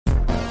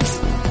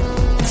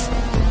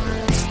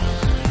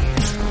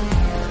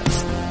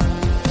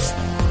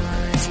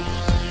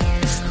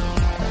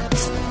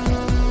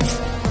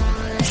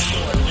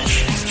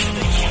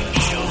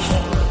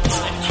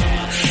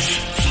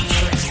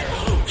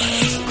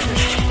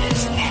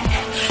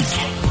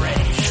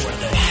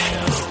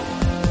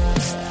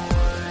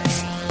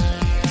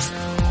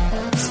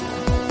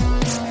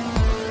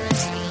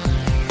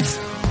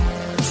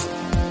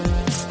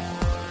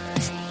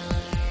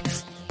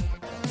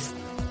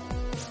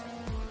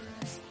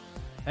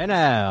Hey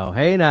now,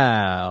 hey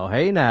now,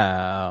 hey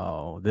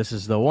now. This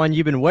is the one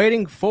you've been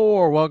waiting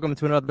for. Welcome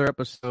to another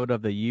episode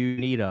of the You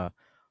Need a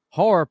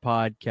Horror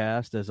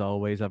Podcast. As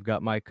always, I've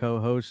got my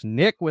co-host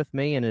Nick with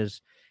me in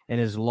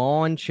his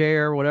lawn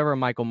chair, whatever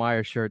Michael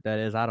Myers shirt that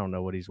is. I don't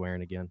know what he's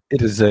wearing again.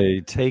 It is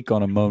a take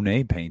on a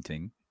Monet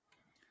painting.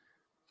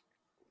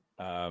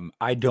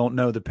 I don't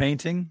know the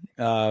painting,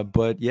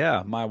 but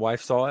yeah, my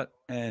wife saw it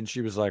and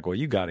she was like, "Well,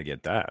 you got to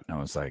get that." And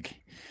I was like,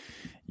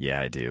 "Yeah,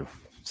 I do."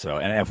 So,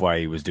 and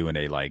FYE was doing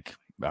a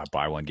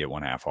buy one get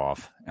one half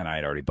off, and I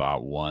had already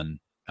bought one.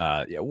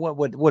 Yeah,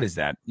 what is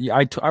that?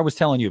 Yeah, I was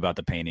telling you about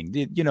the painting.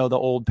 The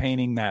old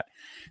painting that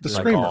the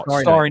Screamer,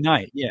 Starry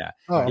Night. Yeah,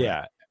 oh,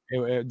 yeah,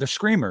 the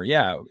Screamer.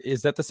 Yeah,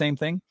 is that the same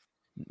thing?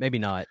 Maybe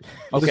not.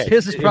 Okay,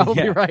 This is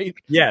probably right.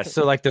 Yeah,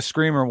 so like the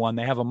Screamer one,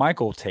 they have a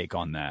Michael take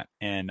on that,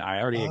 and I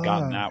already had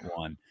gotten that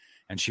one,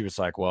 and she was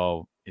like,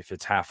 "Well, if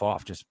it's half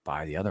off, just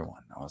buy the other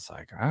one." I was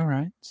like, "All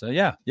right." So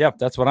yeah,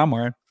 that's what I'm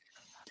wearing.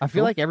 I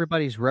feel like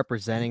everybody's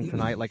representing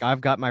tonight. Like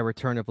I've got my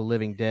Return of the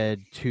Living Dead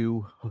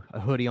 2 a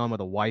hoodie on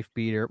with a wife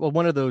beater. Well,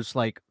 one of those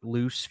like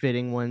loose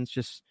fitting ones,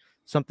 just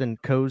something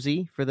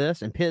cozy for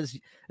this. And Piz,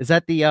 is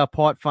that the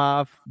Part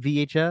 5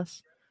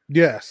 VHS?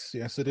 Yes,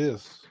 it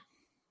is.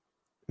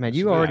 Man,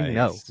 you already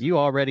know. You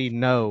already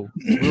know.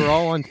 We were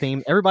all on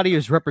theme. Everybody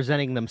is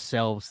representing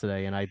themselves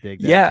today, and I dig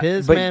that. Yeah,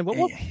 Piz, but, man,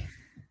 what?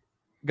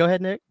 Go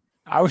ahead, Nick.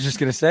 I was just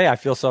going to say, I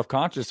feel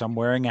self-conscious. I'm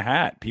wearing a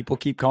hat. People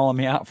keep calling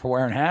me out for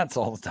wearing hats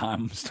all the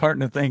time. I'm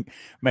starting to think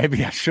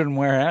maybe I shouldn't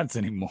wear hats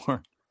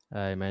anymore.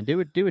 Hey, man, do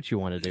what you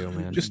want to do,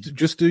 man.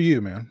 Just do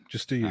you, man.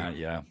 Just do you.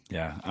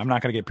 Yeah. I'm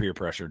not going to get peer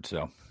pressured,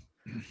 so.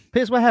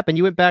 Piz, what happened?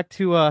 You went back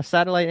to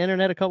satellite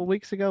internet a couple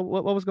weeks ago?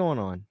 What was going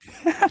on?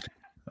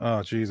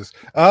 Oh, Jesus.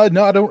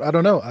 No, I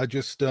don't know. I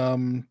just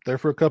there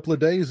for a couple of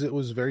days it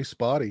was very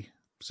spotty.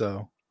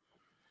 So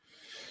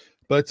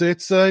but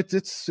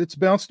it's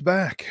bounced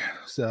back.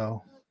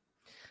 So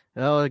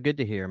oh, good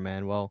to hear,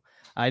 man. Well,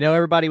 I know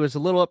everybody was they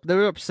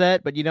were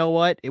upset, but you know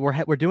what?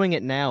 We're doing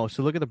it now.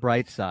 So look at the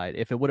bright side.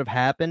 If it would have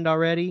happened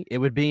already, it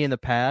would be in the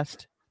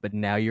past, but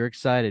now you're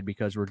excited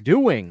because we're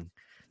doing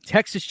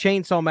Texas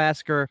Chainsaw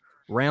Massacre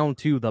Round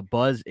 2. The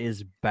buzz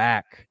is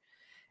back.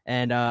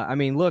 And I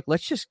mean, look,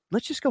 let's just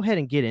go ahead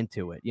and get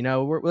into it. You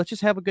know, let's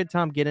just have a good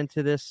time, get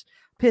into this.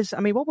 Piz,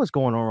 I mean, what was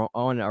going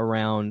on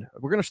around?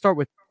 We're going to start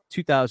with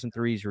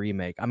 2003's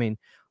remake. I mean,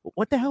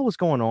 what the hell was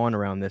going on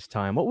around this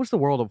time? What was the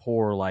world of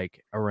horror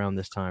like around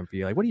this time for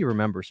you? Like, what do you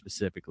remember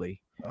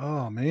specifically?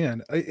 Oh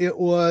man, it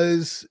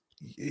was,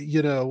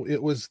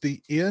 it was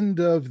the end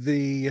of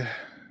the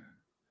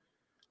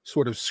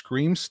sort of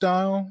Scream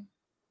style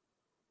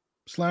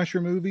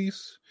slasher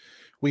movies.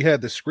 We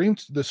had the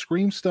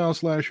Scream style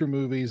slasher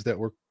movies that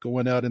were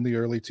going out in the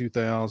early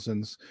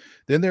 2000s.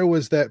 Then there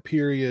was that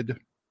period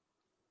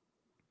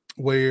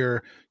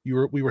where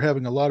we were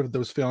having a lot of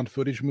those found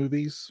footage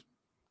movies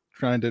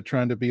trying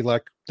to be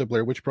like the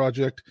Blair Witch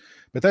Project.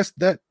 But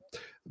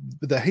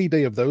the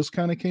heyday of those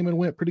kind of came and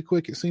went pretty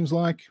quick, it seems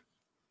like.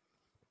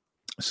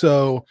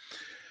 So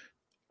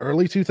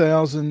early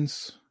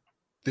 2000s,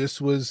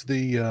 this was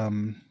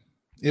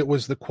it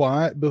was the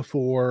quiet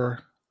before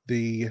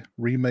the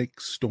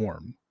remake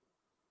storm.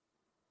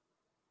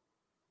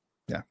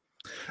 Yeah.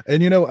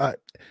 And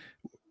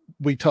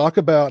we talk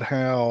about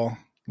how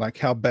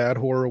bad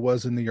horror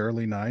was in the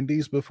early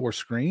 90s before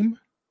Scream.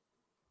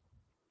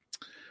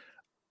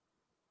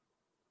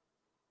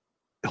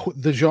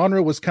 The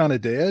genre was kind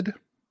of dead.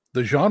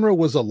 The genre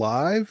was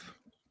alive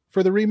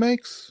for the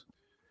remakes,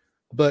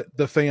 but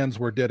the fans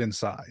were dead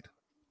inside.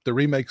 The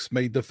remakes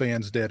made the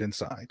fans dead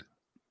inside.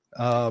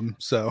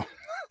 So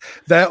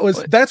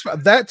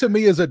that to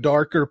me is a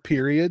darker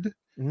period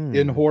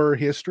in horror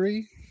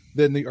history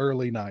than the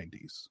early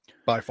 90s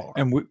by far.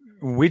 And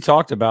we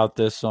talked about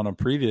this on a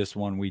previous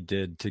one we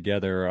did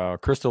together,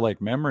 Crystal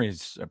Lake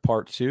Memories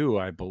Part 2,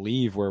 I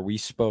believe, where we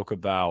spoke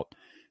about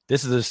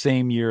this is the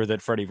same year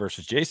that Freddy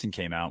vs. Jason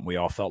came out, and we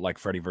all felt like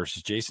Freddy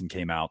vs. Jason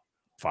came out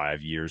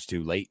 5 years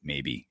too late,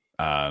 maybe.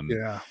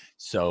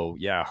 So,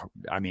 yeah,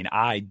 I mean,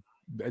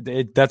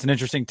 that's an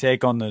interesting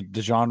take on the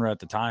genre at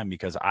the time,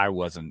 because I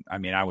was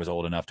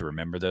old enough to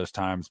remember those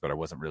times, but I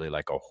wasn't really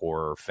like a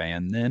horror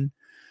fan then.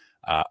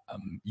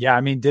 Yeah,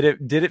 I mean, did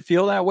it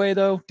feel that way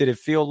though? Did it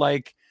feel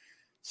like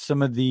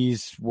some of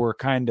these were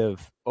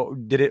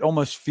did it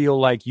almost feel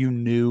like you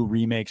knew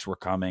remakes were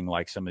coming,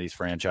 like some of these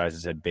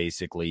franchises had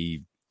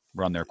basically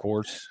run their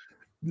course?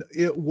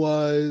 It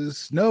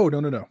was no.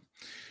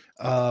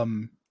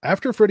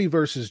 After Freddy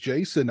versus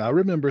Jason, I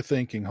remember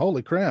thinking,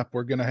 holy crap,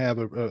 we're going to have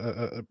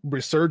a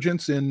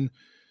resurgence in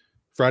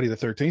Friday the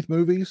 13th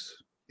movies,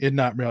 in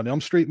Nightmare on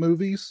Elm Street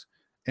movies,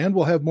 and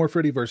we'll have more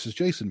Freddy versus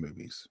Jason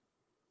movies.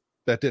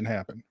 That didn't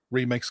happen.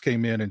 Remakes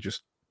came in and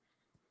just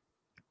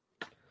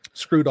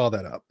screwed all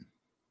that up.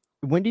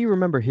 When do you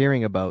remember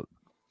hearing about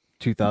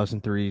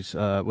 2003's?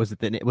 Was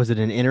it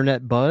an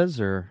internet buzz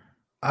or?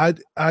 I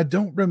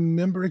don't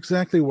remember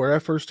exactly where I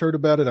first heard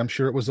about it. I'm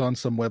sure it was on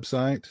some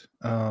website.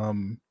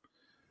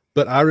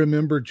 But I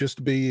remember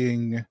just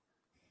being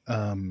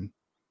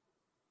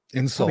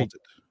insulted.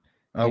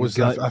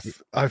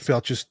 I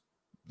felt just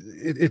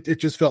it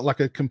just felt like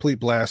a complete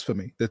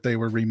blasphemy that they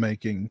were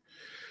remaking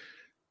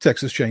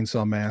Texas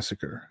Chainsaw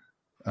Massacre.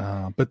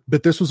 But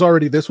this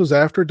was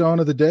after Dawn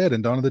of the Dead,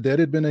 and Dawn of the Dead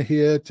had been a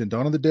hit, and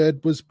Dawn of the Dead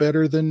was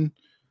better than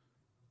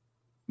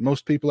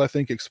most people I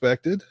think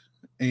expected.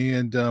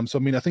 And so I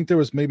mean, I think there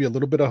was maybe a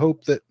little bit of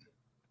hope that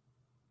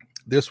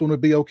this one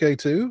would be okay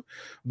too,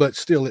 but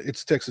still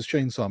it's Texas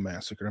Chainsaw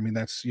Massacre. I mean,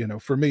 that's,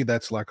 for me,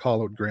 that's like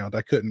hollowed ground.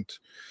 I couldn't,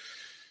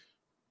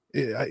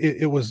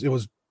 it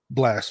was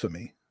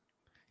blasphemy.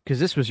 Because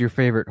this was your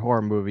favorite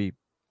horror movie,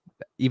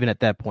 even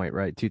at that point,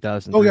 right?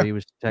 2003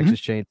 was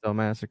Texas Chainsaw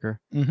Massacre.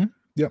 Mm-hmm.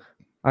 Yep.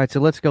 All right, so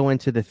let's go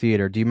into the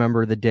theater. Do you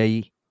remember the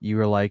day you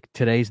were like,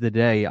 today's the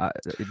day?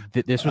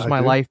 This was my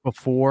life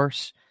before.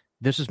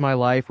 This is my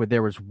life where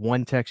there was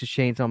one Texas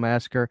Chainsaw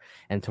Massacre,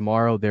 and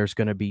tomorrow there's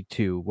going to be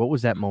two. What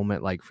was that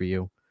moment like for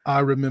you? I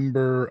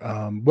remember,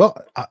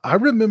 I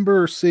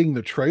remember seeing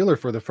the trailer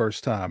for the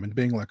first time and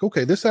being like,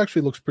 okay, this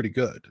actually looks pretty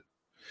good.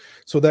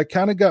 So that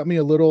kind of got me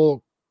a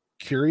little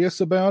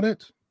curious about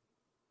it.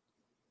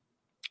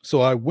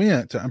 So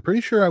I'm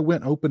pretty sure I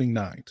went opening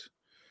night.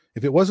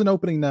 If it wasn't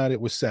opening night, it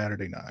was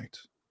Saturday night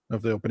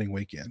of the opening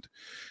weekend.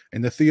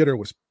 And the theater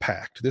was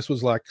packed. This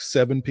was like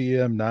 7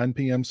 p.m., 9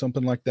 p.m.,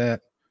 something like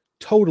that.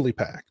 Totally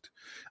packed.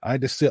 I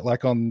had to sit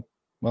like on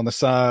the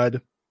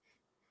side,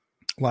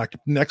 like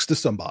next to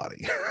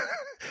somebody.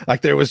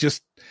 Like that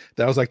was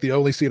like the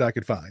only seat I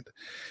could find.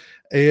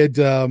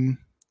 And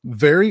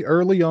very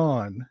early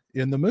on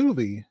in the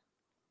movie,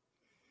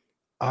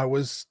 I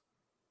was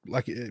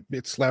like,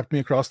 it slapped me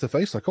across the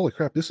face. Like, holy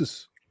crap, this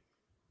is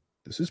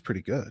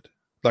pretty good.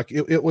 Like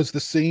it was the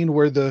scene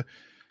where the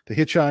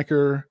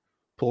hitchhiker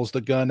pulls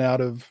the gun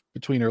out of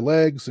between her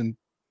legs and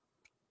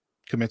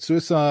commits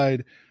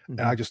suicide. Mm-hmm.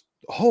 And I just,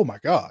 oh my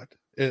God.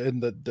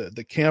 And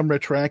the camera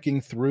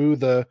tracking through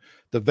the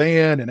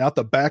van and out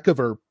the back of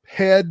her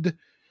head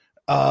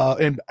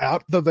and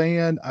out the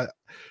van.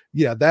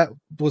 That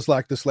was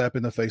like the slap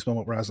in the face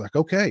moment where I was like,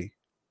 okay,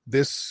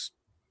 this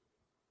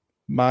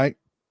might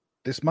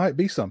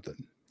be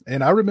something.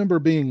 And I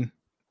remember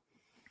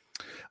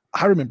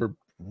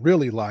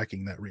really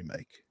liking that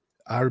remake.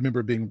 I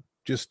remember being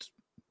just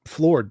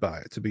floored by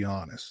it, to be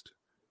honest.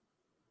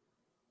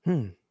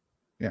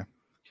 Yeah.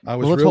 I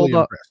was really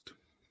impressed.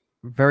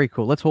 Very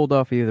cool. Let's hold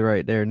off either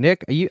right there.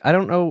 Nick, I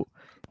don't know.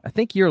 I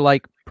think you're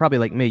probably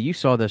like me. You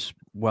saw this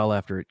well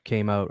after it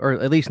came out, or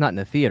at least not in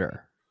the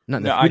theater. We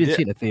didn't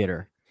see it in the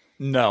theater.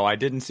 No, I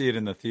didn't see it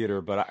in the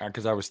theater, but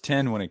because I was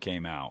 10 when it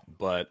came out,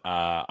 but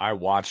I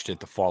watched it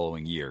the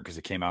following year because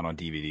it came out on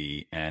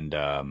DVD. And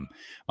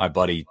my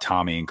buddy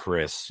Tommy and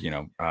Chris,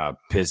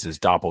 Piz's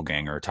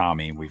doppelganger,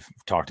 Tommy, we've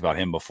talked about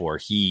him before.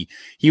 He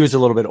was a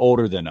little bit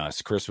older than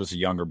us. Chris was a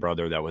younger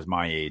brother that was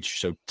my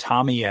age. So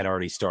Tommy had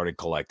already started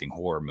collecting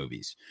horror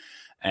movies.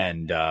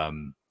 And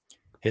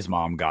his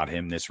mom got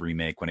him this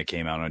remake when it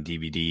came out on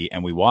DVD,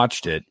 and we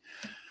watched it.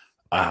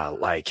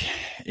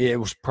 It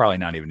was probably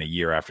not even a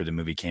year after the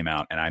movie came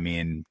out. And I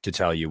mean, to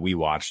tell you, we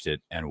watched it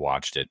and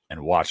watched it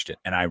and watched it.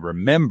 And I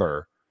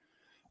remember,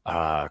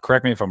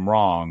 correct me if I'm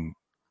wrong,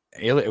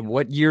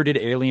 what year did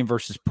Alien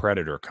versus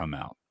Predator come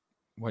out?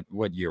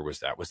 What year was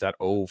that? Was that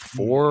 04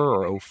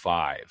 or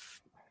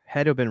 05?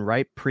 Had to have been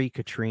right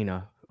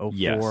pre-Katrina. 04.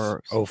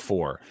 Yes,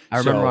 04. I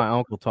remember my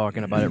uncle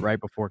talking about it right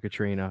before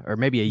Katrina, or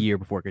maybe a year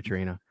before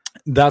Katrina.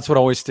 That's what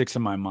always sticks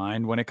in my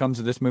mind when it comes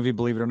to this movie,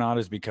 believe it or not,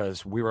 is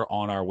because we were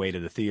on our way to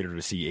the theater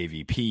to see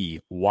AVP,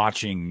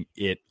 watching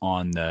it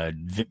on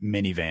the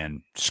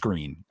minivan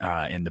screen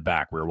in the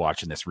back. We were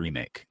watching this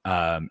remake.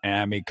 And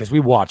I mean, because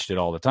we watched it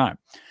all the time.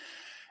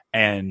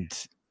 And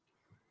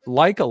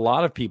like a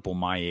lot of people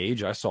my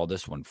age, I saw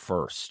this one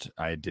first.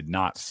 I did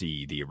not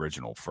see the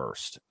original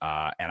first.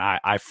 And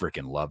I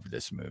freaking loved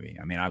this movie.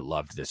 I mean, I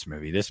loved this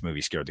movie. This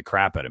movie scared the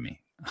crap out of me.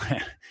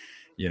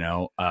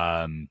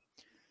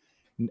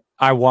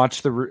 I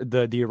watched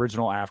the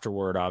original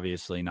afterward,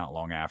 obviously not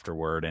long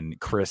afterward, and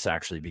Chris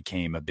actually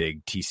became a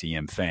big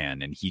TCM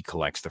fan, and he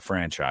collects the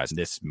franchise.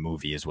 This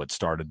movie is what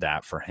started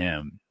that for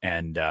him,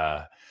 and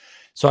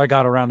so I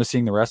got around to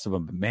seeing the rest of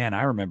them. But man,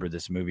 I remember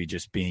this movie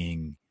just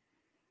being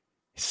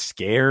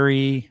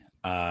scary.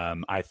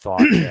 I thought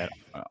that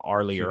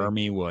Arlie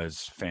Ermey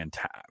was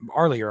fantastic.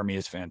 Arlie Ermey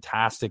is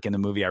fantastic in the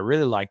movie. I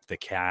really liked the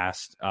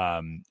cast.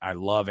 I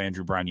love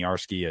Andrew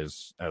Braniarski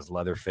as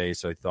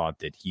Leatherface. I thought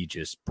that he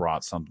just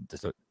brought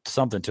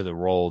something to the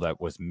role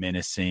that was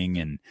menacing.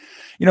 And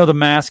the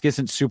mask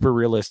isn't super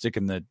realistic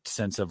in the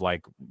sense of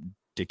like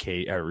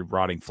decay or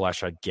rotting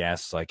flesh. I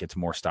guess like it's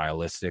more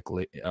stylistic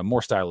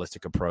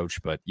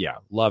approach. But yeah,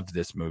 loved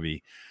this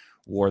movie.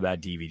 Wore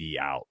that DVD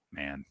out,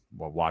 man.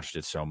 Watched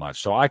it so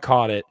much. So I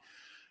caught it.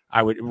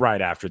 I would right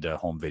after the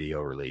home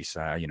video release.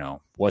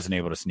 Wasn't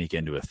able to sneak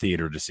into a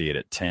theater to see it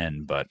at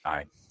 10, but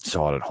I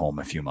saw it at home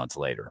a few months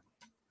later.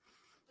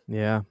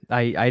 Yeah,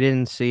 I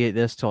didn't see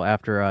it till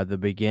after the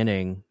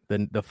beginning,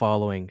 the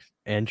following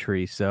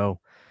entry. So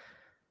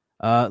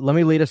let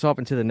me lead us off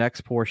into the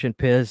next portion.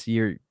 Piz,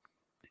 you're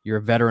a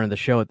veteran of the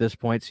show at this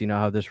point, so you know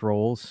how this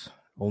rolls.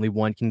 Only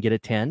one can get a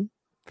 10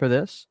 for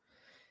this.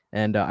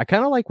 And I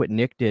kind of like what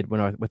Nick did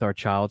with our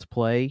Child's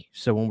Play.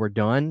 So when we're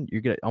done,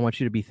 I want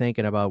you to be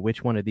thinking about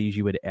which one of these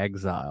you would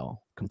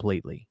exile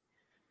completely.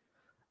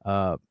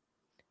 Let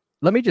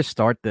me just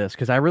start this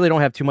because I really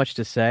don't have too much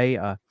to say.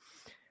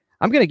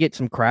 I'm gonna get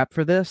some crap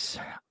for this.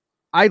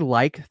 I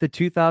like the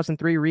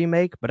 2003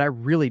 remake, but I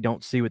really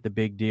don't see what the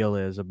big deal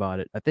is about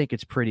it. I think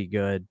it's pretty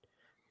good.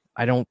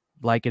 I don't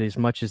like it as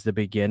much as the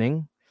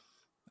beginning.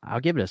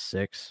 I'll give it a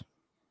 6.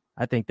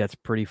 I think that's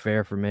pretty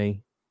fair for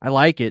me. I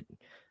like it.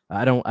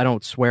 I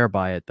don't swear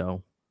by it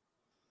though.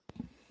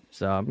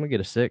 So I'm gonna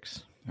get a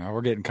 6. Now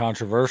we're getting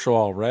controversial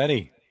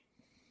already.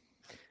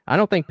 I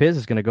don't think Piz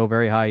is gonna go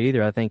very high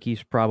either. I think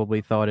he's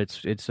probably thought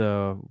it's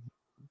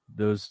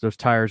those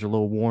tires are a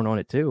little worn on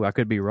it too. I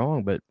could be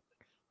wrong, but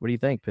what do you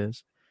think,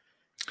 Piz?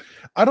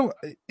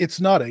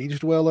 It's not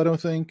aged well, I don't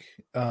think.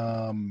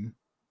 And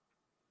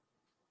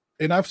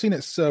I've seen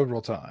it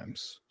several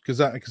times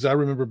because I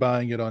remember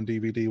buying it on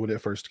DVD when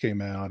it first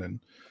came out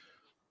and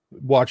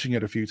watching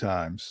it a few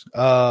times.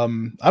 I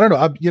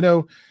don't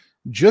know.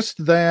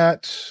 Just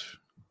that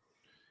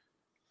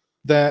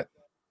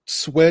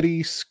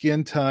sweaty,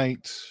 skin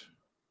tight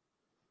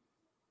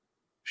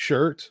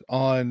shirt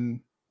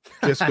on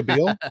Jessica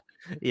Biel.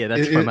 Yeah,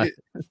 that's it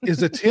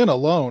is a 10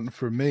 alone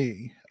for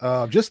me.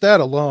 Just that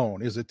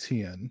alone is a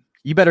 10.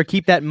 You better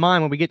keep that in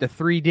mind when we get to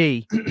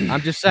 3D.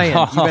 I'm just saying,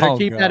 you better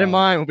keep that in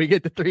mind when we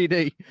get to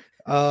 3D.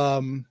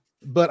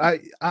 But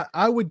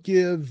I would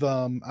give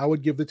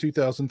the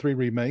 2003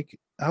 remake.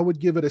 I would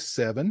give it a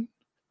 7.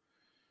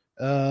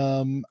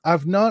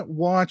 I've not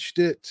watched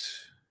it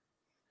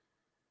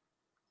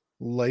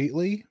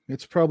lately.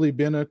 It's probably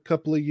been a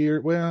couple of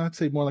years. Well, I'd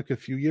say more like a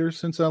few years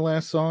since I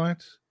last saw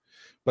it.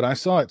 But I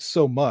saw it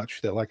so much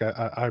that like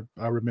I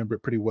remember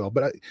it pretty well.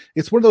 But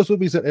it's one of those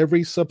movies that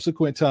every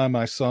subsequent time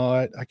I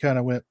saw it,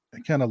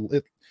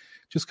 it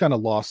just kind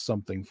of lost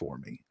something for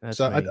me. That's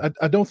so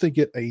I don't think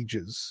it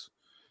ages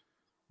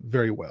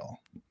very well.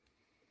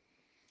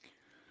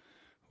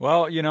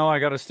 Well, I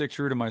got to stick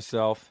true to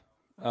myself.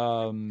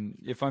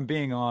 If I'm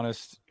being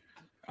honest,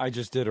 I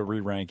just did a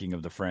re-ranking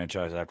of the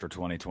franchise after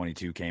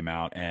 2022 came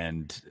out,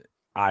 and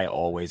I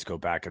always go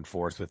back and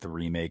forth with the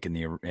remake and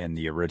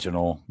the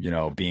original,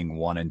 being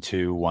 1 and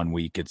 2. 1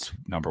 week it's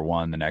number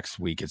 1, the next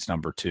week it's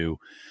number 2.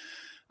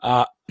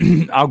 I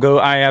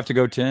have to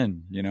go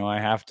 10.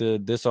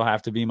 This will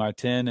have to be my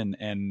 10.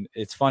 And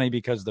it's funny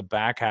because the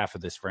back half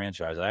of this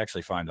franchise, I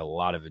actually find a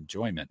lot of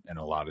enjoyment in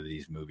a lot of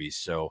these movies.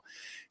 So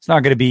it's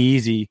not going to be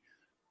easy,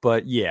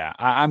 but yeah,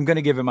 I'm going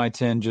to give it my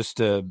 10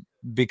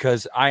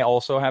 because I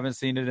also haven't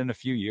seen it in a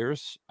few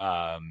years.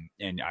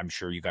 And I'm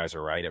sure you guys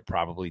are right. It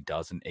probably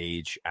doesn't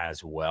age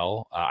as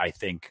well. I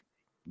think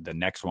the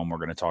next one we're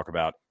going to talk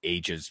about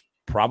ages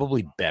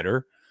probably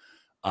better.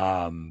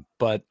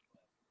 But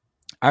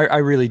I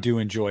really do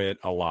enjoy it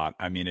a lot.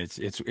 I mean,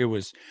 it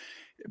was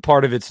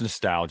part of its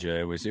nostalgia.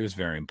 It was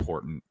very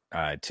important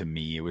to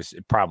me. It was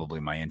probably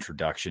my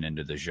introduction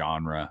into the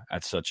genre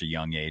at such a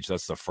young age.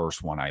 That's the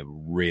first one I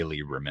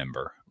really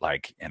remember.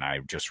 And I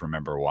just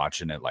remember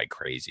watching it like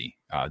crazy.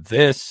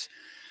 This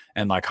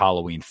and like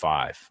Halloween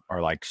 5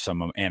 are like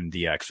and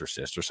The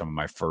Exorcist are some of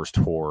my first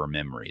horror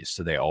memories.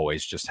 So they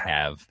always just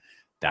have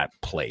that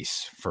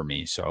place for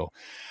me. So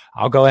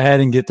I'll go ahead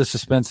and get the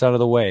suspense out of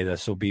the way.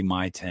 This will be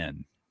my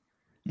 10.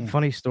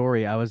 Funny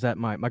story. I was at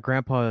my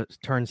grandpa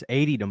turns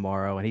 80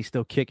 tomorrow, and he's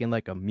still kicking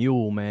like a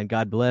mule, man.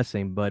 God bless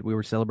him. But we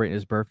were celebrating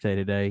his birthday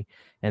today,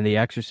 and The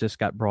Exorcist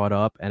got brought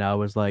up, and I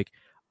was like,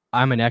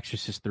 I'm an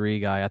Exorcist 3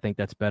 guy. I think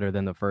that's better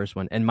than the first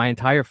one. And my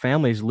entire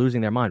family is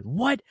losing their mind.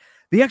 What?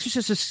 The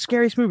Exorcist is the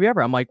scariest movie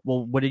ever. I'm like,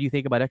 well, what did you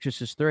think about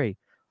Exorcist 3?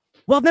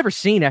 Well, I've never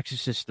seen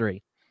Exorcist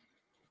 3.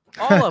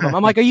 All of them.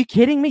 I'm like, are you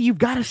kidding me? You've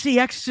got to see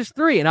Exorcist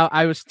 3. And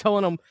I was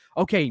telling them,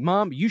 okay,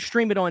 Mom, you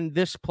stream it on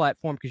this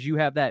platform because you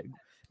have that.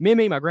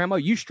 Mimi, my grandma,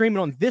 you stream it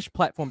on this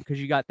platform because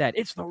you got that.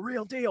 It's the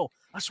real deal.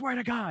 I swear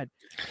to God.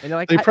 And they're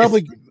like,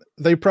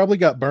 they probably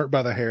got burnt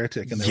by The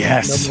Heretic, and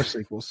yes, no more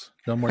sequels.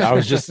 No more. I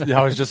was just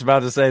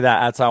about to say that.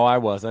 That's how I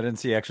was. I didn't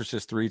see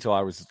Exorcist 3 till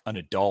I was an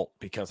adult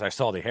because I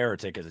saw The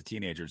Heretic as a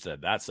teenager and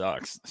said that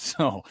sucks.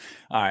 So,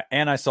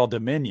 and I saw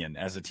Dominion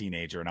as a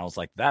teenager and I was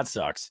like, that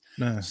sucks.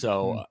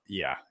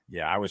 Yeah,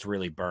 I was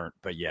really burnt.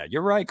 But yeah,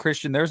 you're right,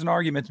 Christian. There's an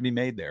argument to be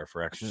made there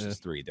for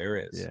Exorcist 3. There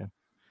is. Yeah.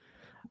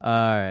 All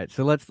right,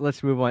 so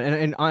let's move on.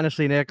 And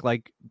honestly, Nick,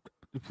 like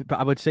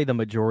I would say the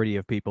majority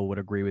of people would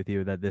agree with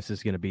you that this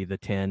is going to be the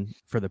 10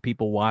 for the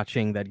people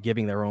watching that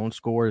giving their own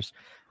scores.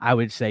 I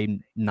would say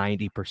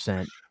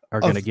 90% are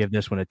going to give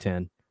this one a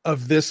 10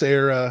 of this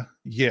era.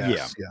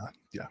 Yes.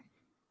 Yeah.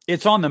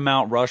 It's on the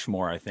Mount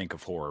Rushmore, I think,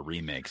 of horror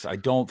remakes. I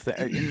don't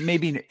think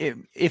maybe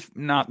if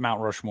not Mount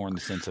Rushmore in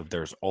the sense of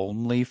there's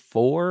only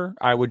 4,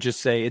 I would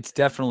just say it's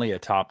definitely a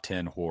top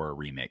 10 horror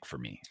remake for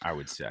me. I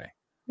would say.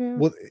 Yeah.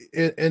 Well,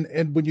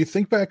 and when you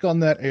think back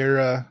on that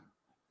era,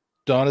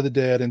 Dawn of the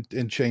Dead and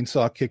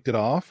Chainsaw kicked it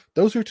off.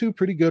 Those are 2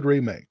 pretty good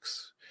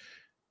remakes.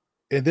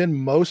 And then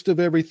most of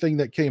everything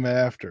that came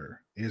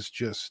after is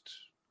just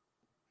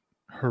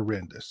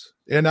horrendous.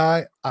 And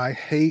I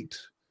hate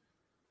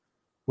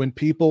when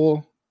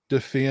people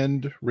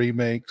defend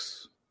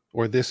remakes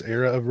or this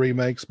era of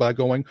remakes by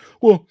going,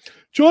 well,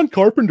 John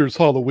Carpenter's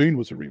Halloween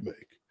was a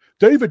remake.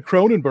 David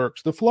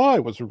Cronenberg's The Fly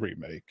was a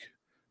remake.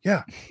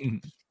 Yeah.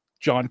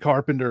 John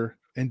Carpenter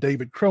and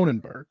David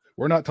Cronenberg.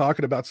 We're not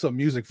talking about some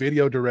music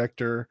video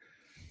director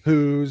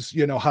who's,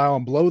 high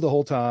on blow the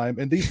whole time.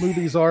 And these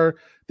movies are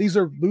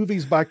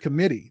movies by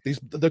committee.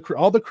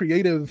 All the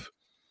creative,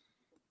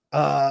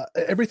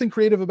 everything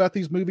creative about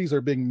these movies are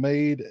being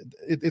made.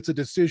 It's a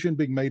decision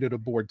being made at a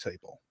board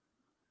table.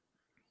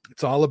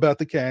 It's all about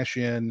the cash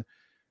in.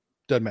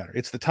 Doesn't matter.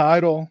 It's the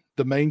title,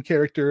 the main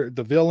character,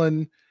 the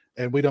villain,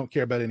 and we don't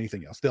care about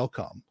anything else. They'll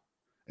come.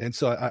 And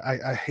so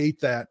I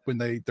hate that when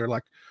they're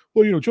like,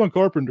 well, John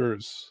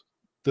Carpenter's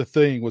The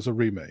Thing was a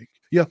remake.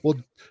 Yeah, well,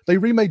 they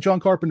remade John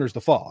Carpenter's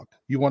The Fog.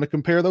 You want to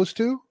compare those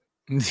two?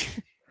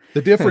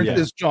 The difference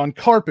is John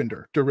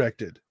Carpenter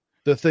directed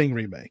The Thing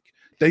remake.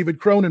 David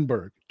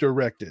Cronenberg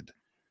directed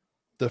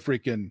the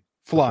freaking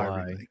Fly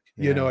remake.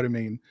 You know what I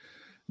mean?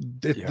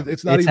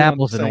 It's not even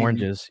apples and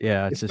oranges.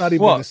 Yeah, it's not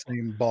even the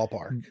same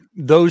ballpark.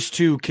 Those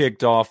two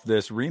kicked off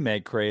this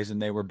remake craze,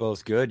 and they were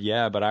both good.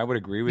 Yeah, but I would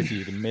agree with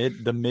you. The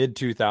mid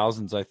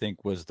 2000s, I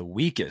think, was the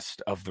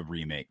weakest of the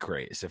remake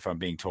craze. If I'm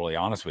being totally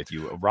honest with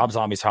you, Rob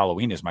Zombie's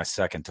Halloween is my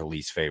second to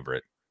least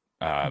favorite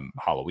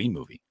Halloween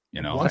movie.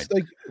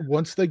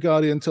 Once they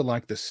got into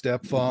like The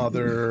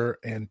Stepfather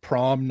and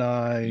Prom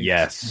Night,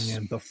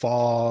 and The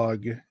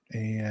Fog,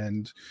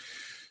 and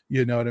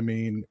you know what I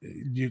mean?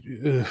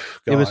 It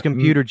was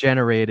computer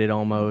generated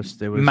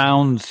almost. It was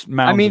mounds.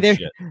 I mean, of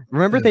shit.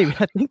 Remember I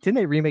think didn't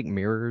they remake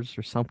Mirrors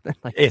or something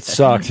like it?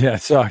 Sucked. Yeah,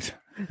 it sucked.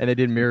 And they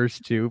did Mirrors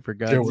too. For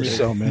God's sake. There were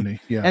so many.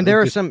 Yeah, and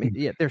there's some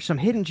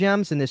hidden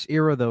gems in this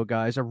era though,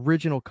 guys.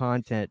 Original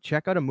content.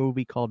 Check out a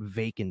movie called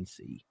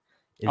Vacancy.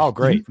 It's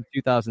great, from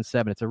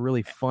 2007. It's a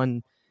really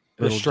fun.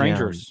 The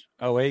Strangers. Gem.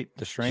 Oh wait,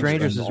 The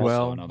Strangers as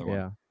well. Another one.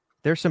 Yeah.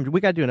 There's we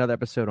got to do another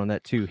episode on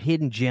that too.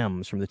 Hidden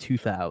gems from the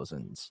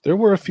 2000s. There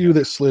were a few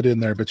that slid in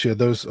there, but yeah,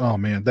 those. Oh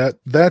man,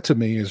 that to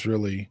me is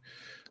really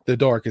the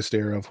darkest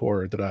era of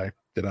horror that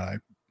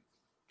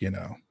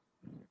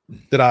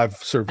I've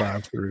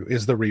survived through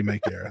is the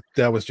remake era.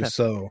 That was just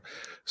so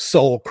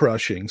soul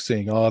crushing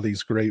seeing all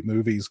these great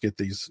movies get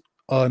these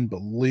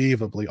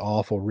unbelievably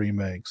awful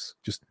remakes.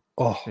 Just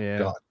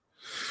God.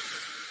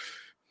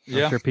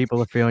 I'm sure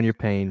people are feeling your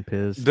pain,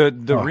 Piz.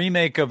 The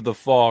remake of The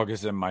Fog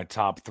is in my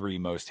top 3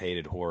 most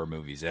hated horror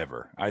movies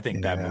ever. I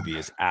think that movie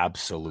is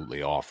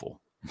absolutely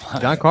awful.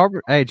 John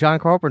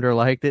Carpenter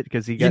liked it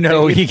because he got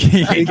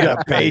he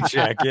got a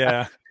paycheck.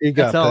 Yeah, he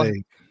got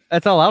paid.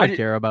 That's all I would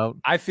care about.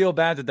 I feel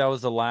bad that was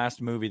the last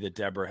movie that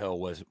Deborah Hill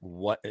was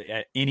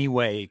any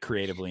way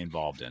creatively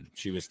involved in.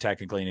 She was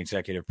technically an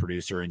executive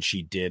producer, and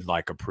she did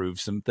approve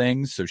some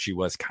things, so she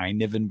was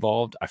kind of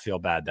involved. I feel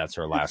bad that's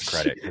her last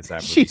credit because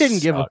that movie she didn't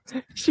sucked.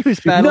 She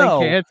was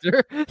battling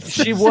cancer.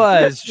 She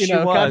was. She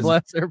was. God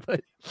bless her,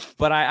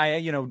 but I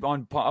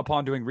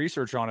upon doing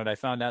research on it, I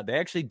found out they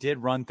actually did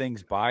run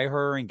things by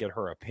her and get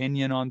her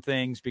opinion on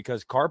things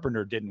because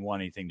Carpenter didn't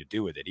want anything to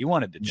do with it. He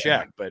wanted to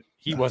check, but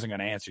he wasn't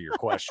going to answer your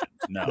questions.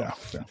 No.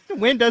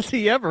 When does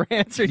he ever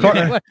answer your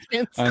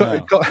questions?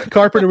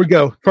 Carpenter would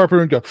go.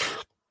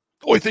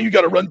 Only thing you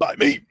got to run by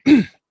me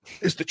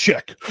is the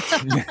check.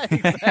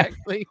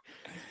 Exactly.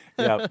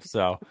 Yep.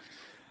 So.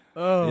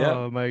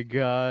 My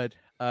God.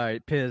 All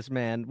right, Piz,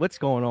 man, what's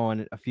going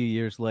on? A few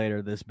years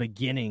later, this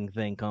Beginning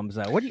thing comes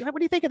out. What do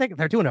you think of that?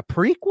 They're doing a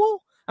prequel?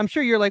 I'm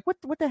sure you're like, what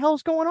the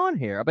hell's going on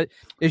here? But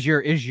is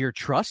your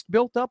trust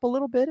built up a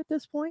little bit at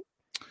this point?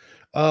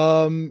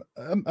 I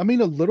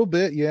mean, a little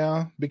bit,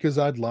 yeah, because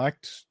I'd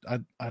liked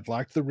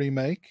the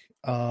remake.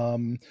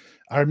 I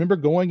remember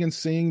going and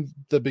seeing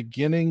The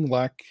Beginning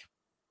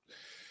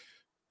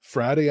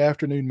Friday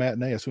afternoon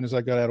matinee. As soon as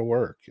I got out of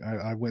work,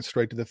 I went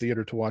straight to the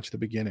theater to watch The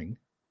Beginning,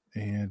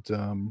 and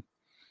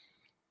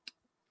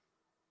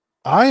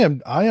I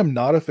am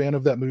not a fan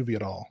of that movie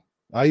at all.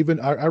 I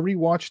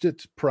rewatched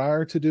it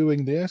prior to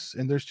doing this,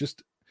 and there's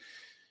just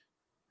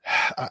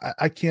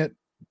I can't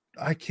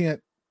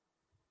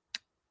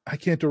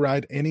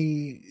derive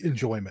any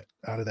enjoyment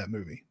out of that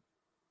movie.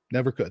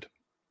 Never could.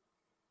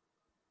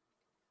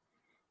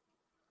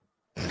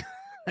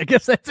 I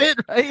guess that's it,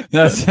 right?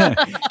 That's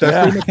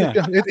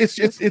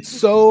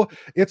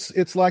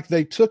it's like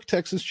they took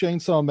Texas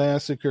Chainsaw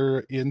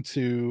Massacre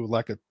into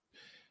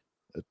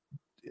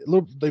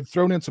they've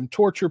thrown in some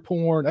torture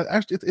porn.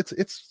 Actually,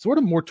 it's sort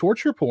of more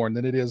torture porn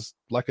than it is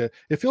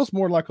it feels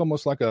more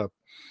almost like a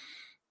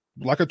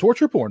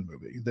torture porn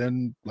movie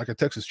than like a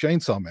Texas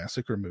Chainsaw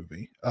Massacre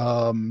movie.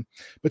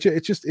 But yeah,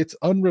 it's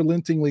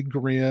unrelentingly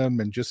grim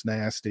and just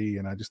nasty.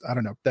 And I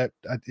don't know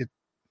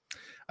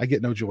I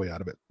get no joy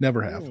out of it.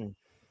 Never have.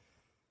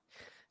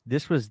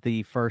 This was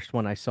the first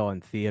one I saw in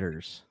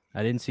theaters.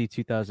 I didn't see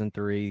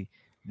 2003.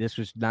 This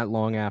was not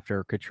long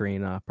after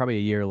Katrina, probably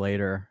a year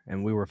later,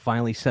 and we were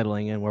finally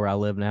settling in where I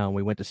live now, and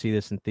we went to see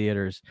this in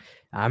theaters.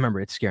 I remember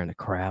it scaring the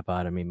crap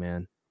out of me,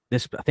 man. I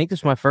think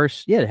this was my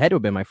first, it had to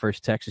have been my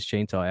first Texas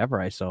Chainsaw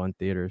ever I saw in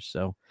theaters.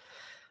 So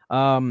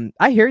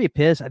I hear you,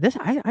 Piz. I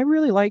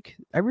really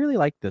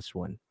like this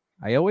one.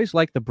 I always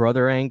like the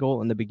brother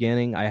angle in the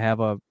beginning. I have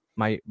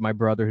my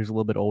brother who's a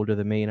little bit older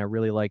than me, and I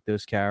really like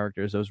those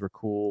characters. Those were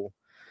cool.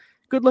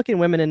 Good looking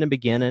women in the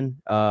beginning.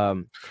 I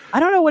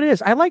don't know what it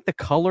is. I like the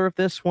color of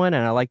this one,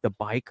 and I like the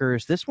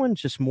bikers. This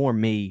one's just more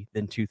me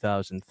than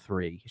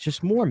 2003. It's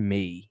just more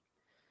me.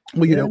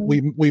 Well, you know,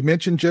 we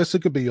mentioned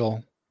Jessica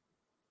Biel,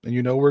 and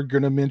you know we're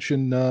going to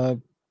mention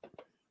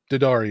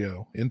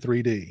Daddario in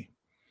 3D,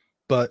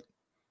 but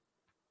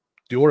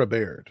Dora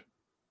Baird,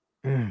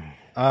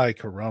 ay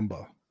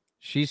caramba,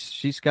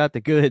 she's got the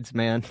goods,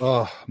 man.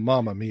 Oh,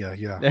 Mamma Mia,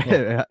 yeah.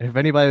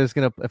 If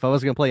I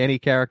was gonna play any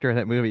character in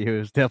that movie, it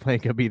was definitely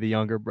gonna be the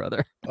younger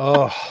brother.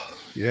 Oh,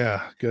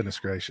 yeah, goodness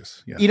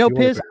gracious, yeah. You know,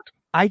 Dora Piz, Baird.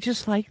 I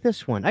just like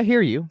this one. I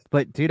hear you,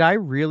 but dude, I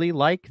really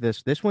like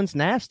this. This one's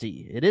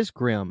nasty. It is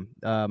grim.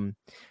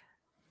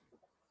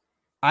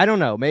 I don't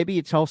know. Maybe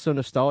it's also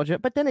nostalgia,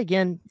 but then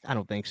again, I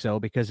don't think so,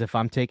 because if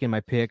I'm taking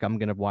my pick, I'm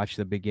gonna watch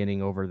the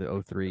beginning over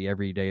the 03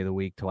 every day of the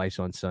week, twice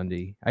on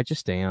Sunday. I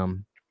just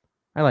am.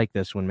 I like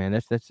this one, man.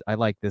 That's I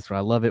like this one.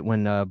 I love it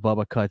when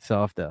Bubba cuts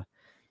off the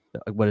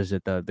what is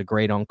it, the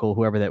great uncle,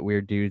 whoever that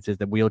weird dude is,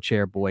 the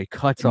wheelchair boy,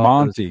 cuts off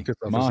Monty.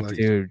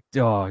 dude.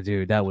 Oh,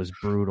 dude, that was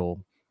brutal.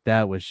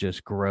 That was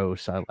just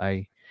gross.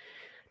 I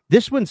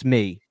this one's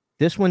me.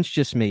 This one's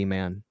just me,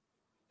 man.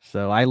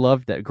 So I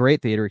loved that.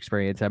 Great theater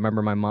experience. I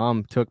remember my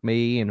mom took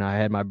me, and I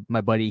had my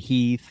buddy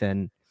Heath,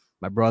 and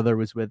my brother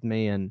was with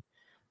me, and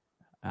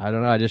I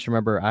don't know. I just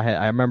remember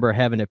I remember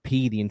having to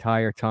pee the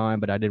entire time,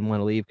 but I didn't want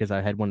to leave because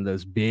I had one of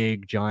those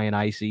big giant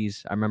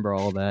ices. I remember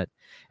all that.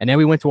 And then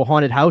we went to a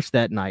haunted house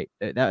that night.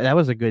 That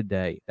was a good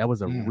day. That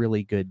was a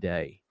really good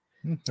day.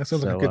 That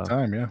sounds like a good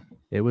time. Yeah,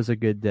 it was a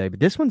good day.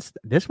 But this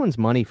one's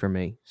money for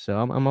me. So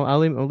I'll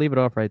leave it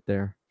off right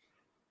there.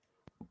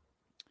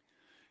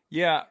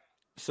 Yeah.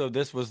 So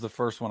this was the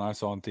first one I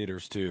saw in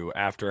theaters too,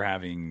 after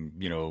having,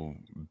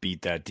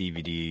 beat that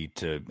DVD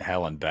to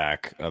hell and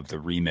back of the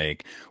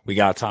remake. We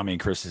got Tommy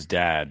and Chris's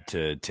dad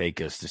to take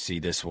us to see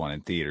this one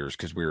in theaters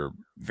because we were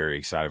very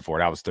excited for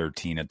it. I was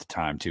 13 at the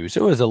time too,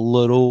 so it was a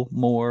little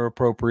more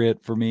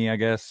appropriate for me, I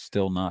guess.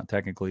 Still not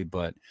technically,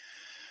 but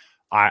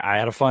I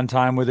had a fun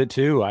time with it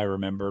too. I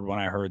remembered when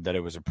I heard that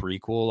it was a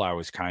prequel, I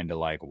was kind of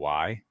like,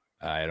 why?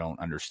 I don't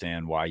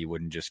understand why you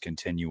wouldn't just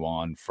continue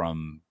on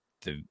from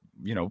the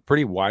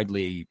pretty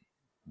widely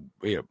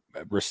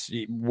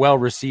well-received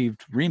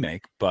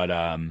remake, but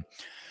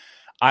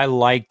I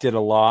liked it a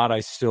lot. I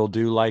still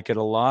do like it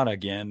a lot.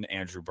 Again,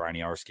 Andrew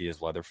Briniarski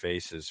as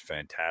Leatherface is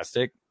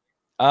fantastic.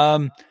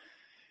 There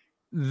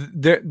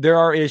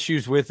are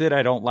issues with it.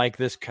 I don't like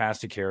this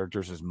cast of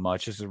characters as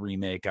much as the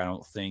remake, I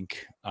don't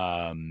think.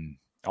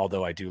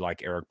 Although I do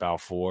like Eric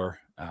Balfour.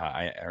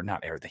 Not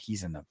Eric.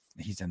 He's in the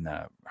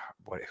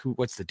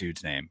what's the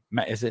dude's name?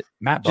 Is it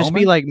Matt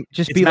Bomer?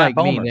 Just be like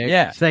me, Nick.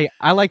 Yeah. Say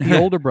I like the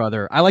older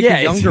brother. I like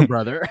the younger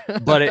brother.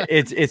 But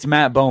it's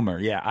Matt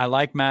Bomer. Yeah, I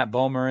like Matt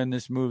Bomer in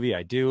this movie.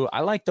 I do.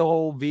 I like the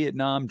whole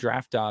Vietnam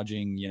draft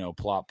dodging,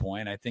 plot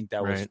point. I think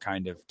that was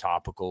kind of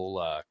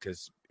topical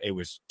because it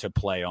was to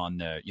play on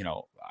the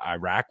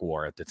Iraq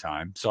war at the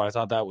time. So I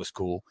thought that was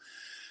cool.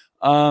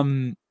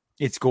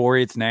 It's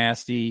gory. It's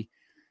nasty.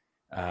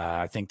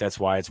 I think that's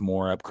why it's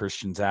more up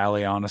Christian's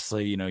alley,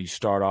 honestly. You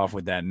start off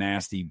with that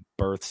nasty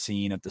birth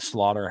scene at the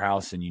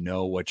slaughterhouse and you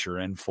know what you're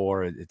in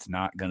for. It's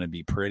not going to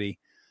be pretty.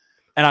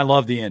 And I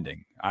love the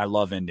ending. I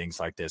love endings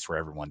like this where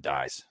everyone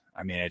dies.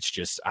 I mean, it's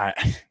just,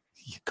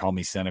 you call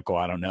me cynical.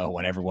 I don't know.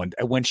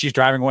 When she's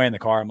driving away in the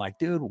car, I'm like,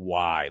 dude,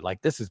 why?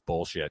 Like, this is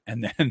bullshit.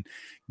 And then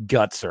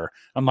guts her.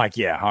 I'm like,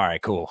 yeah, all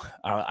right, cool.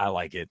 I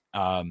like it.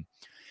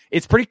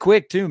 It's pretty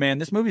quick too, man.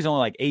 This movie's only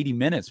like 80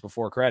 minutes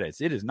before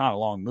credits. It is not a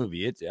long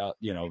movie. It's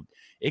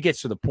it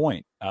gets to the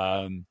point.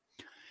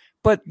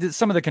 But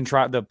some of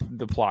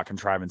the plot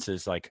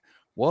contrivances, like,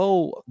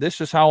 well,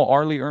 this is how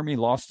Arlie Ermey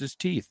lost his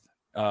teeth.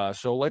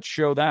 So let's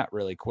show that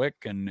really quick.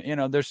 And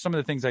there's some of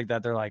the things like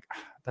that. They're like,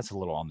 that's a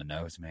little on the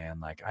nose,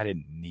 man. Like, I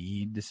didn't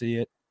need to see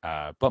it.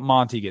 But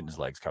Monty getting his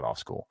legs cut off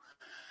school.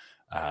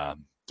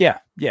 Yeah,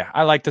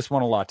 I like this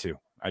one a lot too.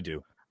 I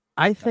do.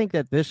 I think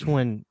that this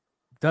one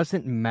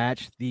doesn't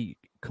match the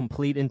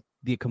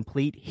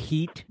complete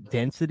heat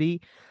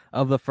density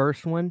of the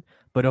first one,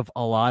 but of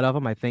a lot of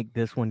them, I think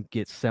this one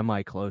gets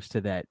semi close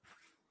to that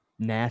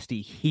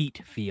nasty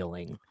heat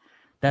feeling.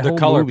 That the whole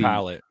color movie,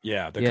 palette,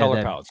 the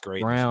color palette's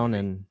great. Brown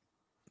and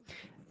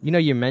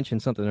you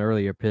mentioned something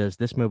earlier, Piz.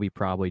 This movie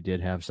probably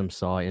did have some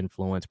Saw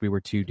influence. We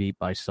were too deep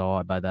by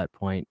Saw by that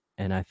point,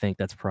 and I think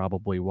that's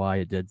probably why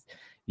it did.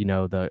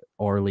 The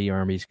Arlie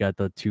Ermey's got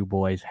the two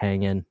boys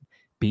hanging,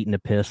 beating the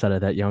piss out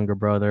of that younger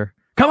brother.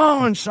 Come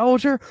on,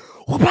 soldier!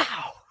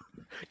 Whoop-pow!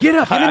 Get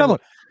up! Get another one!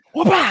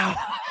 Whoop-pow!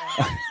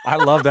 I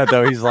love that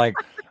though. He's like,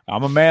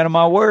 I'm a man of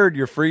my word.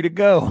 You're free to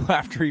go.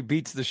 After he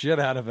beats the shit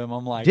out of him,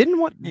 I'm like, didn't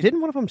one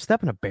of them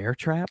step in a bear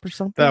trap or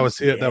something? That was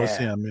it. That was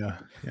him. Yeah.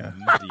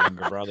 The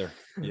younger brother.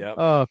 Yeah.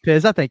 Oh,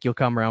 Piz, I think you'll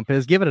come around.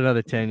 Piz, give it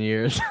another 10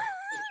 years.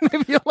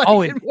 Maybe you'll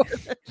like it more.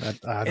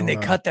 And they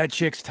cut that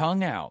chick's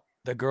tongue out.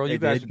 The girl, they you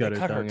guys, did they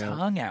cut her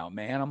tongue out,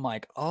 man. I'm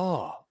like,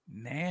 oh,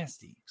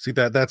 Nasty. See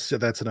that's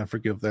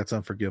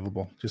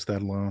unforgivable. Just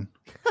that alone.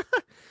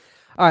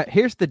 All right,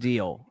 here's the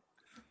deal.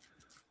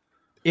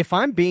 If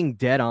I'm being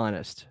dead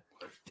honest,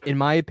 in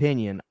my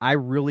opinion, I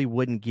really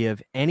wouldn't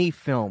give any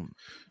film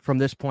from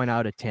this point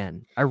out a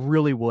 10. I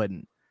really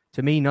wouldn't.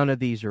 To me, none of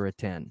these are a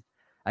 10.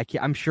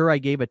 I'm sure I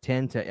gave a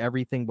 10 to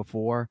everything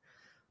before,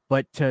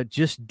 but to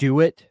just do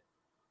it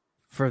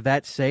for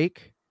that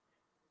sake,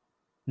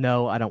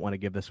 no, I don't want to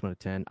give this one a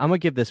 10. I'm going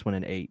to give this one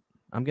an 8.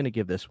 I'm going to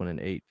give this one an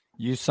 8.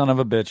 You son of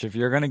a bitch. If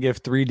you're going to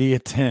give 3D a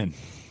 10.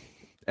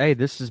 Hey,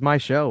 this is my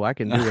show. I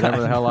can do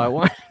whatever the hell I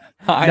want.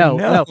 I know.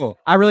 No,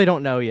 I really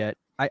don't know yet.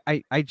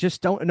 I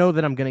just don't know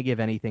that I'm going to give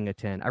anything a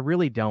 10. I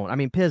really don't. I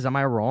mean, Piz, am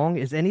I wrong?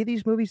 Is any of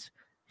these movies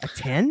a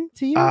 10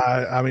 to you?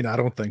 I mean, I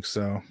don't think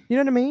so. You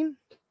know what I mean?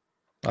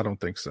 I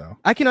don't think so.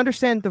 I can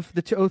understand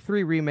the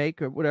 2003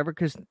 remake or whatever,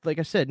 because like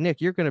I said,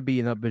 Nick, you're going to be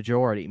in the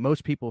majority.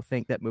 Most people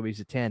think that movie's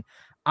a 10.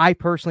 I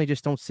personally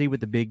just don't see what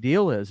the big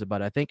deal is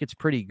about it. I think it's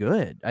pretty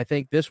good. I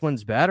think this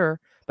one's better,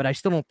 but I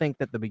still don't think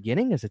that the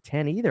beginning is a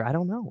 10 either. I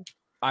don't know.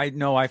 I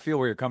know, I feel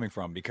where you're coming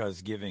from,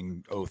 because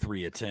giving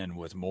 03 a 10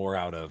 was more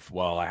out of,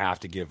 well, I have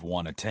to give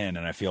one a 10,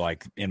 and I feel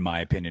like, in my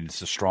opinion, it's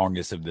the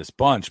strongest of this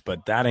bunch,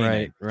 but that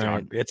ain't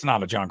right. It's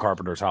not a John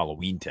Carpenter's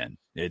Halloween 10.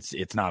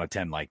 It's not a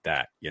 10 like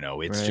that,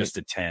 it's just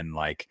a 10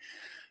 like,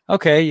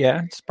 okay,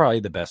 yeah, it's probably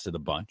the best of the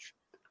bunch.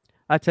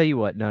 I tell you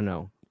what,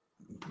 no.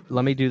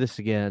 Let me do this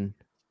again.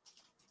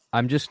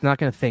 I'm just not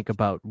going to think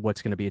about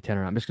what's going to be a 10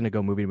 or not. I'm just going to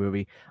go movie to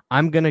movie.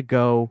 I'm going to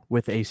go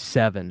with a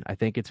 7. I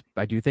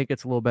do think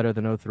it's a little better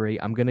than 03.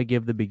 I'm going to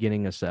give the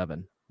beginning a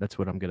 7. That's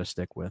what I'm going to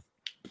stick with.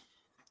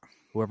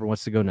 Whoever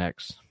wants to go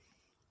next.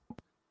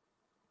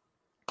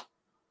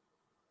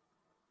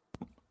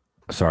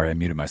 Sorry, I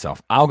muted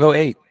myself. I'll go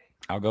 8.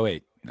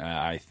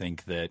 I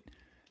think that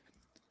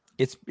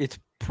it's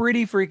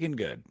pretty freaking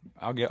good.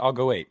 I'll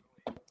go 8.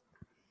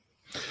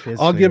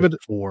 I'll give it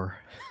 4.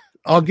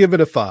 I'll give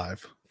it a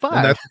 5.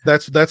 5.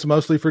 And that's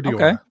mostly for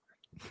Dior.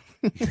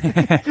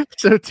 Okay.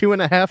 So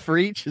 2.5 for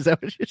each. Is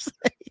that what you're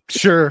saying?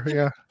 Sure.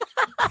 Yeah.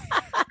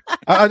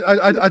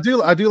 I do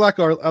like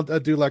R. I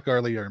do like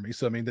Arlie Ermy.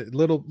 So I mean, a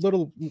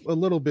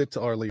little bit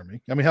to Arlie Ermy.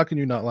 I mean, how can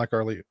you not like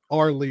Arlie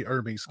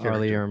Ermy's character?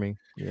 Arlie Ermy,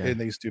 in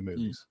these two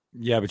movies.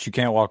 Yeah, but you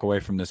can't walk away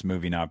from this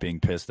movie not being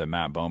pissed that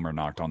Matt Bomer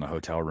knocked on the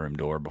hotel room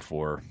door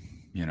before,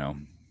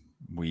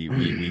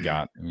 we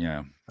got,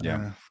 yeah.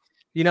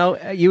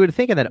 You would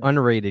think of that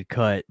unrated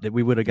cut that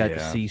we would have got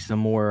to see some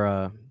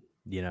more,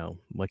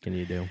 what can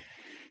you do?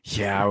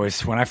 Yeah,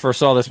 when I first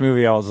saw this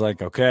movie, I was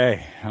like,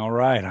 okay, all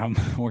right,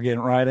 we're getting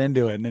right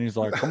into it. And then he's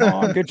like, come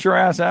on, get your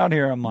ass out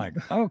here. I'm like,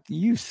 oh,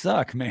 you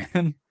suck,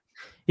 man.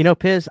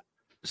 Piz,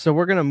 so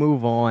we're going to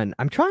move on.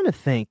 I'm trying to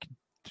think.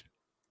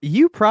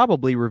 You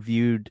probably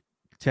reviewed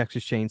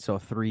Texas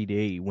Chainsaw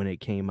 3D when it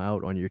came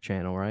out on your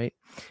channel, right?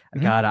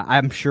 Mm-hmm. God,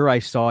 I'm sure I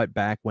saw it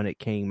back when it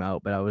came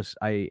out, but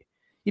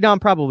I'm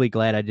probably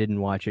glad I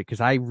didn't watch it,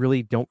 because I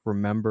really don't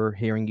remember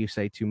hearing you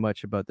say too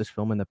much about this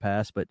film in the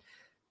past. But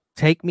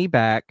take me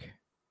back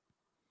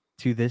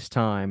to this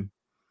time.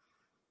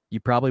 You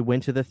probably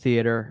went to the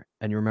theater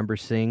and you remember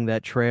seeing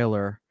that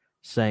trailer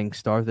saying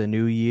 "Start the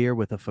New Year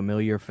with a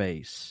Familiar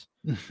Face"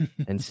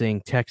 and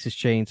seeing Texas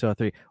Chainsaw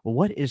 3. Well,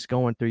 what is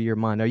going through your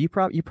mind? Now, you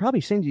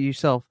probably saying to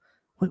yourself,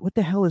 what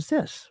the hell is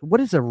this? What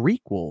is a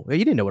requel? You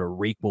didn't know what a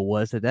requel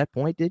was at that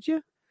point, did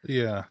you?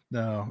 Yeah,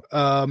 no.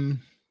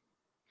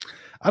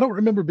 I don't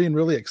remember being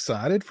really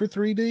excited for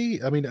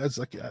 3D. I mean, it's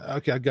like,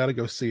 okay, I got to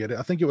go see it.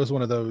 I think it was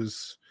one of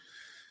those,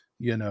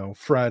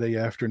 Friday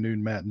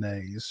afternoon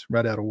matinees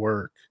right out of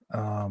work.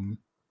 Because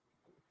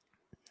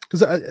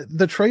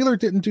the trailer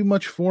didn't do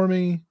much for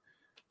me.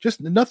 Just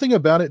nothing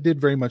about it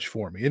did very much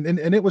for me. And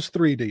it was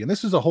 3D. And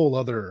this is a whole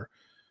other,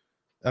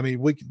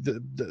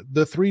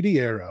 the 3D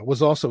era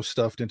was also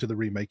stuffed into the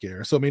remake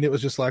era. So, I mean, it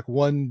was just like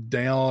one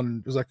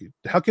down. It was like,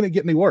 how can it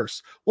get any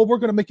worse? Well, we're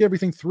going to make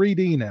everything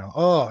 3D now.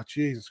 Oh,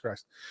 Jesus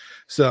Christ.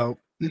 So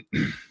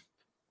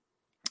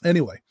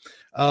anyway,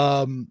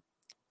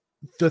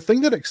 the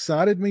thing that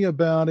excited me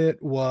about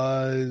it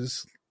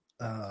was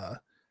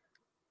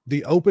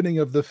the opening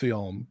of the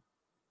film,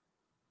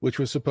 which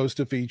was supposed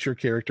to feature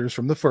characters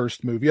from the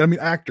first movie. I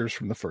mean, actors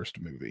from the first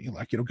movie.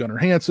 Like, Gunnar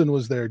Hansen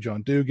was there.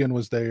 John Dugan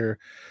was there.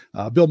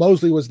 Bill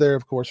Moseley was there,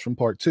 of course, from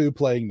part 2,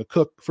 playing the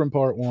cook from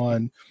part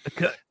 1. The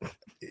cook.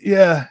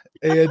 Yeah.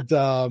 And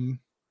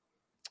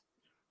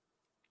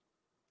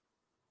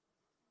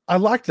I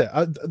like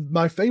that.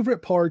 My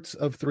favorite parts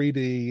of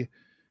 3D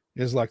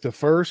is like the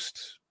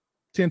first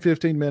 10,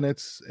 15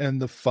 minutes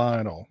and the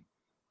final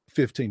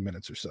 15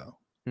 minutes or so.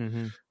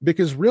 Mm-hmm.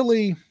 Because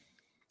really,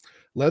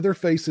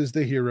 Leatherface is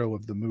the hero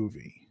of the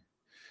movie.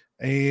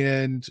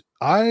 And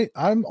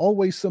I'm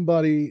always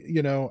somebody,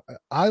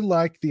 I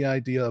like the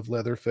idea of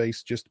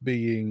Leatherface just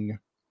being,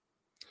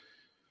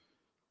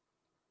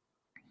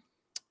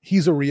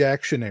 he's a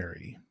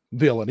reactionary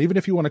villain, even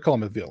if you want to call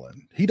him a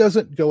villain. He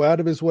doesn't go out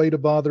of his way to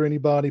bother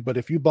anybody, but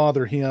if you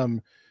bother him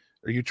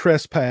or you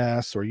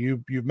trespass or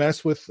you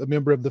mess with a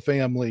member of the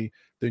family,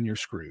 then you're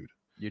screwed.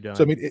 You're done.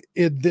 So I mean,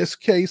 in this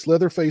case,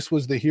 Leatherface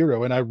was the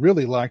hero, and I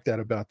really like that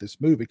about this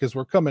movie because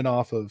we're coming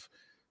off of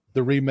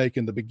the remake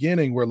in the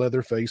beginning where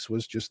Leatherface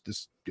was just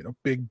this,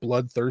 big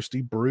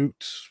bloodthirsty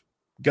brute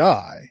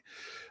guy,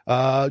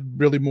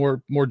 really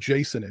more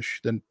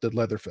Jasonish than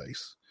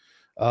Leatherface.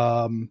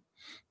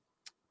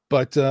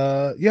 But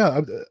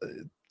yeah,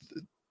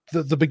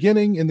 the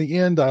beginning and the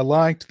end I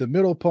liked. The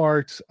middle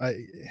part,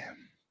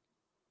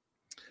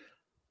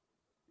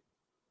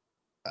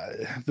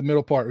 the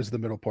middle part was the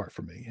middle part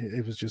for me.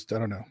 It was just, I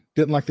don't know,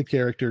 didn't like the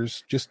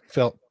characters, just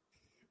felt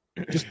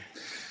just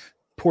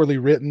poorly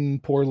written,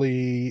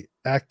 poorly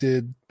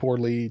acted,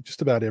 poorly,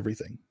 just about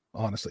everything.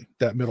 Honestly,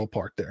 that middle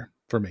part there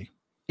for me.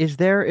 Is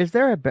there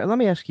let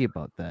me ask you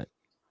about that.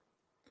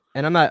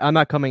 And I'm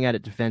not coming at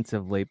it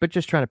defensively, but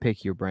just trying to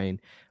pick your brain.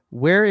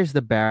 Where is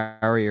the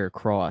barrier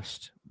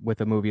crossed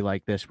with a movie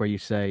like this where you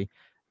say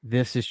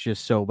this is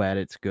just so bad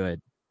it's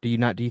good? Do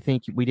you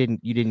think you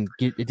didn't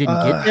get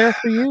there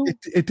for you?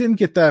 It didn't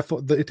get that.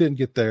 It didn't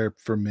get there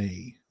for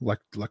me. Like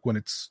when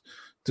it's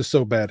just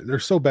so bad, they're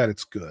so bad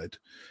it's good.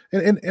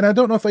 And I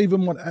don't know if I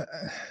even want.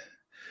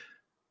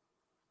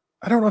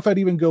 I don't know if I'd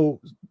even go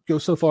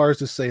so far as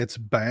to say it's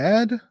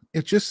bad.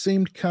 It just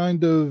seemed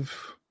kind of,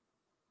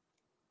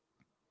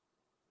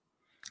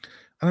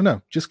 I don't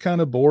know, just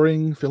kind of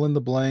boring, fill in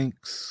the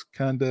blanks,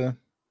 kind of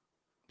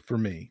for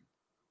me.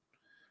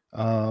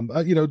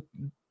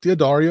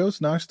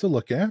 Diodario's nice to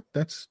look at.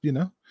 That's,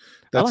 that's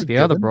I like the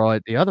other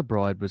broad. The other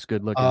broad was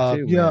good looking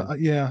too.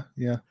 Yeah.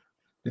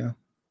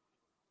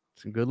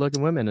 Some good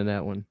looking women in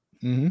that one.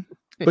 Mm-hmm.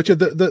 But yeah,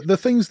 the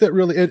things that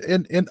really,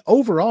 and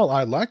overall,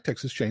 I like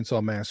Texas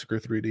Chainsaw Massacre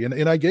 3D,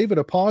 and I gave it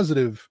a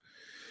positive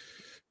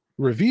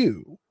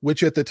review,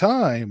 which at the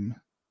time,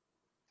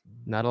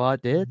 not a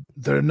lot did.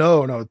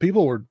 No,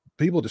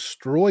 people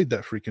destroyed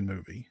that freaking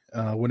movie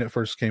when it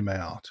first came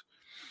out,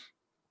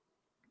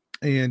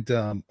 and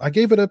I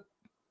gave it a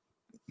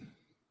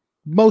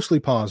mostly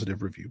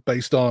positive review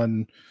based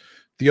on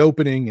the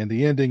opening and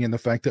the ending and the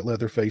fact that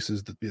Leatherface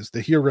is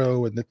the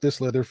hero, and that this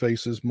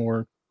Leatherface is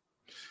more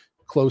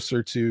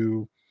closer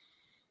to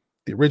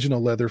the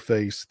original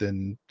Leatherface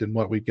than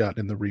what we got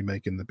in the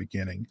remake in the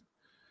beginning.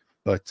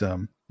 But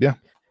yeah,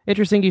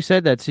 interesting you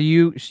said that. So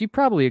you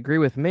probably agree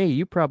with me.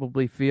 You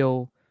probably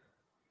feel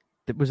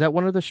that was that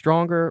one of the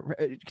stronger,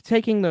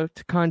 taking the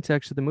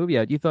context of the movie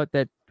out. You thought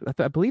that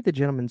I believe the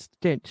gentleman's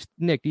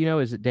Nick. Do you know,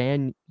 is it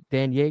Dan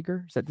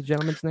Yeager? Is that the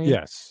gentleman's name?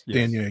 Yes.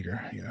 Dan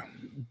Yeager. Yeah,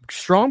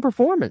 strong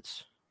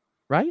performance,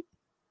 right?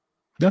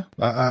 Yeah,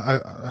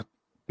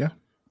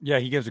 Yeah,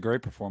 he gives a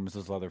great performance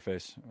as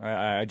Leatherface.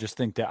 I just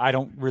think that I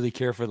don't really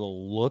care for the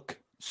look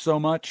so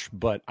much,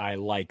 but I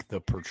like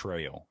the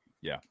portrayal.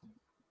 Yeah.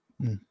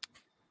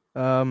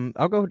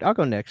 I'll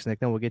go next, Nick.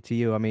 Then we'll get to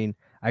you. I mean,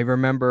 I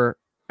remember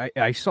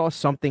I saw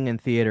something in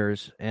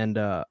theaters, and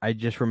I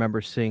just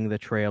remember seeing the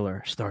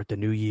trailer, "Start the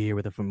new year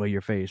with a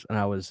familiar face," and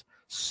I was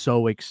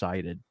so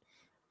excited.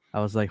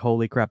 I was like,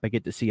 "Holy crap! I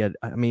get to see it."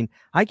 I mean,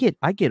 I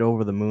get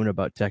over the moon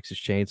about Texas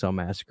Chainsaw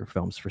Massacre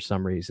films for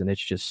some reason. It's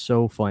just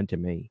so fun to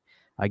me.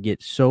 I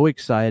get so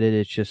excited.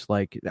 It's just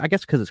like, I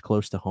guess because it's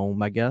close to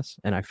home, I guess.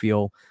 And I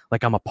feel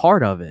like I'm a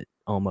part of it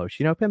almost,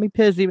 I mean,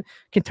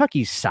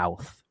 Kentucky's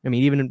South. I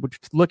mean, even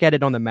look at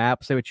it on the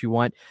map, say what you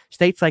want.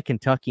 States like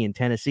Kentucky and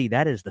Tennessee,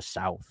 that is the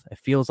South. It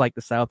feels like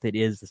the South. It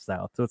is the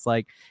South. So it's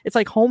like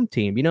home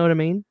team. You know what I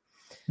mean?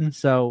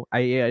 So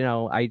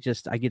I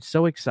get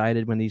so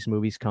excited when these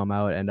movies come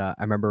out. And I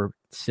remember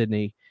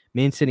me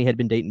and Sydney had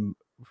been dating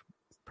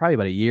probably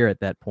about a year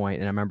at that point.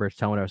 And I remember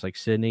telling her, I was like,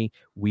 Sydney,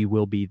 we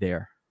will be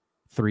there.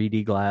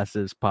 3D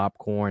glasses,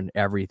 popcorn,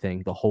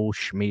 everything, the whole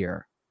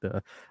schmear.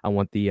 I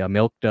want the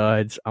milk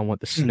duds. I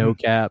want the snow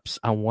caps.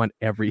 I want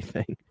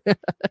everything.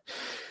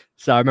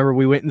 So I remember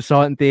we went and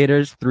saw it in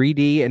theaters,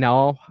 3D and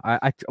all.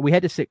 We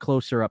had to sit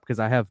closer up because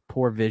I have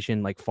poor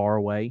vision, like far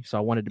away. So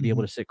I wanted to be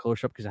able to sit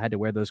closer up because I had to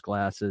wear those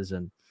glasses.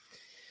 And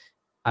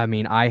I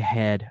mean, I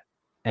had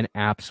an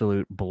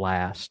absolute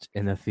blast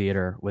in the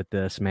theater with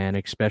this, man,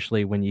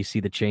 especially when you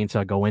see the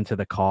chainsaw go into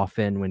the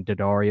coffin when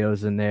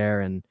Daddario's in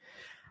there. And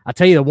I'll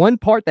tell you the one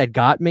part that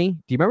got me. Do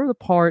you remember the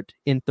part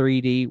in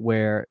 3D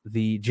where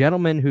the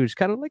gentleman who's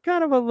kind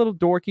of a little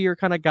dorkier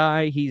kind of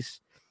guy, he's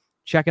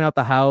checking out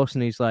the house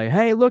and he's like,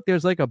 "Hey, look,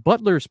 there's like a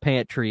butler's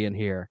pantry in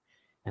here."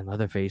 And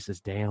Leatherface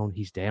is down.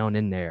 He's down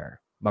in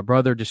there. My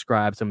brother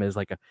describes him as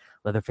like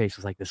Leatherface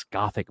was like this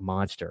gothic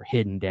monster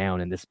hidden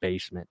down in this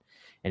basement.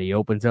 And he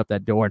opens up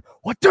that door and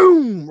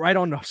what-doom! Right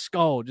on the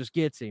skull, just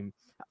gets him.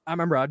 I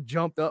remember I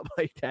jumped up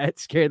like that. It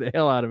scared the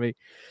hell out of me.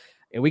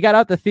 And we got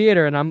out the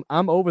theater, and I'm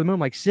over the moon.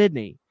 Like,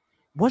 Sydney,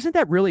 wasn't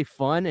that really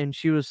fun? And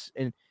she was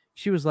like,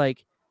 she's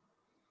like,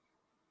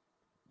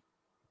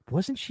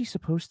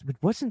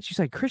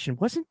 Christian,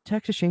 wasn't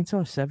Texas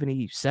Chainsaw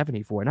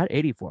 74, not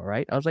 84,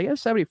 right? I was like, yeah,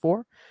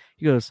 74.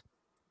 He goes,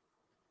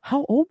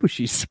 how old was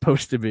she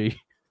supposed to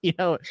be?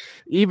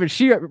 Even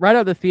she, right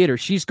out of the theater,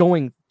 she's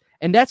going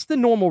And that's the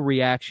normal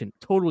reaction.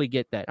 Totally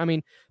get that. I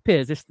mean,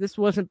 Piz, this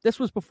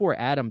was before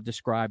Adam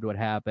described what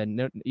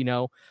happened. You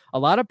know, a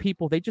lot of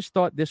people, they just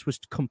thought this was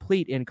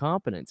complete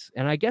incompetence.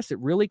 And I guess it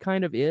really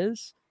kind of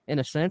is in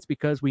a sense,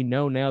 because we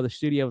know now the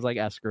studio was like,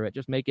 screw it,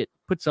 just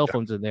put cell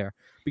phones in there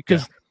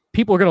because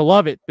people are going to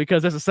love it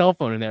because there's a cell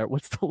phone in there.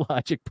 What's the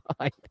logic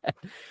behind that?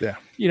 Yeah.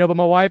 You know, but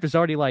my wife is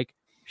already like,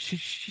 she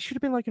should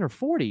have been like in her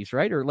 40s,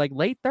 right? Or like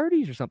late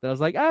 30s or something. I was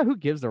like, who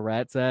gives a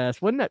rat's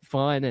ass? Wasn't that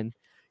fun? And,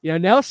 you know,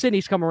 now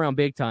Sydney's come around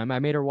big time. I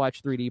made her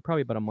watch 3D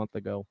probably about a month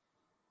ago.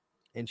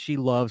 And she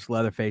loves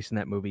Leatherface in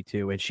that movie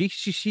too. And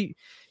she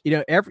you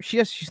know,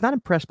 she's not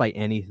impressed by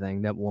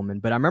anything, that woman.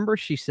 But I remember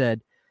she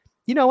said,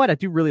 you know what? I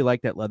do really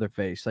like that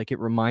Leatherface. Like, it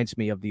reminds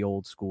me of the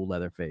old school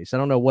Leatherface. I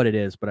don't know what it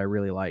is, but I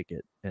really like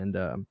it. And,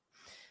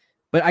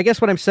 but I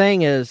guess what I'm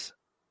saying is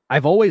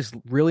I've always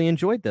really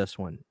enjoyed this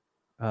one.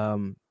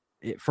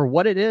 For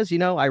what it is, you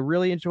know, I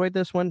really enjoyed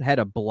this one. Had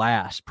a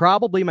blast.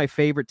 Probably my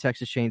favorite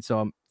Texas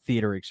Chainsaw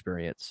theater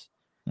experience.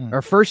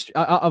 Or first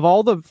of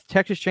all the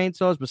Texas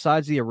Chainsaws,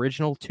 besides the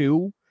original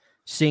two,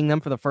 seeing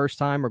them for the first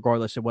time,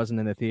 regardless it wasn't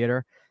in the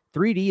theater,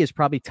 3D is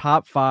probably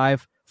top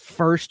 5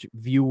 first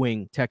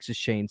viewing Texas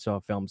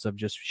Chainsaw films of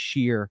just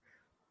sheer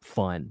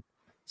fun.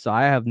 So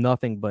I have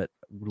nothing but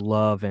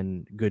love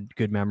and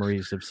good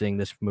memories of seeing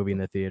this movie in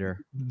the theater.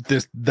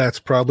 That's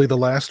probably the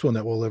last one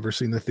that we'll ever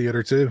see in the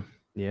theater too.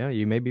 Yeah,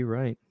 you may be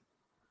right.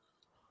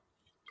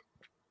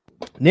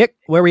 Nick,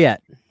 where we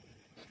at?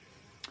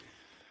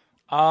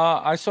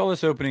 I saw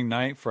this opening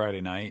night,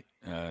 Friday night,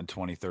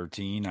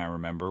 2013. I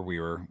remember we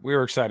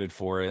were excited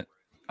for it.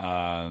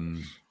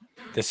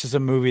 This is a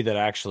movie that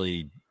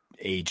actually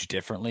aged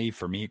differently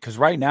for me, because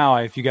right now,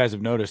 if you guys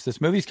have noticed,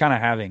 this movie's kind of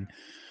having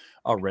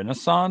a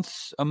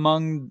renaissance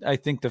among, I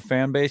think, the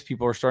fan base.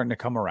 People are starting to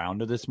come around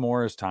to this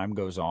more as time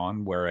goes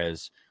on.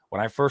 Whereas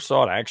when I first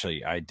saw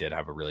it, I did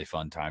have a really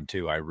fun time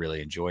too. I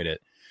really enjoyed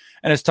it.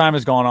 And as time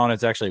has gone on,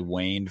 it's actually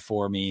waned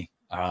for me.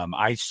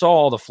 I saw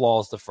all the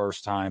flaws the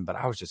first time, but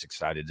I was just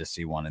excited to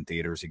see one in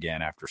theaters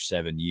again after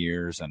 7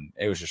 years. And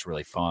it was just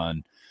really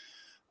fun.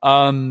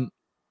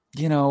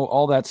 You know,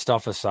 all that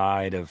stuff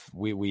aside of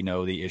we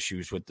know the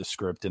issues with the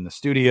script in the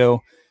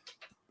studio.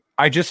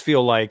 I just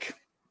feel like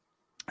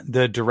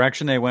the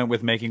direction they went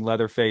with making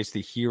Leatherface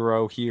the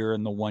hero here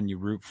and the one you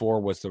root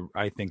for was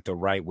I think the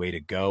right way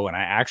to go. And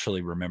I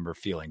actually remember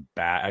feeling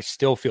bad. I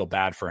still feel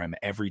bad for him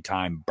every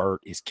time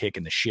Bert is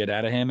kicking the shit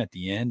out of him at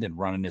the end and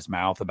running his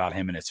mouth about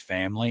him and his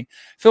family.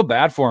 I feel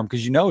bad for him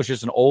because, you know, it's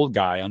just an old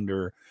guy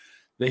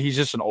he's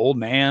just an old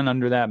man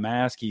under that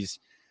mask. He's,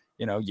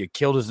 you know, you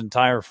killed his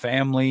entire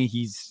family.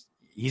 He's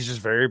just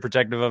very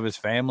protective of his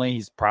family.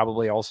 He's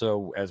probably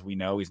also, as we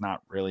know, he's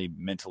not really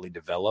mentally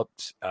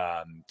developed.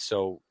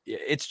 So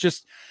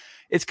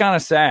it's kind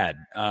of sad.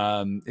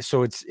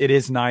 So it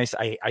is nice.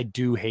 I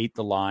do hate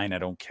the line. I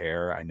don't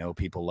care. I know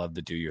people love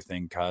to do your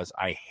thing, cuz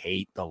I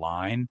hate the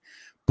line,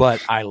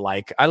 but I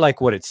like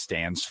what it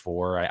stands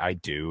for. I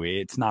do.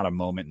 It's not a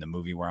moment in the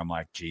movie where I'm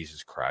like,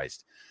 Jesus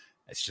Christ.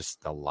 It's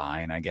just the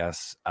line, I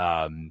guess.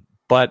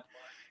 But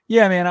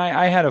yeah, man,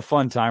 I had a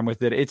fun time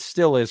with it. It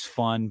still is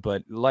fun,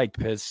 but like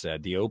Piz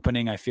said, the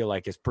opening I feel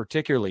like is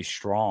particularly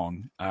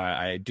strong.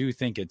 I do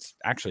think it's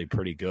actually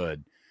pretty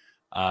good.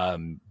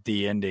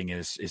 The ending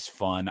is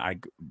fun. I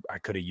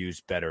could have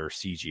used better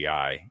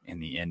CGI in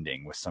the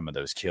ending with some of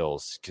those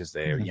kills because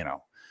they're, you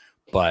know,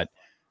 but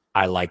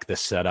I like the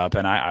setup,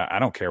 and I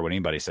don't care what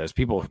anybody says.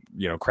 People,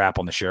 you know, crap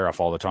on the sheriff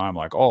all the time.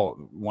 Like,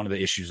 oh, one of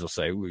the issues they'll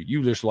say,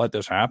 you just let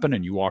this happen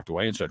and you walked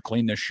away and said,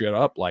 clean this shit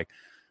up. Like,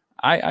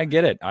 I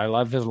get it. I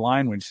love his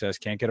line when he says,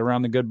 can't get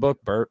around the good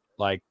book, Bert.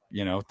 Like,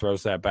 you know,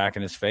 throws that back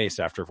in his face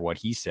after what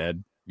he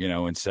said, you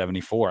know, in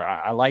 74.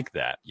 I like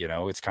that. You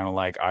know, it's kind of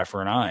like eye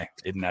for an eye.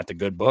 Isn't that the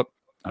good book?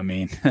 I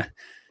mean,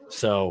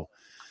 so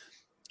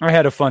I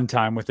had a fun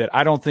time with it.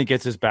 I don't think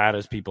it's as bad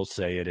as people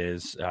say it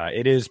is.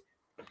 It is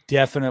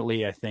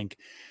definitely, I think,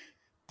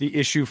 the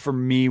issue for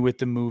me with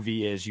the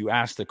movie is you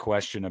asked the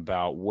question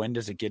about when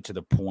does it get to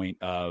the point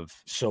of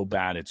so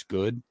bad it's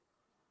good.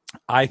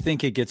 I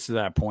think it gets to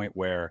that point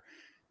where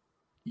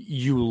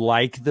you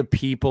like the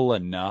people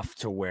enough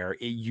to where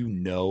you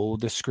know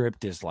the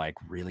script is like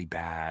really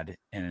bad,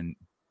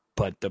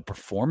 but the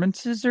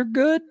performances are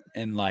good.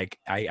 And like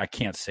I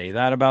can't say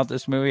that about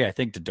this movie. I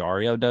think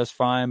Daddario does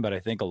fine, but I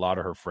think a lot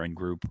of her friend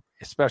group,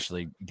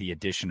 especially the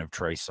addition of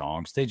Trey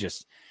Songz,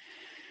 it's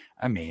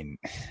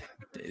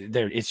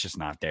just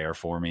not there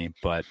for me.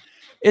 But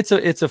it's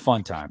a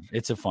fun time.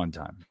 It's a fun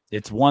time.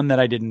 It's one that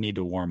I didn't need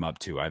to warm up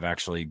to. I've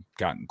actually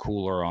gotten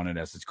cooler on it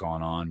as it's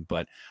gone on,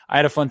 but I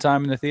had a fun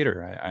time in the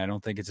theater. I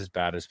don't think it's as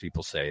bad as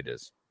people say it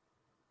is.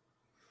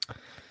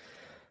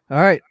 All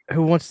right.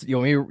 You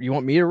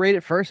want me to rate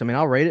it first? I mean,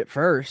 I'll rate it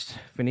first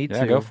if we need to.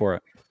 Yeah, go for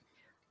it.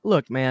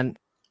 Look, man,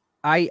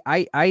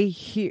 I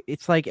hear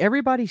it's like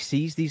everybody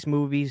sees these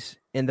movies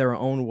in their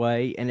own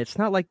way, and it's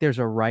not like there's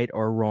a right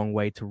or wrong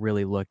way to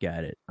really look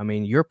at it. I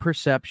mean, your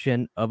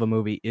perception of a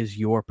movie is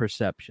your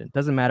perception.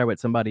 Doesn't matter what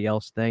somebody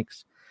else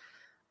thinks.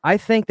 I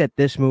think that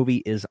this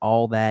movie is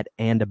all that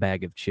and a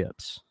bag of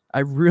chips. I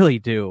really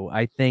do.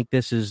 I think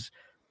this is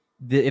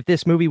if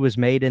this movie was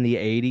made in the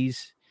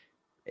 80s,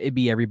 it'd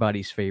be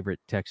everybody's favorite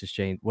Texas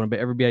Chain.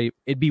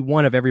 It'd be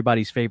one of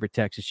everybody's favorite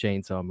Texas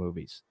Chainsaw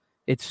movies.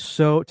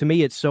 To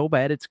me, it's so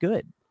bad it's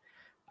good.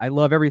 I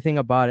love everything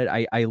about it.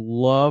 I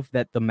love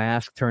that the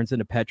mask turns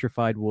into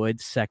petrified wood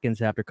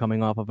seconds after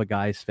coming off of a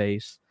guy's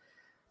face.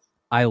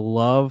 I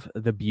love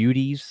the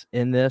beauties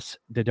in this.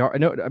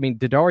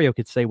 Daddario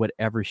could say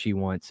whatever she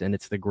wants, and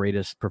it's the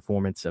greatest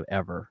performance of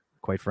ever,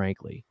 quite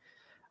frankly.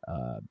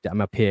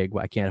 I'm a pig.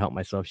 I can't help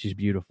myself. She's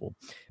beautiful.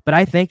 But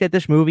I think that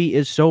this movie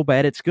is so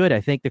bad it's good.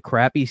 I think the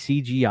crappy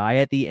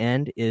CGI at the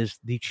end is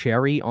the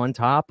cherry on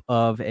top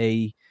of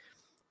a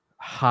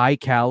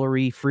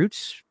high-calorie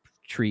fruits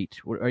treat,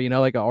 or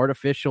like an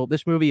artificial.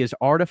 This movie is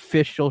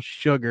artificial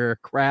sugar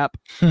crap,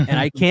 and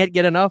I can't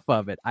get enough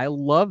of it. I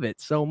love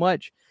it so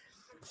much.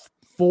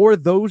 For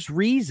those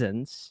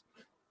reasons,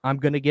 I'm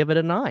going to give it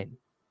a 9.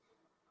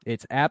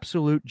 It's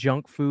absolute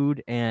junk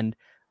food, and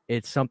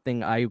it's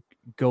something I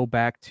go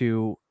back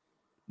to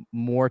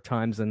more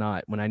times than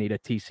not when I need a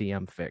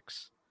TCM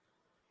fix.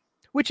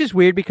 Which is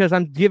weird because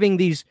I'm giving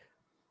these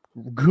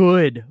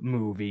good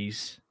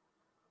movies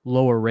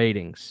lower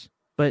ratings.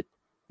 But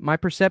my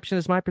perception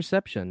is my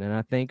perception, and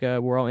I think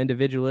we're all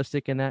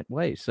individualistic in that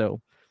way.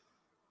 So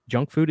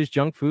junk food is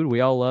junk food.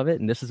 We all love it,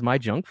 and this is my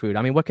junk food.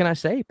 I mean, what can I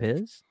say,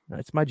 Piz?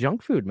 It's my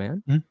junk food,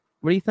 man. Mm-hmm.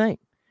 What do you think?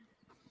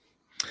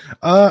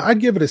 I'd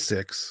give it a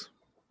 6.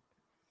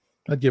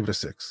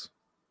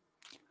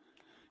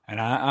 And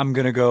I'm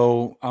gonna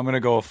go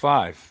a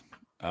 5.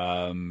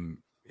 And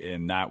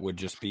that would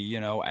just be,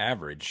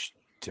 average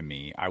to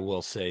me. I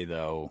will say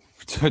though,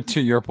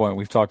 to your point,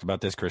 we've talked about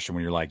this, Christian,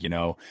 when you're like,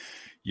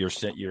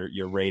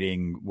 you're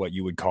rating what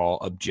you would call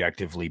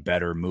objectively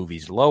better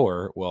movies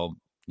lower. Well,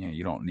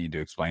 you don't need to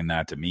explain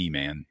that to me,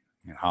 man.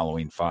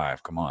 Halloween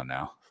 5, come on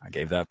now. I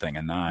gave that thing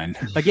a 9.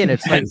 Again,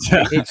 it's like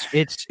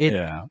it's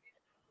yeah.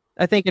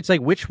 I think it's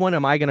like, which one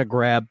am I going to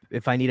grab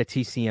if I need a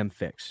TCM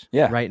fix?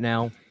 Yeah. Right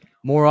now,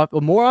 more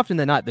often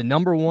than not, the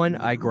number one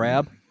I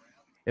grab,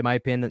 in my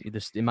opinion,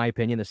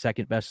 the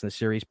second best in the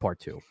series, Part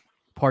 2.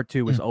 Part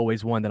 2 is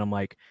always one that I'm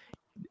like,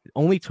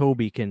 only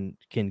Toby can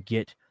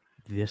get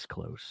this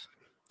close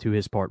to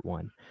his Part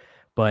 1.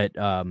 But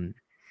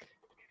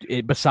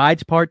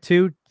besides Part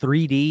 2,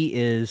 3D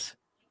is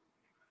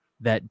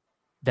that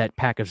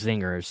pack of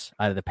zingers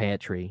out of the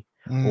pantry,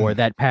 or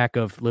that pack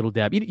of Little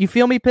Deb. You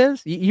feel me,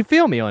 Piz? You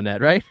feel me on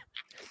that, right?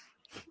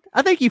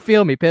 I think you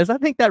feel me, Piz. I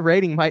think that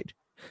rating's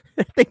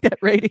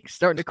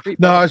starting to creep.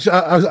 No,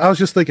 I was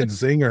just thinking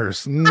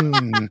zingers.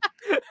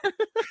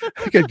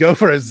 I could go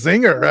for a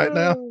zinger right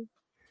now.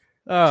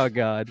 Oh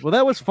God. Well,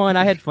 that was fun.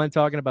 I had fun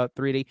talking about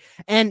 3D,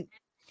 and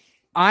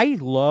I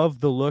love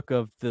the look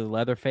of the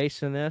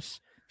Leatherface in this.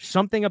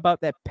 Something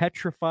about that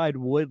petrified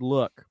wood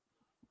look.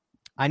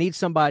 I need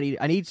somebody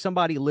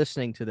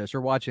listening to this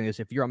or watching this.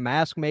 If you're a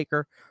mask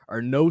maker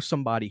or know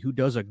somebody who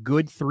does a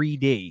good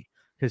 3D,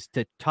 because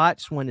the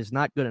Tots one is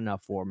not good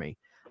enough for me.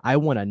 I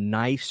want a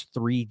nice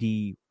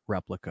 3D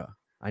replica.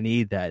 I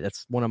need that.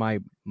 That's one of my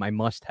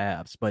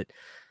must-haves. But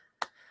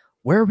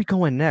where are we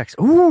going next?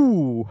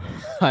 Ooh,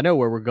 I know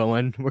where we're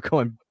going. We're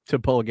going to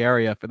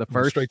Bulgaria for the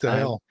first straight to time.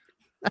 hell.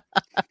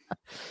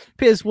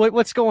 Piz,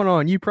 what's going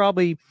on?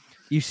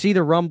 You see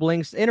the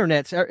rumblings.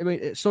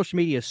 Social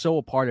media is so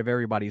a part of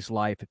everybody's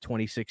life.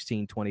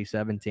 2016,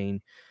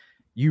 2017.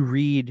 You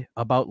read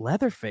about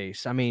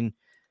Leatherface. I mean,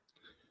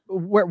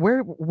 what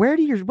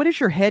does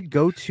your head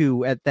go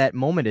to at that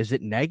moment? Is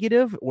it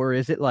negative, or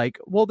is it like,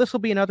 well, this will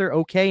be another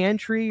okay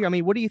entry? I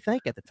mean, what do you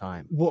think at the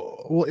time?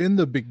 Well, in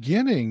the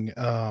beginning,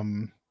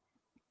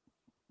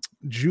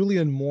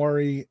 Julian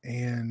Maury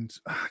and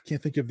I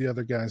can't think of the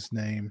other guy's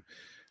name.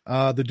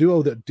 The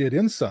duo that did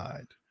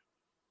Inside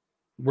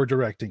were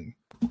directing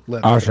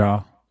Leatherface.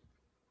 Aja.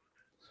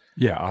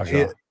 Yeah,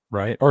 Aja.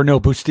 Right? Or no,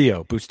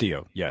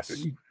 Bustillo.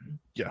 Yes.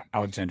 Yeah.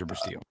 Alexander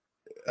Bustillo.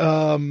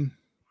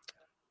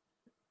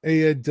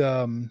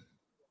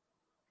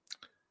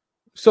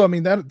 So I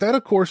mean that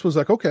of course was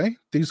like, okay,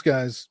 these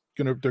guys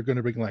they're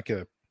gonna bring like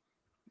a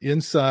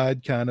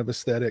Inside kind of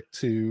aesthetic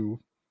to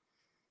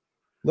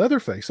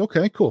Leatherface.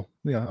 Okay, cool.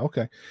 Yeah,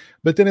 okay.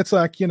 But then it's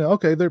like,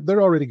 okay,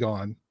 they're already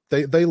gone.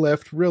 They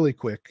left really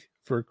quick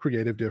for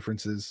creative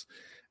differences.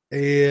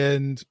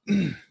 And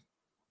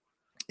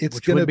it's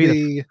going to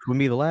be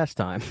the last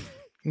time.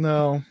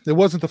 No, it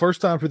wasn't the first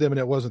time for them, and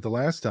it wasn't the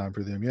last time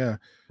for them. Yeah.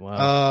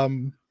 Wow.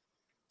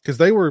 Because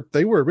they were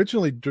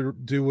originally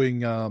doing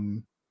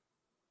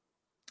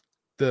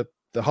the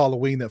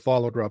Halloween that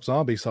followed Rob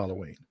Zombie's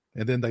Halloween,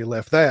 and then they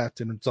left that,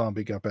 and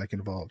Zombie got back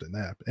involved in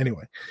that. But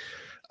anyway,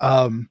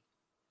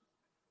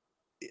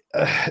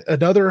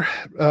 another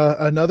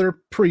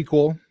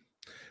prequel.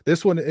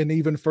 This one an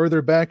even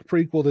further back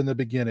prequel than the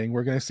beginning.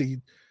 We're going to see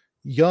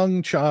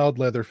young child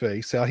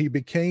Leatherface, how he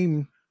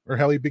becomes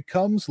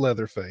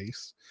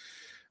Leatherface.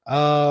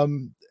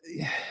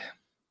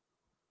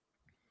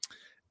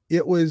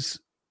 It was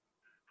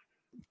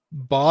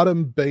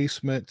bottom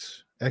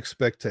basement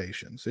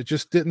expectations. It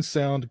just didn't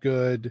sound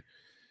good.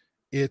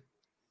 It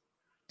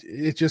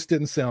just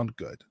didn't sound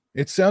good.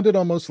 It sounded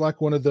almost like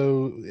one of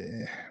those.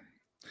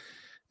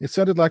 It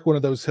sounded like one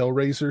of those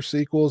Hellraiser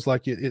sequels.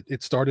 Like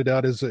it started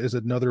out as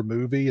another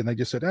movie, and they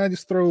just said,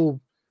 just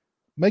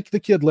make the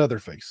kid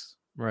Leatherface.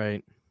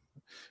 Right.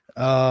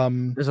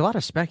 Um, There's a lot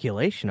of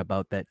speculation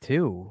about that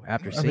too.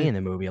 After seeing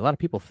the movie, a lot of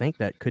people think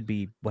that could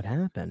be what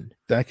happened.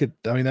 That could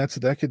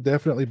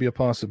definitely be a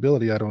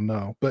possibility. I don't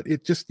know, but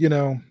it just,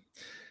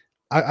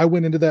 I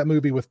went into that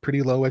movie with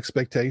pretty low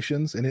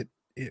expectations, and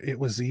it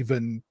was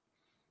even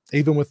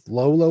with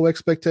low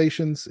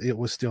expectations, it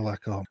was still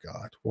like, oh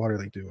God, what are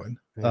they doing?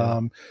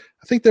 Yeah.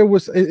 I think there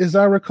was, as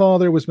I recall,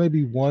 there was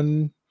maybe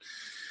one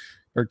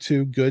or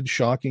two good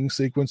shocking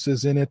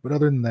sequences in it, but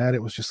other than that,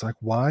 it was just like,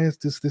 why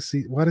does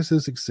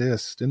this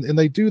exist? And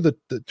they do the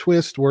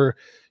twist where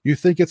you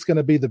think it's going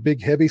to be the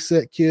big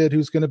heavyset kid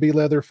who's going to be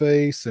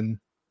Leatherface, and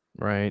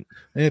right,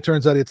 and it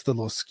turns out it's the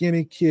little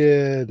skinny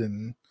kid,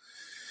 and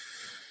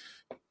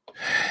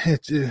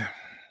it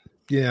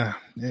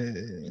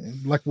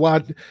like why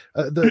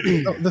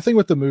the thing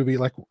with the movie,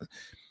 like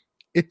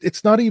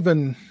it's not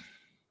even,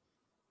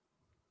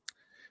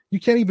 you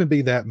can't even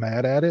be that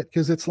mad at it,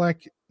 because it's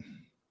like,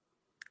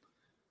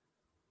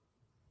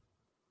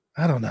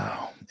 I don't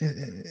know.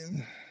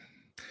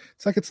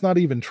 It's like it's not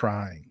even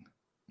trying,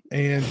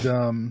 and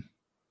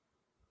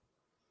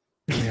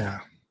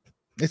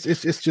it's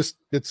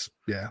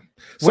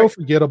so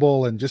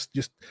forgettable, and just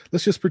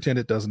let's just pretend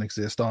it doesn't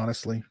exist.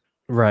 Honestly,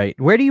 right.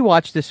 Where do you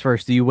watch this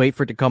first? Do you wait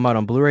for it to come out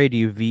on Blu-ray? Do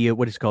you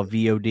what is called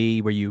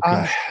VOD, where you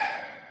can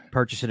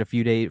purchase it a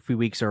few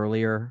weeks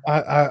earlier?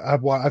 I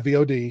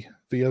VOD,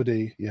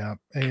 yeah,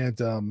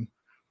 and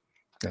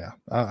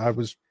I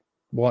was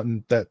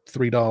wanting that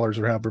 $3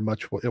 or however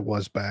much it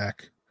was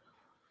back.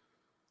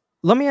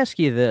 Let me ask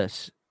you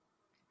this.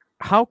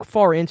 How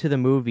far into the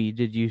movie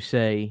did you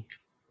say,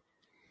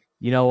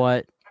 you know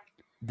what,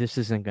 this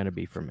isn't going to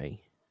be for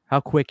me? How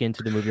quick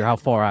into the movie, or how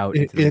far out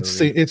into the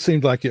movie? It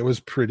seemed like it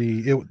was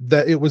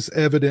it was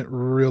evident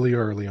really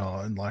early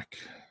on, like,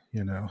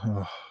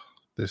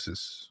 this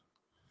is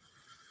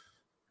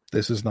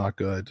not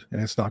good,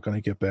 and it's not going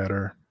to get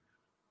better.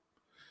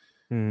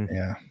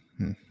 Yeah.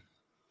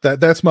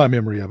 That's my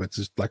memory of it. It's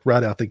just like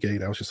right out the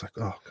gate, I was just like,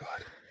 oh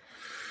God.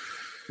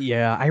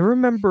 Yeah, I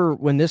remember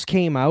when this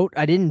came out,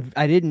 I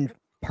didn't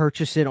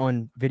purchase it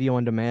on video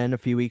on demand a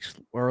few weeks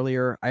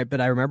earlier.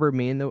 But I remember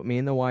me and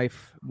the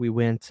wife, we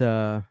went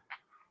to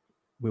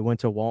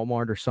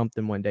Walmart or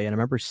something one day, and I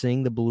remember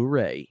seeing the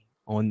Blu-ray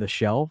on the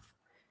shelf.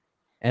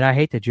 And I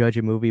hate to judge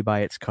a movie by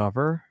its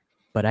cover,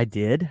 but I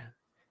did,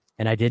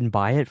 and I didn't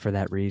buy it for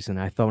that reason.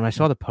 I thought when I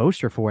saw the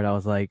poster for it, I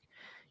was like,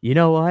 you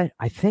know what?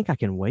 I think I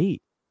can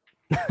wait.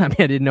 I mean,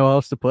 I didn't know how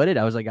else to put it.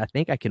 I was like, I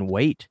think I can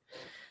wait.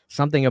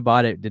 Something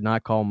about it did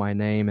not call my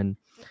name. And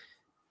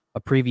a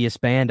previous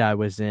band I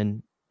was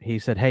in, he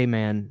said, hey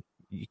man,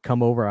 you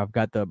come over. I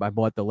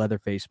bought the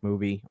Leatherface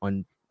movie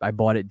I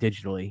bought it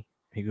digitally.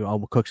 He go, I'll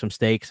cook some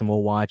steaks and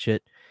we'll watch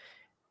it.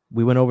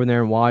 We went over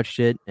there and watched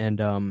it.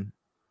 And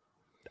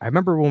I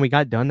remember when we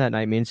got done that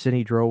night, me and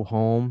Sydney drove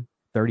home.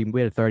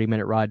 We had a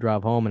 30-minute ride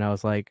drive home. And I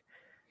was like,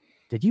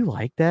 did you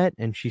like that?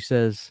 And she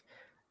says,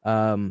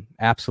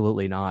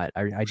 absolutely not.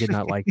 I did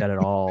not like that at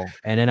all.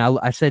 And then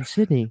I said,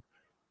 Sydney,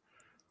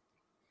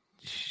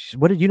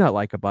 what did you not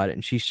like about it?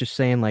 And she's just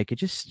saying, like,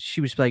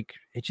 she was like,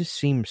 it just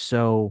seems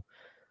so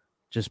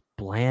just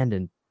bland,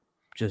 and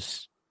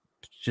just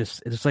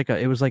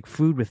it was like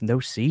food with no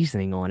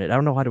seasoning on it. I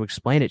don't know how to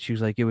explain it. She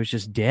was like, it was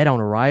just dead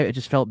on arrival. It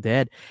just felt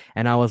dead.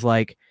 And I was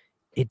like,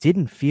 it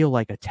didn't feel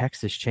like a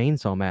Texas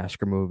Chainsaw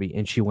Massacre movie.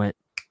 And she went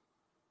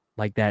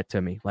like that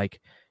to me. Like,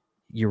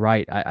 you're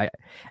right.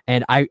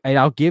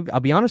 I'll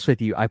be honest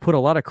with you. I put a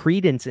lot of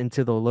credence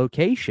into the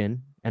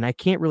location, and I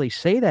can't really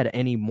say that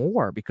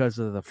anymore because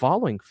of the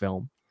following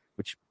film,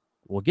 which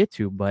we'll get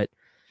to, but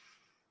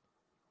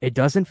it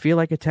doesn't feel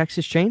like a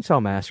Texas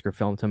Chainsaw Massacre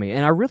film to me.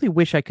 And I really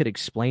wish I could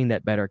explain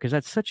that better, because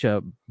that's such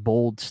a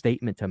bold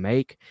statement to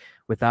make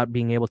without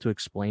being able to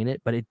explain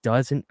it. But it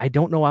doesn't, I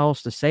don't know how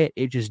else to say it.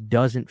 It just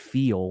doesn't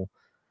feel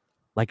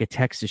like a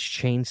Texas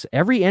Chainsaw.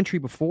 Every entry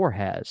before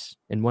has,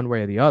 in one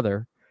way or the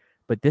other,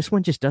 but this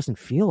one just doesn't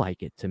feel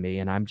like it to me.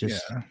 And I'm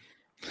just... Yeah.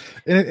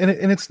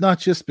 And it's not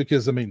just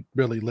because, I mean,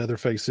 really,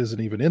 Leatherface isn't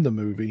even in the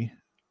movie.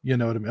 You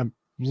know what I mean? I'm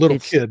a little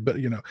kid, but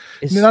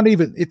it's not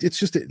even. It's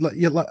just like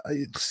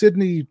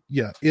Sydney.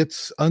 Yeah,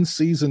 it's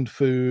unseasoned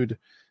food.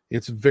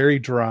 It's very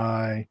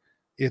dry.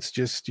 It's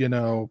just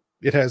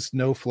it has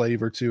no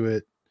flavor to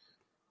it.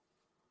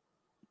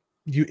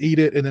 You eat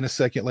it, and then a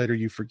second later,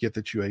 you forget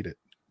that you ate it.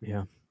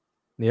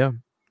 Yeah.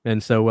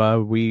 And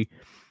so we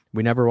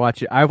never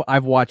watch it.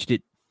 I've watched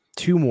it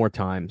 2 more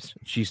times.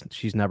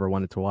 She's never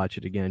wanted to watch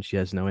it again. She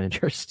has no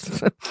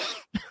interest.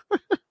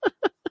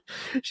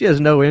 She has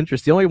no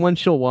interest. The only one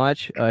she'll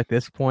watch at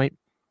this point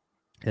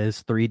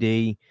is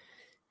 3D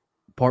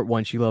Part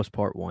 1. She loves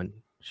Part 1.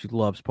 She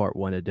loves Part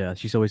 1 to death.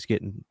 She's always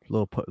getting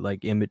little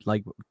image,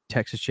 like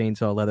Texas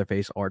Chainsaw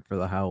Leatherface art for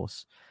the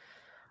house.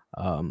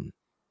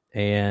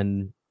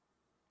 And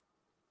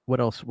what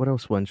else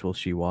ones will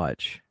she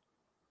watch?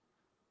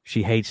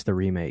 She hates the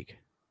remake.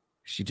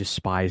 she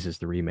despises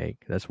the remake.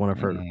 That's one of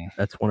her.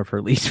 That's one of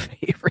her least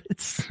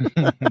favorites.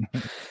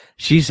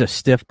 She's a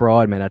stiff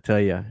broad, man. I tell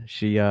you,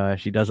 she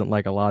doesn't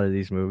like a lot of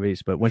these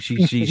movies. But when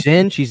she's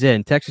in, she's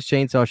in. Texas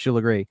Chainsaw, she'll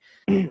agree.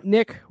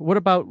 Nick, what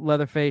about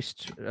Leatherface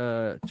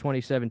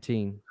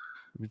 2017?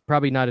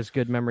 Probably not as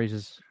good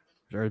memories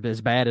or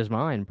as bad as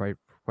mine, quite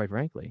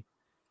frankly.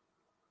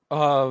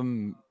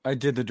 I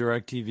did the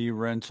DirecTV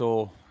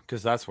rental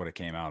because that's what it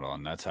came out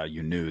on. That's how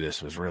you knew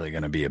this was really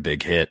going to be a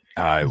big hit.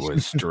 It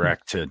was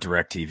direct to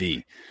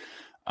DirecTV.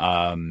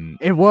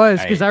 It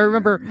was because I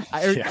remember.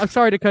 I'm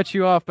sorry to cut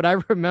you off, but I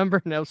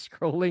remember now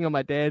scrolling on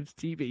my dad's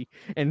TV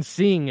and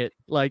seeing it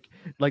like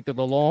the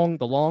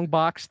long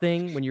box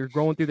thing when you're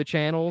going through the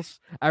channels.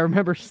 I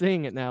remember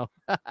seeing it now.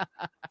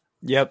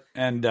 Yep,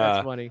 and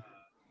that's funny.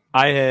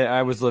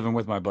 I was living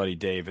with my buddy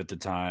Dave at the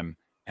time,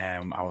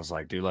 and I was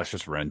like, dude, let's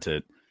just rent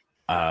it.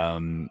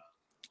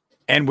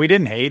 And we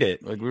didn't hate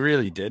it. Like, we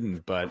really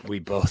didn't, but we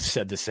both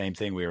said the same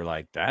thing. We were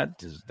like, that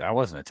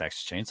wasn't a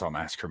Texas Chainsaw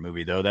Massacre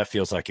movie, though. That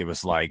feels like it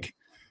was like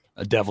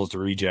a Devil's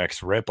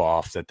Rejects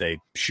ripoff that they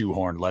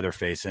shoehorned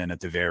Leatherface in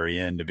at the very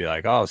end to be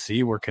like, oh,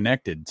 see, we're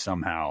connected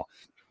somehow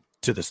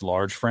to this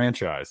large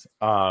franchise.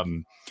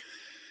 It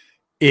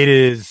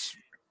is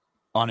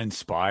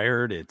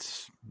uninspired.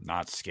 It's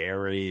not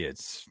scary.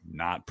 It's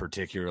not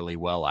particularly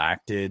well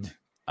acted.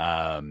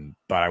 But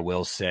I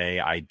will say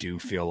I do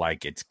feel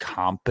like it's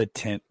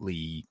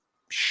competently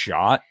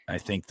shot. I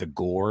think the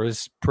gore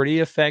is pretty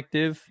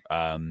effective.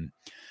 The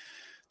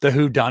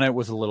whodunit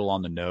was a little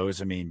on the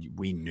nose. I mean,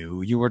 we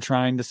knew you were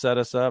trying to set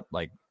us up.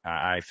 Like,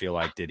 I feel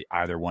like, did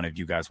either one of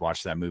you guys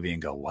watch that movie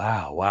and go,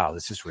 wow,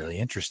 this is really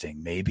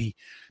interesting. Maybe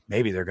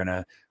they're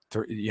gonna,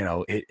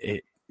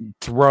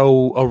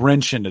 throw a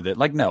wrench into that.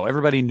 Like, no,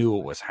 everybody knew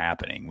what was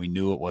happening. We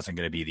knew it wasn't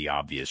going to be the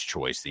obvious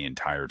choice the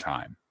entire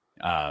time.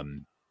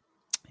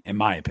 In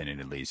my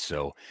opinion, at least.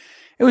 So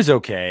it was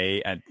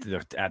okay at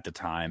the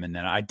time. And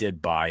then I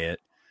did buy it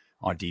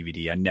on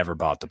DVD. I never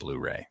bought the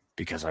Blu-ray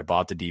because I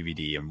bought the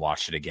DVD and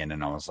watched it again.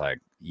 And I was like,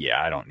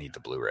 yeah, I don't need the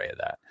Blu-ray of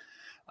that.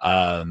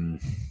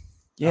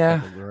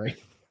 Yeah.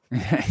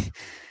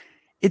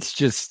 It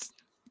just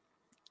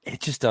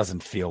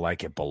doesn't feel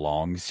like it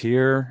belongs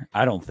here.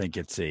 I don't think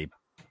it's a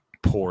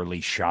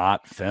poorly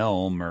shot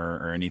film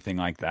or anything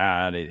like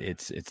that.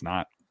 It's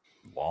not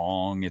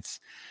long.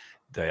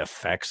 The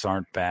effects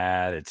aren't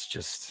bad. It's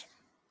just,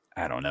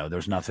 I don't know.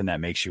 There's nothing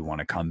that makes you want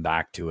to come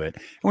back to it.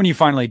 When you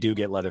finally do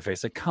get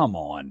Leatherface, like, come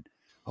on.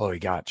 Oh, he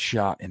got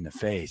shot in the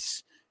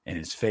face and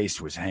his face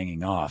was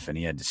hanging off and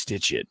he had to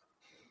stitch it.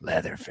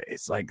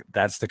 Leatherface. Like,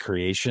 that's the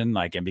creation.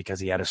 Like, and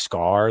because he had a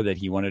scar that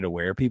he wanted to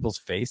wear people's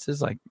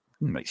faces, like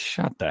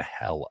shut the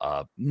hell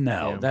up.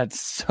 No, That's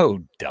so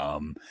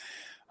dumb.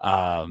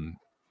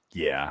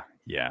 Yeah.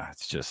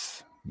 It's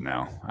just,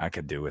 no, I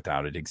could do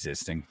without it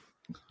existing.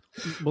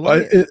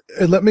 Well,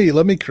 let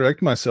me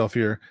correct myself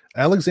here.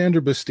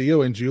 Alexander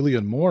Bastillo and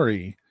Julian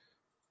Maury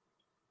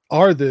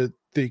are the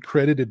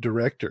credited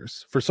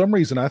directors. For some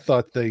reason, I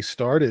thought they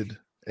started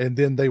and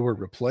then they were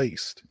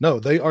replaced. No,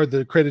 they are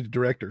the credited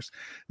directors.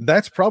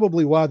 That's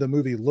probably why the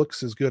movie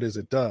looks as good as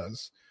it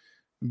does,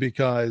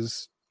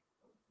 because,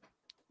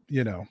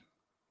 yeah,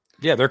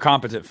 they're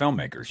competent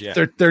filmmakers.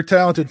 Yeah, they're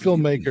talented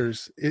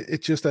filmmakers.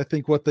 It just, I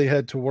think what they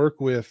had to work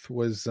with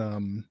was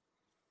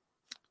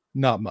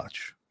not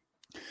much.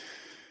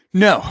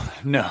 No,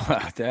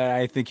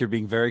 I think you're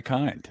being very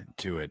kind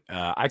to it.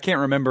 I can't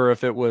remember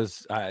if it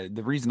was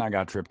the reason I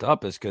got tripped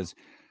up is because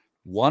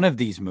one of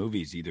these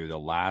movies, either the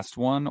last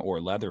one or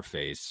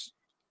Leatherface,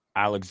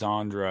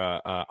 Alexandra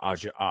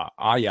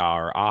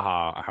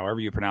Aja,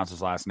 however you pronounce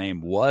his last name,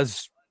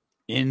 was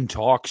in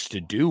talks to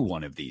do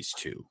one of these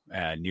two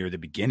near the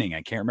beginning.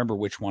 I can't remember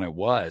which one it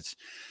was,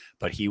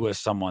 but he was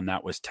someone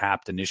that was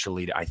tapped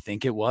initially. I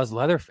think it was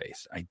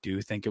Leatherface. I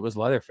do think it was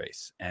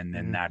Leatherface. And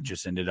then that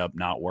just ended up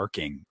not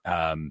working.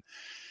 And,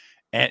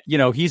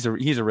 he's a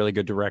really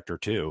good director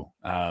too.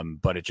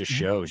 But it just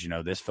shows,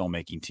 this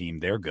filmmaking team,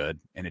 they're good.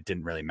 And it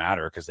didn't really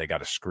matter because they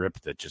got a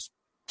script that just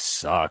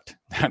sucked.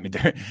 I mean,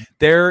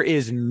 there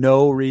is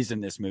no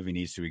reason this movie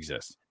needs to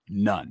exist.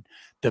 None.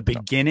 The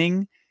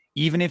beginning,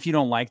 even if you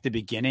don't like the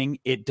beginning,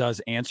 it does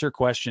answer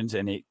questions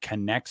and it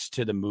connects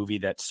to the movie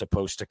that's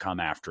supposed to come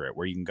after it,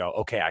 where you can go,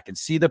 okay, I can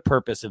see the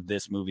purpose of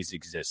this movie's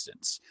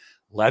existence.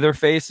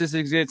 Leatherface's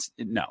exists.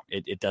 No,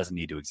 it doesn't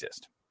need to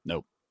exist.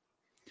 Nope.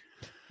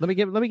 Let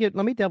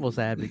me devil's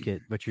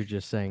advocate what you're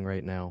just saying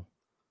right now.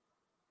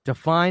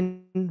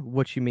 Define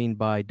what you mean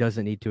by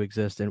doesn't need to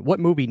exist and what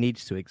movie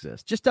needs to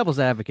exist. Just devil's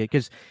advocate,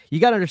 because you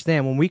got to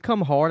understand, when we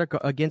come hard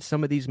against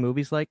some of these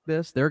movies like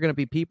this, there are going to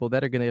be people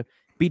that are going to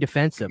be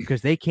defensive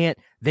because they can't,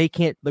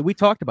 like we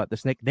talked about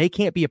this, Nick, they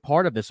can't be a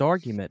part of this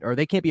argument or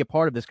they can't be a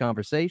part of this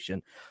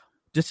conversation.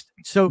 Just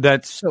so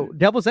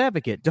devil's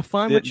advocate,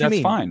 define what you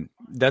mean.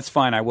 That's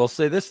fine. I will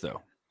say this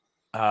though.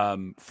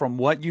 From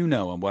what you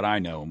know and what I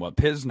know and what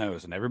Piz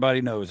knows and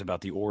everybody knows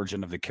about the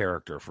origin of the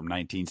character from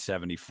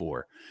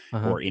 1974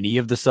 or any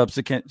of the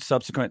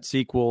subsequent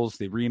sequels,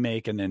 the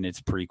remake, and then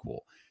its prequel,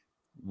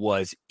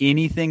 was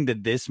anything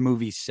that this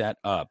movie set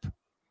up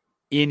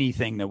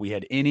anything that we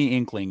had any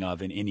inkling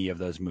of in any of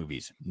those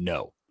movies?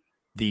 No.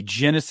 The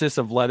genesis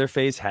of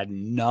Leatherface had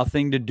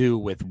nothing to do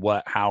with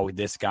how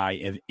this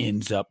guy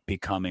ends up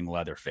becoming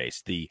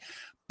Leatherface. The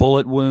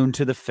bullet wound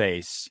to the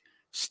face,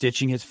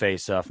 stitching his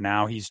face up.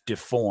 Now he's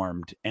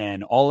deformed.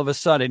 And all of a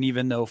sudden,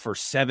 even though for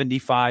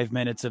 75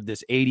 minutes of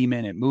this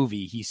 80-minute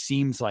movie, he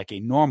seems like a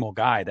normal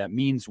guy that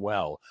means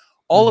well,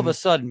 all of a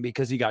sudden,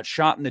 because he got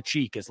shot in the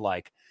cheek, is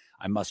like,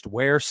 I must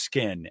wear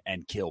skin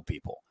and kill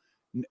people.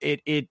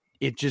 It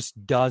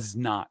just does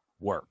not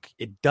work.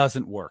 It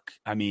doesn't work.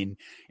 I mean,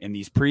 in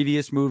these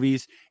previous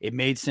movies, it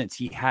made sense.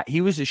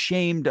 He was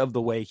ashamed of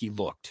the way he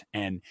looked,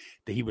 and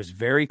that he was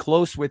very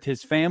close with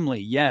his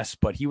family, yes,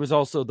 but he was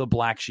also the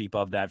black sheep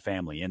of that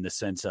family, in the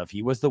sense of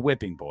he was the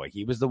whipping boy.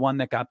 He was the one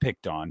that got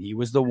picked on. He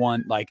was the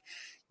one, like,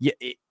 yeah,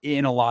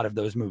 in a lot of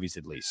those movies,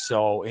 at least.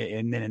 So,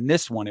 and then in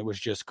this one, it was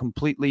just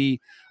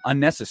completely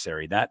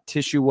unnecessary. That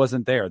tissue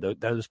wasn't there.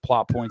 Those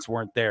plot points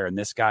weren't there. And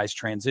this guy's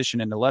transition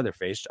into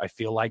Leatherface, I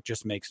feel like,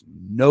 just makes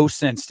no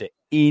sense to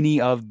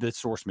any of the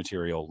source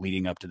material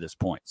leading up to this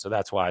point. So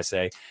that's why I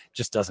say it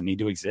just doesn't need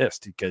to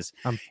exist. Because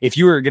if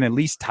you were going to at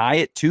least tie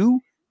it to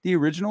the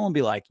original and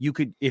be like, you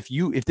could, if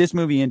this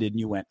movie ended and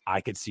you went, I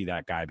could see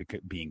that guy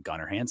being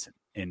Gunnar Hansen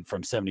and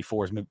from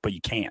 74's movie, but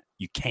you can't.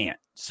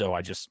 So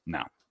I just,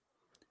 no.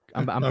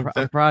 I'm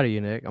proud of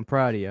you, Nick. I'm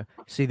proud of you.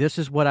 See, this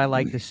is what I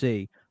like to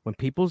see. When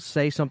people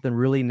say something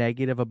really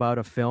negative about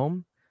a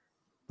film,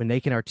 when they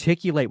can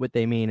articulate what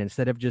they mean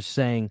instead of just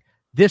saying,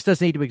 this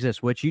doesn't need to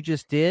exist, what you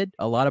just did,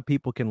 a lot of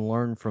people can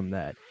learn from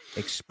that.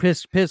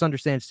 Piz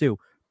understands too.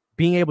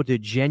 Being able to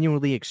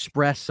genuinely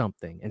express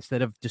something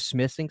instead of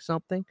dismissing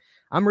something.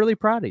 I'm really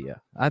proud of you.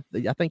 I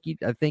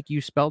think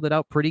you spelled it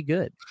out pretty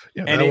good.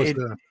 Yeah, that was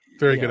a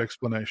very good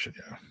explanation.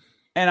 Yeah.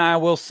 And I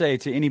will say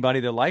to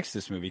anybody that likes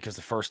this movie, because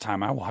the first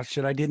time I watched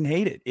it, I didn't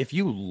hate it. If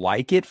you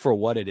like it for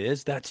what it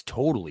is, that's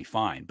totally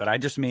fine. But I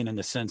just mean in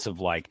the sense of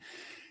like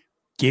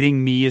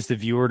getting me as the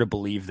viewer to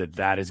believe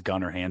that is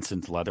Gunnar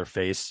Hansen's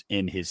Leatherface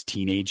in his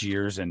teenage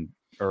years and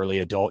early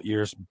adult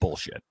years.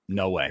 Bullshit.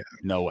 No way. Yeah.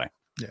 No way.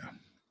 Yeah.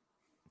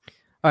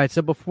 All right.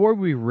 So before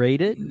we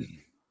rate it,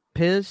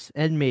 Piz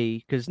and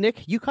me, because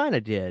Nick, you kind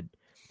of did.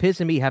 Piz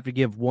and me have to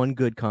give one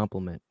good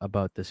compliment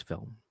about this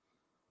film.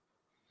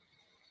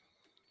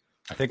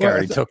 I think I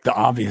already took the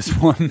obvious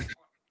one.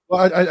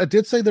 Well, I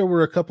did say there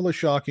were a couple of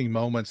shocking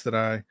moments that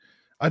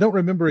I don't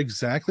remember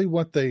exactly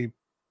what they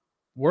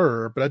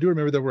were, but I do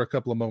remember there were a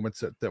couple of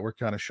moments that were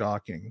kind of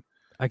shocking.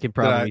 I could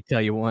probably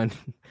tell you one.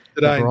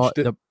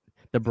 The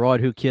broad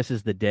who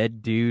kisses the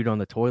dead dude on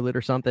the toilet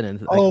or something, and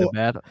the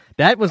bath.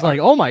 That was like,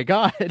 oh my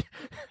god!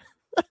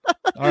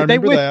 They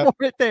went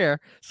for it there.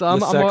 So I'm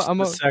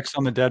sex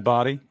on the dead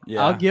body.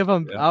 Yeah, I'll give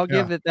them. Yeah. I'll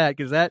give it that,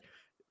 because that.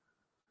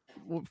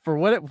 For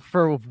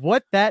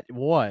what that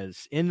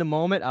was in the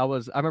moment, I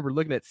remember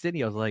looking at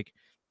Sydney. I was like,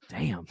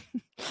 "Damn,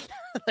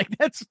 like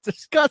that's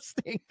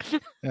disgusting."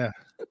 Yeah,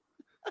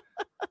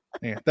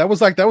 yeah. That was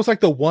like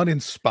the one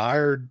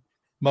inspired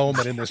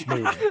moment in this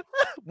movie.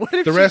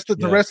 The rest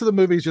of the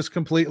movie is just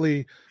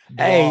completely.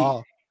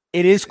 Hey,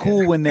 it is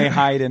cool when they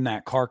hide in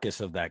that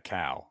carcass of that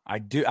cow. I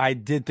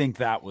did think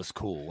that was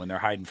cool when they're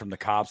hiding from the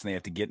cops and they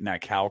have to get in that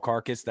cow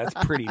carcass. That's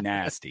pretty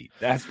nasty.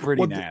 That's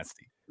pretty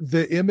nasty.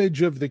 The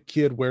image of the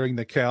kid wearing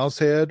the cow's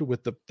head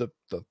with the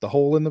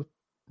hole in the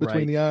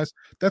between the eyes,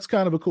 that's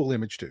kind of a cool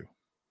image too.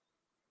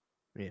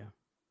 Yeah.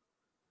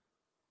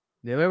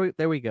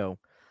 There we go.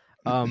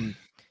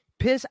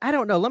 Piz, I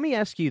don't know. Let me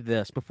ask you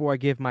this before I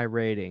give my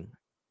rating.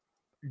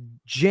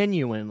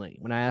 Genuinely,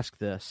 when I ask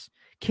this,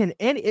 can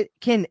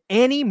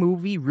any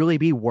movie really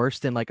be worse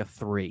than like a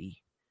 3?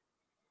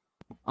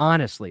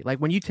 Honestly, like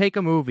when you take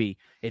a movie,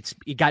 it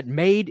got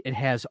made, it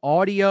has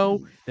audio,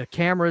 the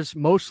camera's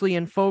mostly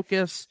in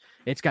focus,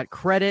 it's got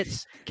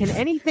credits. Can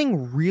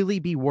anything really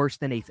be worse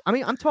than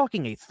I'm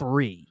talking a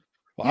 3.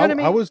 Well, you know what I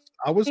mean?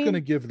 I was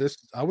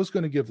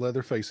going to give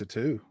Leatherface a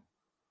 2.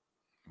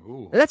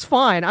 Ooh. That's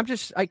fine. I'm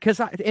just because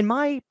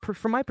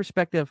from my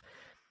perspective,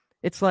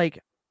 it's like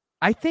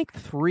I think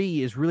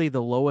 3 is really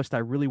the lowest I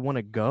really want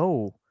to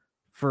go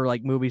for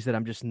like movies that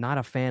I'm just not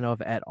a fan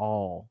of at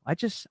all. I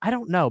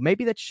don't know.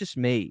 Maybe that's just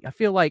me. I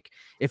feel like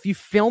if you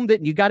filmed it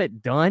and you got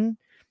it done,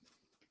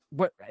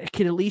 it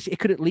could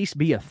at least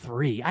be a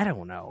 3. I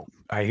don't know.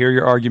 I hear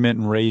your argument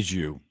and raise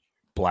you.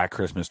 Black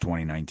Christmas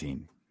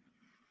 2019.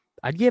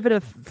 I'd give it a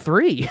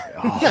 3.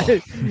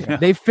 Oh,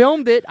 They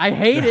filmed it. I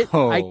hate it.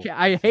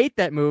 I hate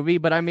that movie,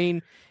 but I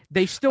mean,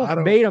 they still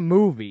made a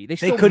movie.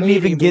 They couldn't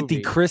even get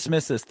the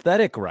Christmas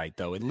aesthetic right,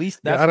 though. At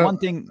least that's one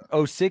thing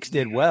 06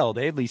 did well.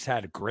 They at least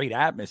had a great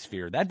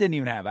atmosphere. That didn't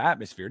even have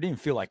atmosphere. It didn't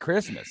even feel like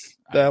Christmas.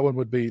 That one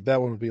would be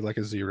like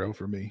a 0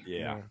 for me.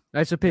 Yeah.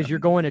 I suppose you're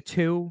going a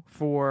 2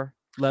 for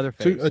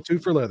Leatherface. A 2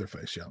 for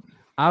Leatherface. Yeah.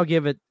 I'll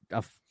give it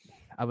a.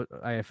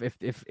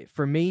 If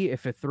for me,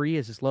 if a 3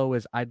 is as low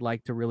as I'd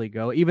like to really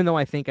go, even though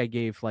I think I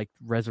gave like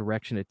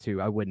Resurrection a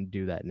 2, I wouldn't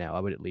do that now. I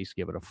would at least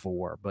give it a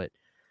 4, but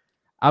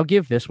I'll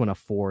give this one a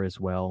 4 as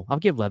well. I'll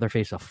give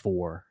Leatherface a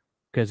 4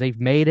 because they've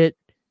made it.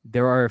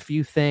 There are a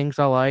few things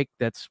I like.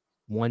 That's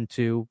 1,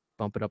 2,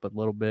 bump it up a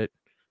little bit.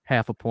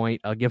 half a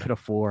point. I'll give it a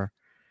 4.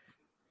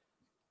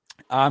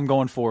 I'm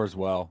going 4 as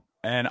well.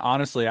 And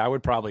honestly, I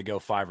would probably go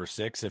 5 or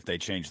 6 if they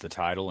changed the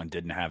title and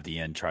didn't have the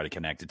end try to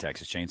connect to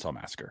Texas Chainsaw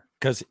Massacre.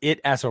 Because it,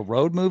 as a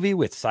road movie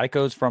with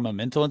psychos from a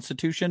mental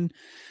institution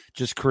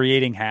just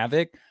creating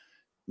havoc,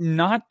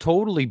 not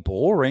totally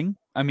boring.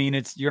 I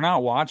mean, you're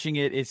not watching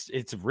it.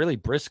 It's really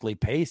briskly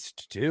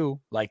paced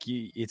too. Like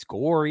it's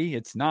gory.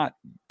 It's not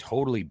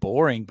totally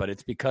boring, but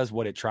it's because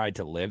what it tried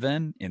to live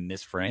in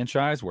this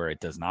franchise where it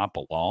does not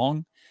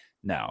belong.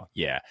 No,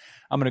 yeah,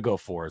 I'm gonna go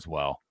 4 as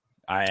well.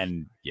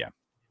 And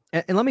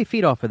let me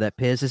feed off of that,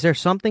 Piz. Is there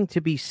something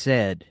to be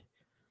said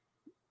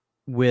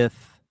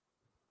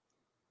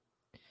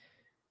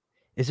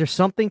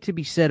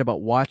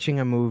about watching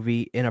a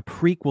movie in a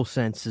prequel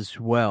sense as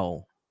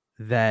well?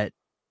 That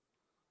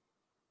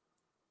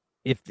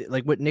if,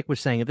 like what Nick was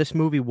saying, if this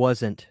movie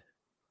wasn't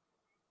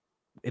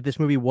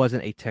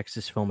a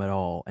Texas film at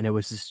all, and it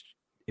was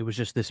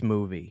just this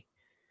movie,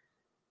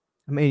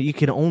 I mean, you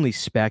can only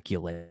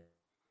speculate.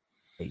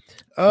 You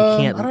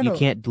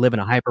can't live in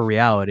a hyper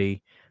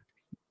reality.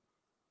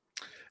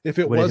 If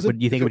it wasn't,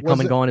 do you think it would come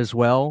and go on as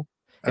well?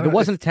 If it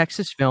wasn't a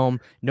Texas film,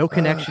 no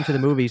connection to the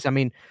movies. I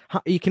mean,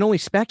 you can only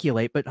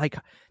speculate, but like,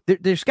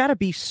 there's got to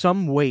be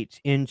some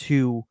weight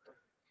into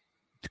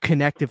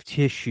connective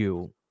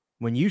tissue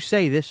when you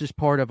say this is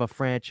part of a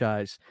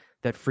franchise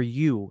that for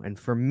you and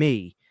for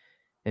me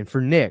and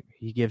for Nick,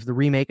 he gives the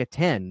remake a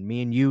 10.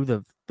 Me and you,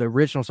 the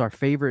original's our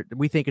favorite.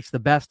 We think it's the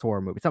best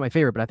horror movie. It's not my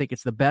favorite, but I think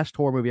it's the best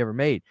horror movie ever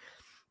made.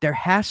 There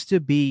has to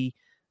be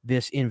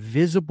this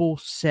invisible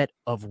set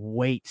of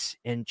weights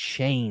and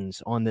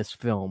chains on this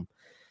film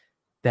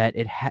that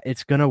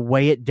it's going to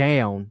weigh it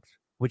down,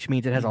 which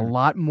means it has a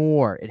lot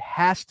more. It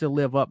has to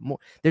live up more.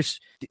 Do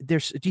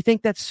you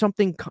think that's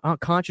something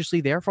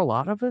consciously there for a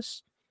lot of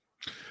us?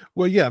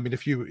 Well, yeah. I mean,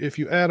 if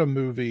you add a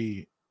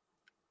movie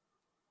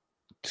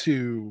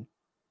to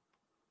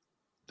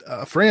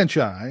a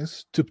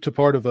franchise, to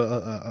part of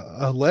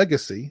a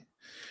legacy,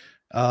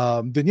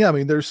 then yeah, I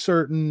mean, there's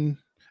certain,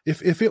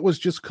 if it was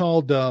just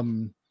called,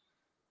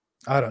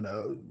 I don't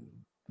know,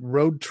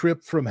 Road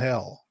Trip from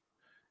Hell,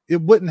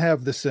 it wouldn't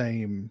have the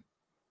same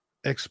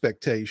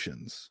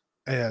expectations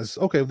as,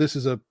 okay, this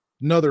is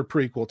another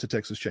prequel to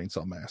Texas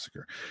Chainsaw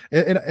Massacre.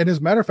 And as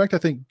a matter of fact, I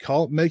think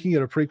making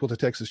it a prequel to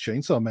Texas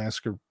Chainsaw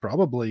Massacre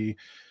probably,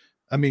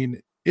 I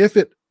mean, if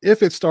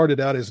it started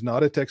out as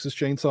not a Texas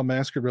Chainsaw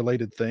Massacre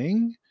related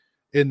thing,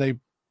 and they,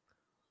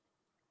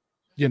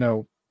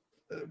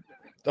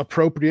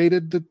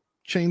 appropriated the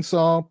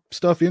chainsaw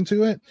stuff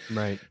into it,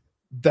 right,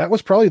 that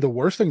was probably the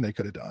worst thing they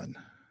could have done,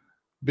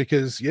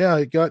 because yeah,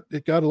 it got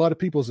a lot of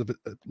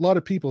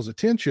people's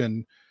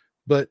attention,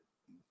 but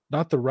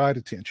not the right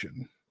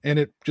attention, and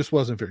it just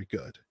wasn't very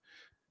good.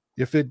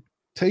 If it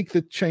take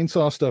the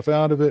chainsaw stuff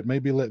out of it,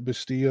 maybe let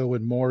Bustillo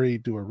and Maury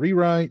do a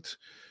rewrite,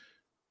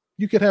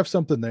 you could have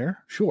something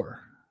there,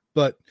 sure.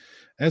 But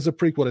as a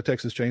prequel to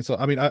Texas Chainsaw,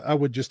 I mean, I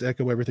would just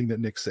echo everything that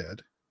Nick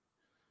said.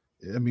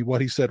 I mean,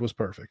 what he said was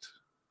perfect.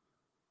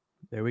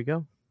 There we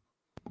go.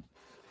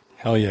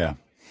 Hell yeah.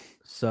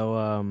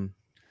 So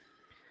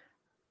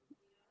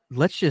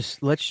let's just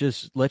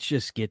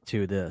get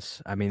to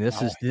this. I mean,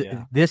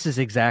 this is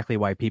exactly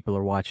why people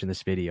are watching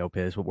this video,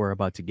 Piz, what we're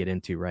about to get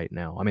into right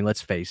now. I mean,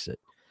 let's face it.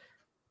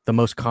 The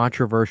most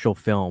controversial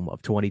film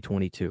of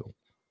 2022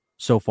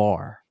 so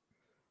far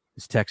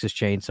is Texas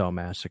Chainsaw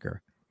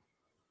Massacre.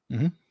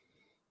 Mm-hmm.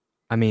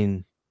 I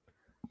mean,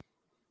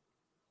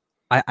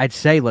 I'd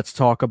say let's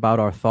talk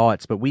about our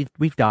thoughts, but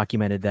we've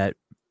documented that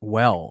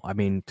well. I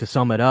mean, to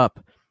sum it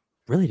up,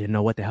 really didn't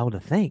know what the hell to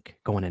think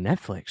going to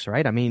Netflix,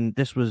 right? I mean,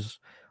 this was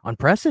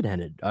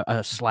unprecedented.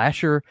 A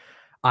slasher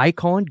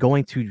icon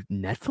going to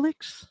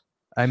Netflix.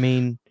 I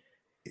mean,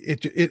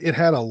 it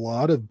had a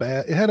lot of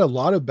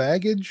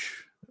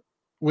baggage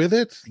with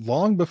it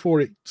long before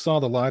it saw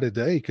the light of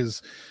day,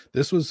 because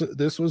this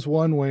was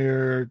one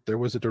where there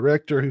was a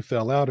director who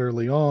fell out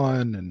early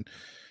on, and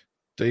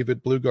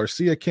David Blue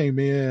Garcia came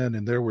in,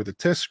 and there were the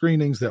test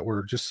screenings that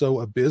were just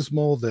so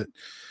abysmal that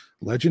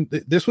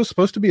this was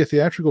supposed to be a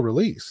theatrical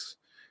release.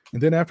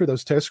 And then after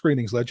those test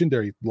screenings,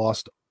 Legendary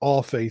lost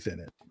all faith in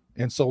it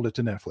and sold it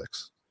to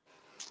Netflix.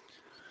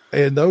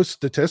 And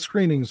the test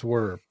screenings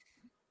were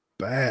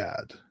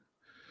bad.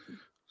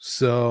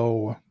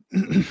 So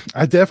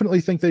I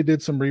definitely think they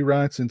did some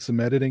rewrites and some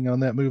editing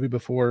on that movie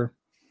before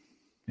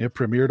it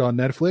premiered on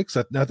Netflix.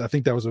 I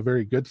think that was a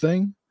very good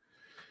thing.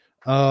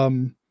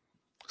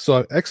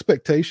 So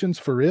expectations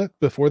for it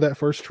before that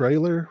first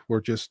trailer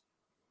were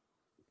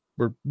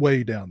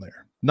way down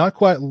there. Not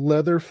quite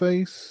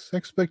Leatherface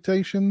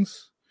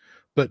expectations,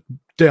 but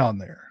down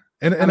there.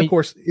 And I mean, of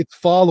course, it's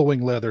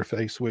following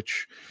Leatherface,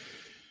 which,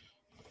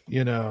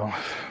 you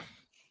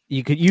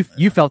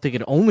felt it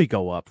could only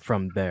go up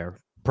from there,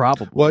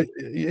 probably. Well,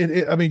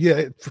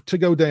 to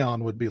go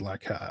down would be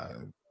like, I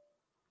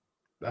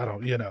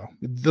don't,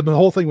 the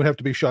whole thing would have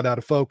to be shot out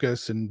of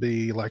focus and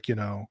be like,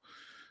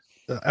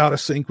 out of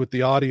sync with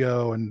the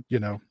audio, and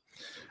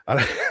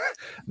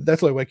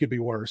that's the only way it could be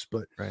worse.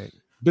 But right.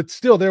 But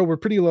still, there were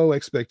pretty low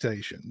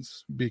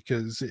expectations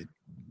because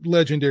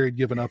legendary had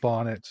given up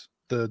on it.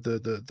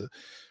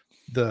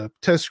 The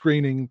test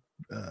screening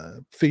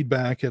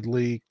feedback had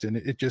leaked, and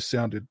it just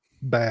sounded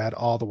bad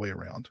all the way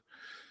around.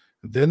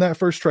 Then that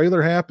first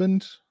trailer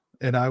happened,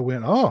 and I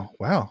went, "Oh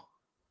wow,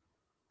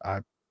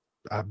 I'm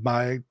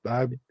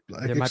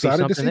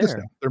excited to see this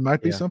now. There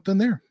might be something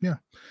there." Yeah,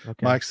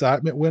 okay. My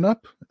excitement went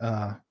up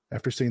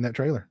after seeing that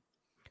trailer.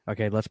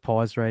 Okay, let's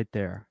pause right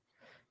there.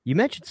 You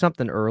mentioned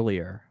something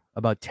earlier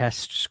about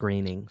test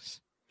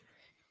screenings.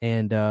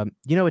 And,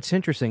 it's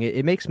interesting.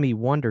 It makes me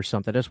wonder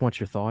something. I just want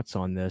your thoughts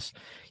on this.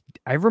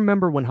 I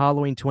remember when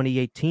Halloween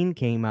 2018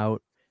 came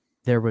out,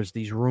 there was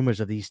these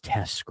rumors of these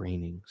test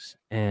screenings,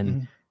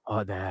 and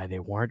they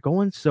weren't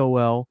going so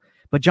well.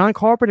 But John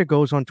Carpenter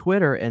goes on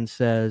Twitter and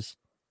says,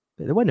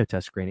 there weren't no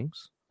test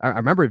screenings. I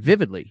remember it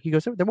vividly. He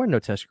goes, there weren't no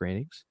test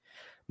screenings.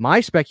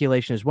 My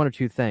speculation is one of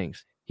two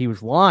things. He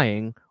was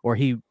lying, or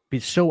he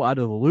is so out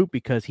of the loop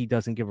because he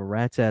doesn't give a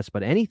rat's ass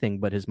but anything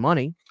but his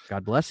money.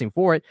 God bless him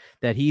for it,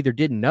 that he either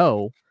didn't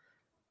know,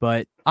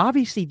 but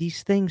obviously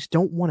these things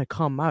don't want to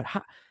come out.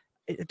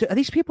 Are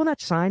these people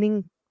not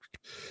signing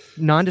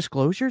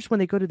non-disclosures when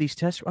they go to these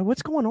tests?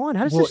 What's going on?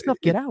 How does this stuff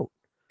get out?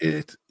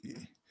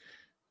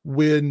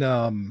 When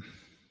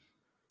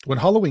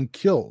Halloween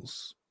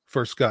Kills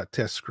first got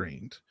test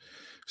screened,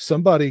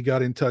 somebody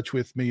got in touch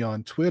with me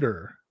on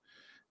Twitter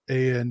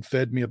and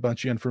fed me a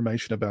bunch of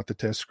information about the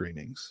test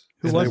screenings.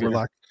 Who was they were it?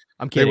 like,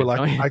 I'm kidding.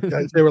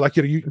 They were like,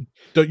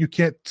 you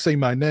can't say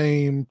my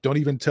name. Don't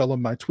even tell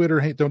them my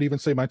Twitter. Don't even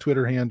say my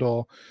Twitter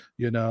handle.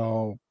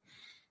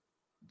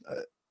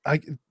 I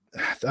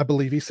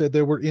believe he said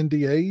there were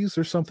NDAs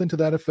or something to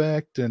that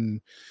effect.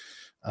 And,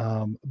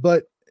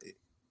 but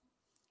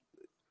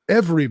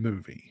every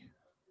movie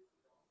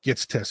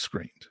gets test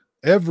screened.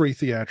 Every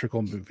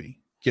theatrical movie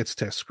gets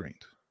test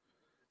screened.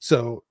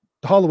 So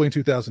Halloween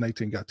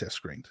 2018 got test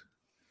screened.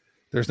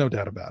 There's no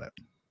doubt about it.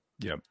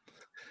 Yep.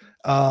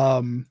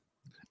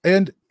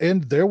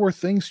 And there were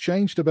things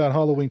changed about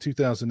Halloween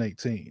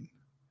 2018.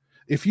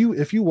 If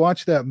you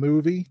watch that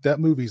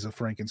movie's a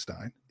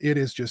Frankenstein. It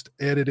is just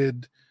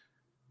edited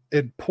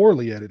and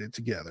poorly edited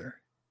together.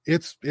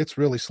 It's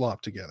really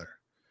slopped together.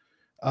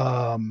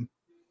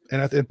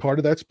 And part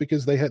of that's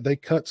because they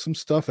cut some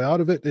stuff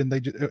out of it, and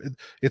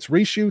it's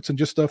reshoots and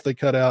just stuff they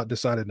cut out,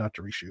 decided not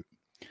to reshoot.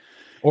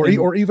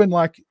 Or even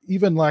like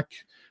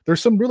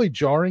there's some really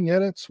jarring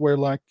edits where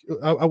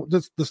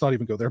let's not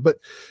even go there, but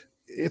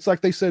it's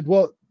like they said,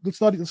 well,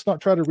 let's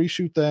not try to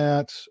reshoot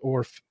that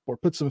or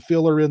put some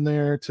filler in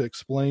there to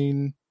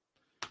explain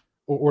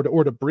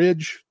or to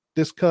bridge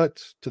this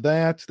cut to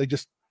that. They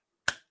just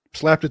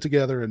slapped it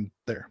together and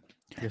there.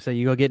 So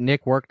you go get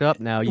Nick worked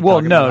up now.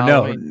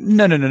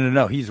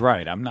 No. He's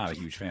right. I'm not a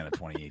huge fan of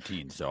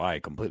 2018, so I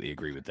completely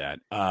agree with that.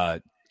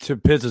 To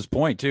Piz's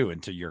point too,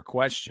 and to your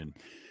question,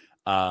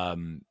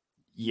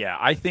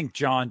 I think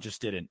John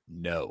just didn't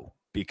know,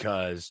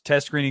 because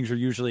test screenings are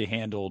usually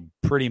handled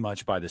pretty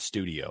much by the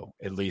studio,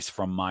 at least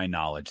from my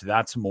knowledge.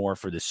 That's more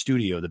for the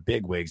studio, the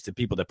bigwigs, the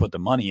people that put the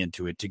money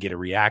into it, to get a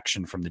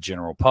reaction from the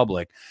general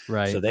public,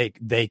 right? So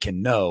they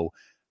can know,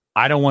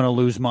 I don't want to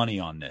lose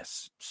money on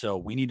this, so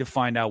we need to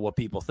find out what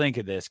people think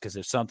of this, because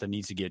if something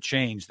needs to get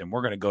changed, then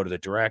we're going to go to the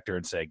director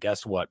and say,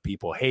 guess what,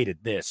 people hated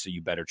this, so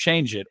you better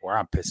change it or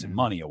I'm pissing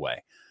money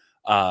away.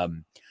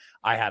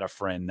 I had a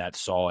friend that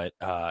saw it,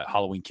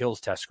 Halloween Kills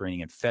test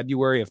screening in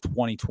February of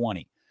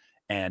 2020,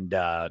 and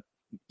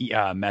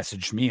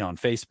messaged me on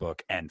Facebook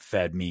and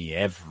fed me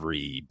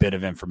every bit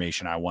of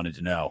information I wanted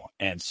to know.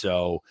 And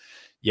so,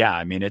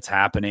 it's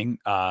happening.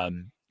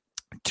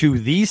 To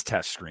these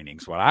test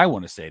screenings, what I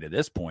want to say to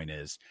this point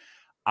is,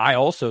 I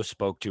also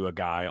spoke to a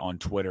guy on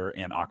Twitter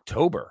in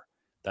October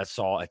that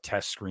saw a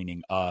test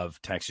screening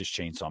of Texas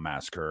Chainsaw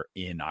Massacre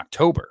in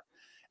October.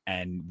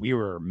 And we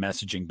were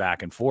messaging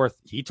back and forth.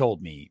 He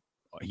told me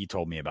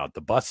about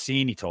the bus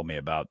scene. He told me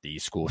about the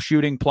school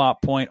shooting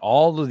plot point,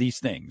 all of these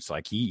things.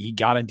 Like he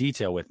got in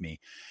detail with me,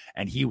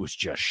 and he was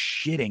just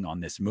shitting on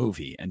this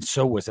movie. And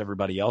so was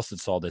everybody else that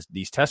saw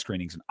these test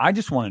screenings. And I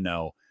just want to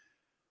know,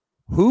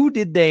 who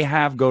did they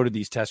have go to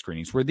these test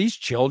screenings? Were these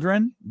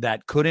children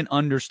that couldn't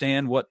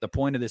understand what the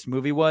point of this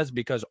movie was?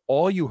 Because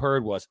all you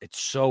heard was, it's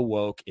so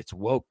woke, it's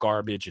woke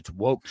garbage, it's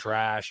woke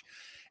trash.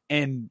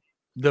 And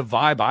the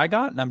vibe I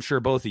got, and I'm sure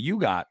both of you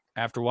got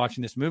after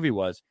watching this movie,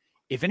 was,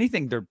 if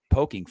anything, they're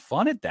poking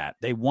fun at that.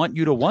 They want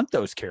you to want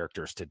those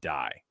characters to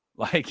die.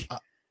 Like,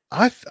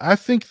 I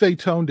think they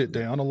toned it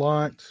down a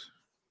lot.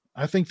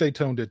 I think they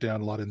toned it down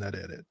a lot in that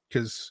edit,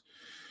 because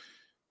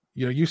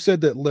you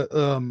said that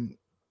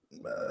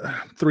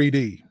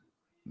 3D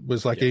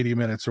was like 80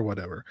 minutes or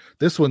whatever.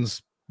 This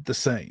one's the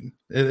same.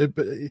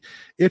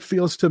 It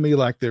feels to me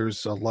like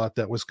there's a lot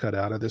that was cut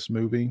out of this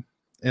movie,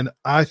 and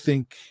I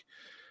think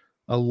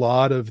a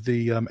lot of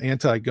the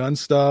anti-gun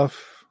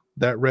stuff,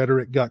 that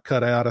rhetoric got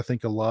cut out. I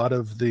think a lot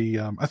of the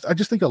I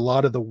just think a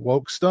lot of the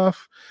woke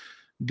stuff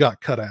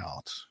got cut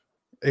out,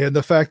 and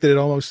the fact that it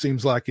almost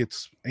seems like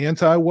it's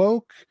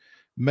anti-woke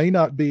may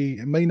not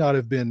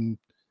have been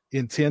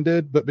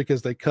intended, but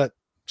because they cut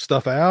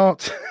stuff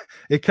out,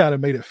 it kind of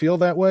made it feel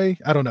that way.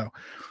 I don't know.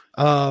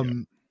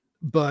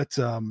 But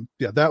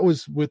yeah, that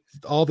was with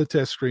all the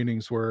test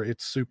screenings where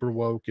it's super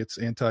woke, it's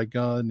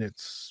anti-gun,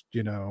 it's,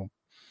 you know,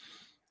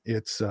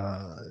 it's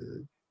I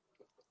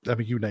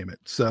mean, you name it.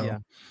 So Yeah.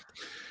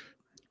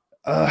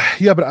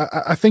 Yeah, but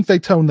I think they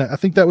toned that. I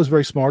think that was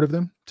very smart of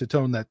them to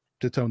tone that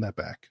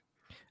back.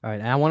 All right,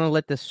 and I want to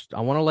let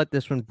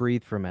this one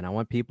breathe for a minute. I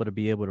want people to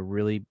be able to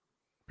really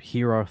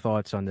hear our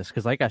thoughts on this,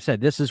 because like I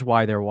said, this is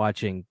why they're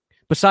watching.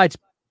 Besides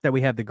that,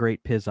 we have the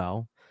great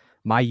Pizowell,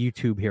 my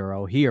YouTube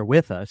hero, here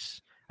with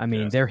us. I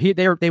mean, Yes. they're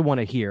here. They want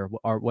to hear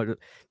what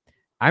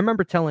I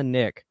remember telling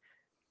Nick.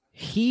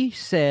 He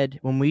said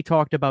when we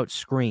talked about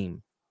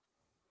Scream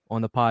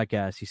on the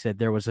podcast, he said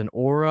there was an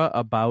aura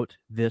about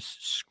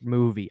this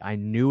movie. I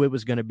knew it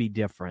was going to be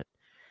different.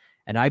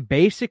 And I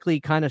basically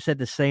kind of said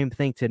the same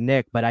thing to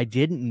Nick, but I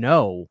didn't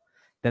know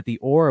that the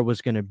aura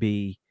was going to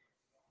be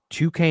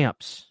two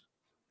camps.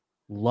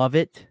 Love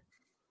it,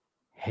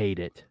 hate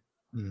it.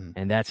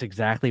 And that's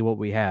exactly what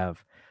we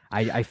have.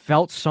 I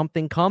felt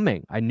something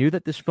coming. I knew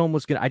that this film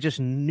was going to, I just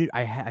knew,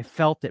 I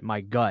felt it in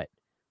my gut.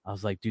 I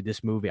was like, dude,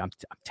 this movie, I'm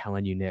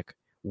telling you, Nick,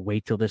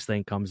 wait till this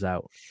thing comes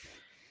out.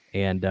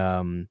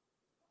 And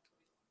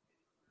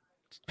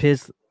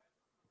Piz,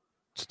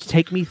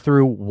 take me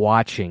through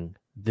watching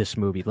this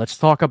movie. Let's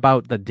talk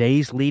about the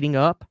days leading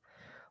up.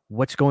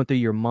 What's going through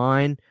your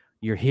mind?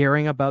 You're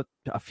hearing about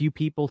a few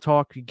people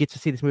talk. You get to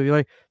see this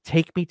movie.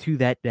 Take me to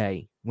that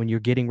day when you're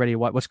getting ready to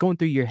watch. What's going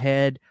through your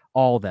head?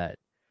 All that.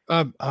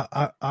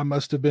 I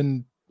must have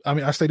been. I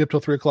mean, I stayed up till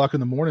 3:00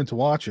 in the morning to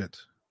watch it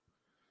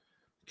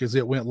because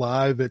it went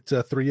live at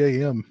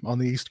 3 a.m. on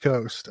the East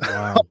Coast.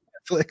 Wow.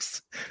 On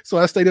Netflix. So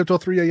I stayed up till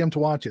 3 a.m. to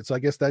watch it. So I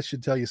guess that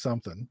should tell you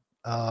something.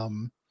 Yeah,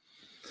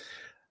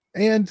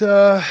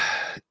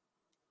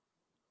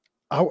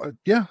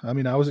 I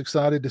mean, I was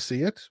excited to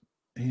see it,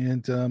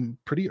 and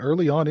pretty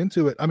early on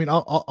into it. I mean,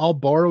 I'll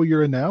borrow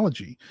your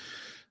analogy.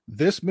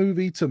 This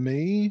movie to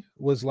me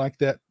was like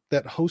that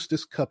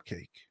Hostess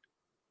cupcake.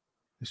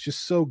 It's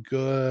just so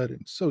good,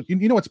 and so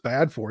you know it's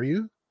bad for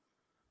you,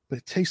 but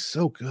it tastes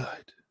so good.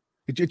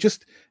 It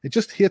just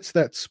hits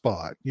that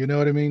spot. You know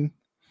what I mean?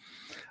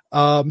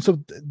 So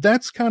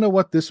that's kind of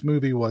what this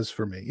movie was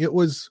for me. It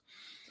was,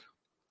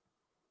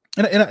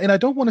 and I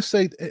don't want to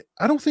say,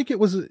 I don't think it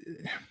was.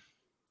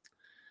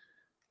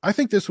 I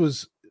think this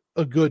was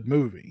a good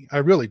movie. I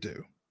really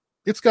do.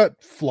 It's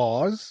got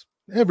flaws.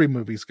 Every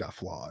movie's got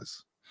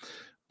flaws,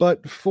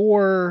 but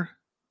for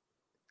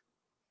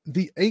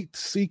the 8th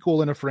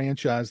sequel in a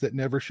franchise that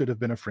never should have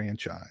been a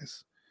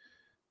franchise,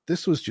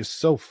 this was just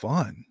so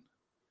fun.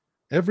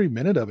 Every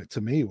minute of it to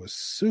me was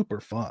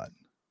super fun.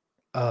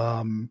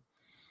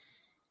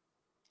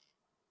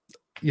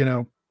 You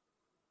know,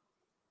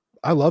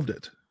 I loved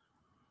it.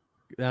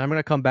 And I'm going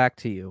to come back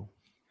to you.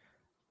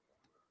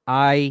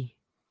 I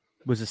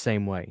was the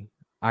same way.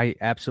 I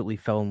absolutely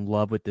fell in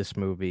love with this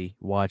movie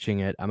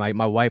watching it. My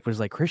wife was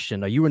like,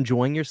 Christian, are you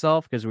enjoying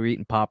yourself? Because we were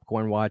eating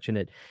popcorn watching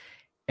it.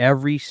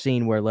 Every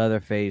scene where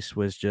Leatherface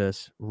was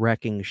just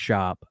wrecking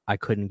shop, I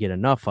couldn't get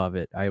enough of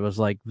it. I was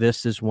like,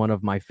 this is one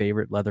of my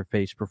favorite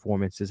Leatherface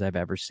performances I've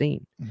ever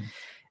seen. Mm-hmm.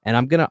 And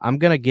I'm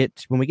gonna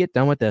get, when we get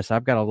done with this,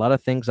 I've got a lot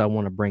of things I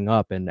want to bring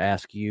up and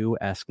ask you,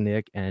 ask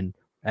Nick, and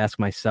ask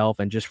myself,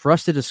 and just for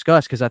us to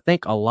discuss, because I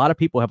think a lot of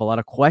people have a lot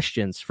of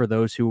questions for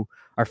those who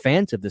are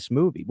fans of this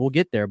movie. We'll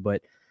get there,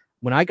 but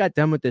when I got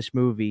done with this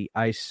movie,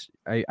 I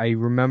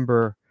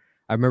remember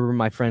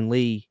my friend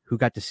Lee, who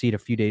got to see it a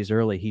few days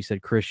early. He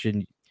said,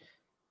 Christian,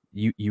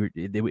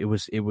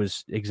 it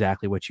was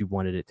exactly what you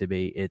wanted it to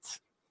be. It's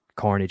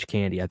carnage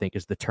candy, I think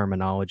is the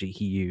terminology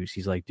he used.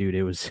 He's like, dude,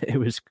 it was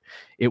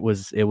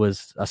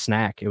a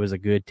snack. It was a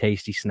good,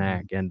 tasty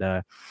snack.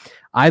 And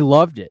I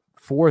loved it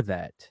for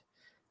that.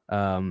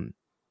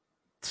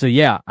 So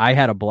yeah, I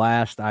had a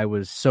blast. I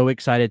was so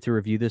excited to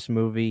review this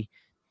movie.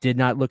 Did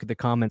not look at the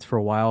comments for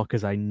a while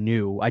because I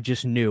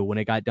just knew when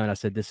it got done, I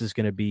said, this is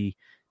going to be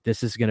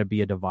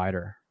a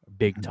divider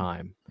big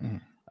time. Mm-hmm.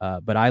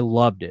 But I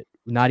loved it.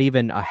 Not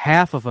even a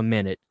half of a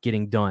minute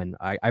getting done.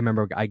 I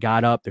remember I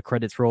got up, the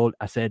credits rolled.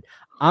 I said,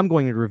 I'm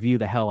going to review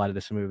the hell out of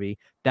this movie.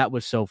 That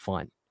was so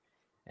fun.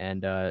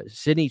 And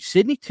Sydney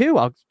too.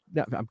 I'm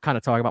kind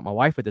of talking about my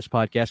wife with this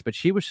podcast, but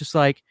she was just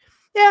like,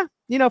 yeah,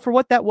 you know, for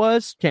what that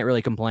was, can't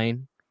really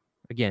complain.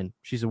 Again,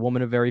 she's a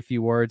woman of very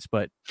few words,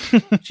 but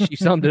she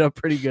summed it up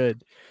pretty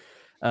good.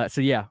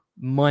 So yeah,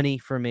 money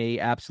for me,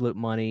 absolute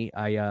money.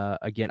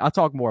 Again, I'll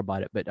talk more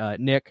about it, but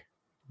Nick,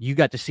 you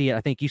got to see it.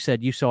 I think you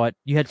said you saw it.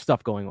 You had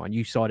stuff going on.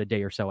 You saw it a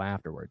day or so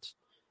afterwards.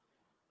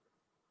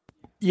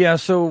 Yeah,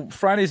 so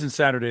Fridays and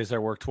Saturdays I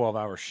work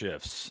 12-hour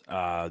shifts.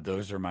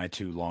 Those are my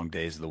 2 long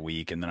days of the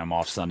week, and then I'm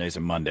off Sundays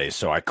and Mondays.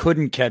 So I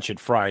couldn't catch it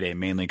Friday,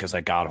 mainly because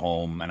I got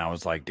home and I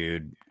was like,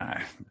 dude,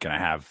 I'm going to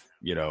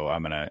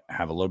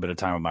have a little bit of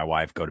time with my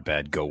wife, go to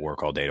bed, go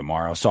work all day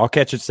tomorrow. So I'll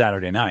catch it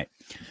Saturday night.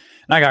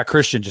 And I got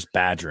Christian just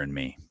badgering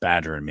me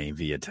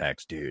via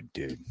text. Dude,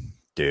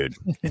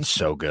 it's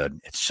so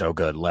good. It's so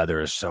good.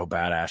 Leather is so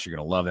badass. You're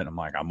going to love it. I'm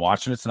like, I'm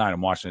watching it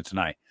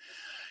tonight.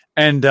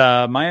 And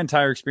my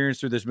entire experience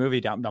through this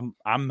movie,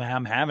 I'm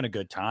having a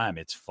good time.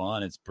 It's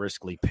fun. It's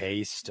briskly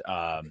paced.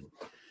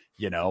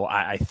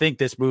 I think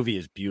this movie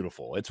is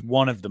beautiful. It's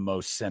one of the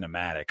most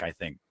cinematic, I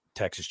think,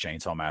 Texas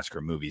Chainsaw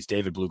Massacre movies.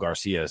 David Blue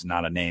Garcia is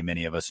not a name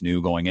any of us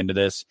knew going into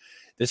this.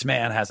 This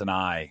man has an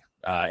eye,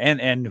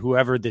 and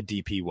whoever the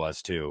DP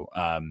was too.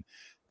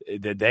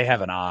 They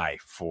have an eye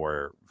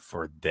for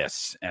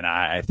this, and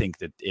I think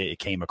that it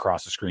came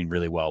across the screen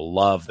really well.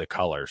 Love the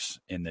colors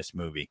in this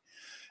movie.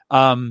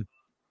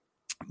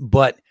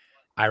 But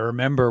I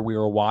remember we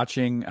were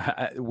watching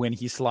when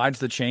he slides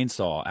the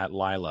chainsaw at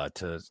Lila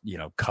to,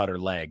 cut her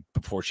leg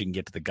before she can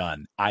get to the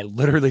gun. I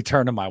literally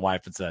turned to my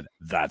wife and said,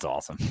 "That's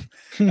awesome."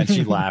 And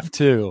she laughed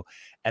too.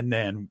 And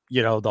then,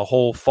 the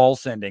whole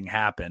false ending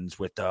happens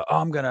with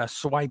I'm going to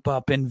swipe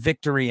up in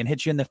victory and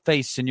hit you in the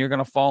face and you're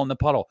going to fall in the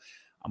puddle.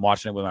 I'm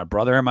watching it with my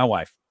brother and my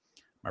wife.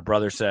 My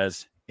brother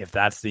says, "If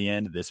that's the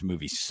end, this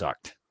movie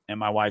sucked." And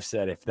my wife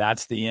said, "If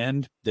that's the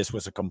end, this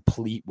was a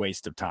complete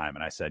waste of time."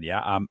 And I said,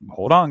 "Yeah,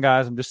 hold on,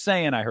 guys. I'm just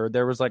saying, I heard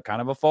there was like kind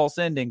of a false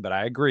ending, but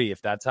I agree.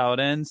 If that's how it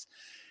ends,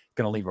 it's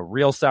going to leave a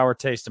real sour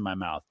taste in my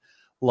mouth."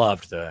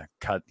 Loved the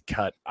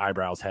cut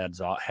eyebrows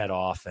head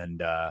off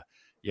and,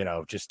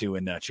 just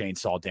doing the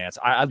chainsaw dance.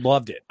 I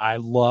loved it. I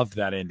loved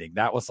that ending.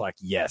 That was like,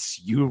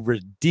 yes, you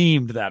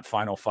redeemed that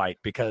final fight,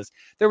 because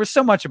there was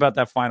so much about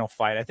that final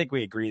fight. I think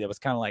we agree that was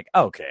kind of like,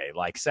 okay,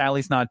 like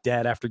Sally's not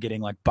dead after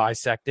getting like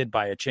bisected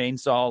by a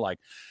chainsaw, like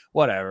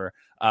whatever.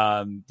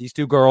 These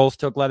two girls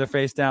took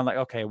Leatherface down, like,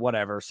 okay,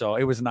 whatever. So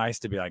it was nice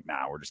to be like,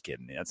 nah, we're just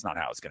kidding. That's not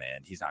how it's going to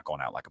end. He's not going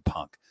out like a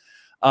punk.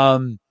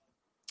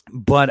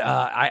 But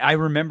I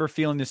remember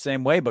feeling the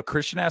same way. But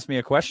Christian asked me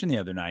a question the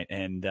other night,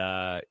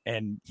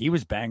 and he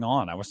was bang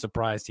on. I was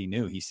surprised he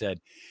knew. He said,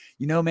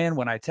 "Man,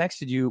 when you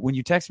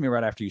texted me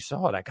right after you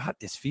saw it, I got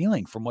this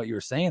feeling from what you were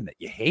saying that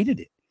you hated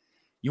it.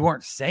 You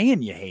weren't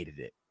saying you hated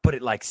it, but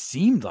it like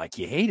seemed like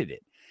you hated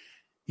it."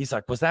 He's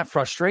like, "Was that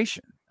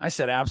frustration?" I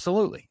said,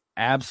 "Absolutely,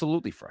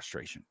 absolutely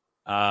frustration."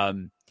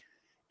 And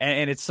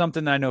it's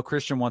something that I know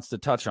Christian wants to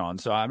touch on,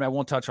 so I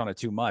won't touch on it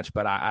too much,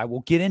 but I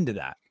will get into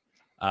that.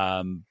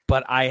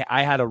 But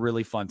I had a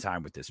really fun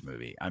time with this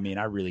movie. I mean,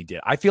 I really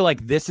did. I feel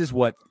like this is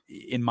what,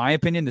 in my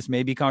opinion, this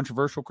may be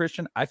controversial,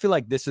 Christian. I feel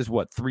like this is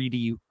what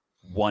 3D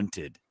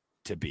wanted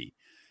to be.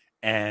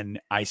 And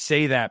I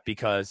say that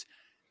because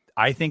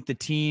I think the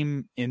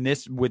team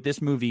with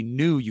this movie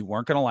knew you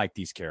weren't going to like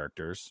these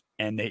characters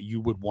and that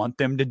you would want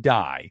them to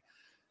die.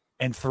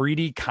 And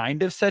 3D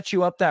kind of sets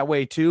you up that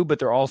way too,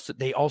 but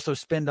they also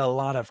spend a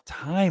lot of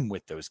time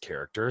with those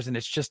characters, and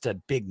it's just a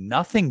big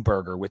nothing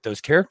burger with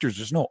those characters.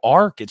 There's no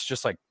arc. It's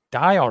just like,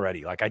 die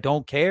already. Like, I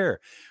don't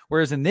care.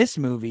 Whereas in this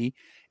movie,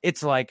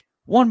 it's like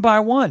one by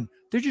one,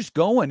 they're just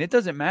going. It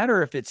doesn't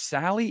matter if it's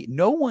Sally.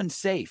 No one's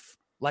safe.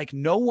 Like,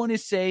 no one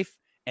is safe.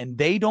 And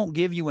they don't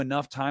give you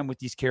enough time with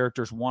these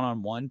characters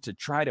one-on-one to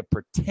try to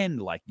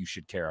pretend like you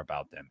should care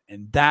about them.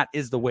 And that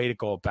is the way to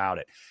go about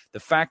it. The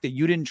fact that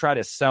you didn't try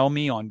to sell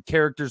me on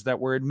characters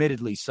that were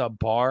admittedly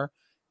subpar,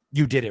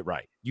 you did it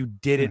right. You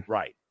did it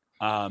right.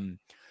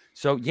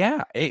 So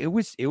yeah, it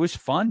was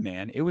fun,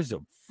 man. It was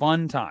a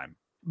fun time.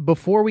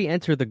 Before we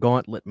enter the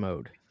gauntlet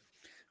mode,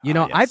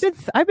 yes.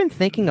 I've been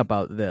thinking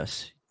about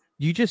this.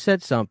 You just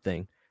said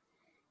something.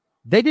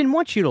 They didn't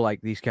want you to like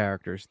these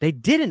characters. They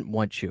didn't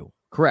want you.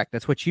 Correct.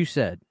 That's what you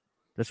said.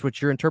 That's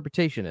what your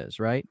interpretation is,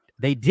 right?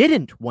 They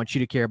didn't want you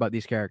to care about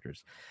these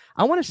characters.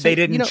 I want to say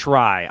they didn't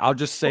try. I'll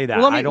just say that.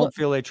 I don't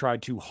feel they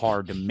tried too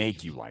hard to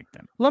make you like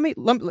them. Let me,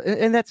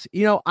 and that's,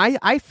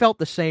 I felt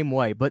the same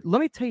way, but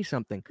let me tell you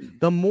something.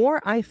 The more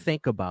I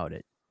think about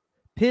it,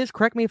 Piz,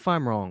 correct me if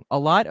I'm wrong, a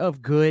lot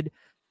of good,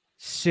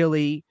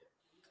 silly,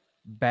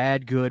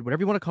 bad, good,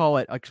 whatever you want to call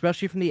it,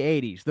 especially from the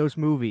 80s, those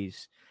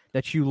movies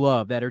that you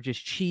love that are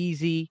just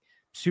cheesy,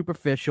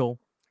 superficial,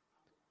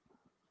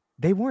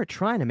 they weren't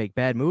trying to make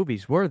bad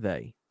movies, were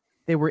they?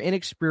 They were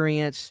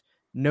inexperienced,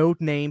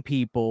 no-name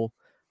people,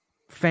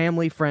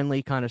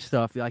 family-friendly kind of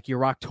stuff, like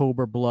your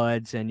October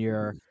Bloods and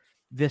your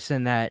this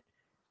and that.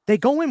 They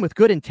go in with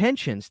good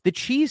intentions. The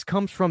cheese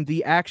comes from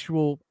the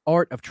actual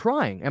art of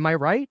trying. Am I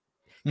right?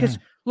 Because,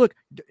 look,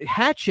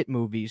 Hatchet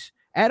movies,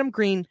 Adam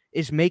Green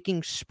is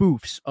making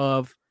spoofs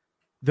of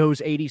those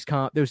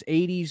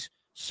 80s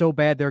so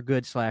bad they're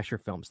good slasher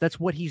films. That's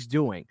what he's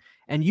doing.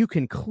 And you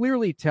can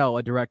clearly tell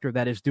a director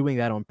that is doing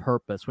that on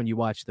purpose when you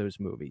watch those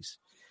movies.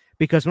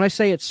 Because when I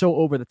say it's so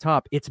over the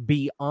top, it's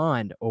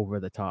beyond over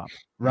the top,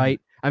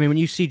 right? I mean, when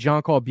you see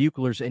John Carl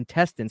Buechler's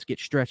intestines get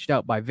stretched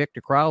out by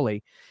Victor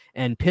Crowley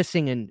and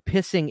pissing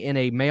in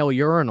a male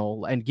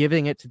urinal and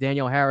giving it to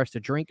Danielle Harris to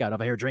drink out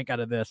of, here, drink out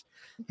of this.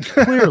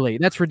 Clearly,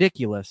 that's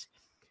ridiculous.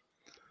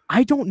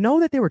 I don't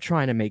know that they were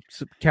trying to make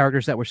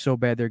characters that were so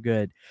bad they're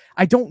good.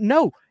 I don't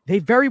know. They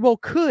very well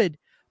could,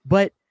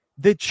 but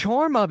the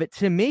charm of it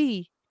to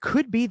me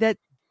could be that,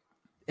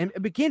 and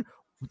again,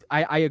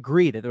 I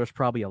agree that there was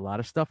probably a lot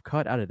of stuff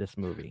cut out of this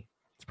movie.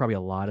 It's probably a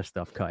lot of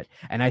stuff cut.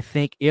 And I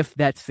think if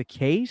that's the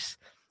case,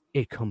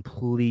 it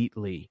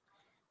completely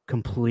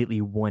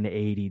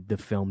 180'd the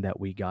film that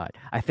we got.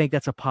 I think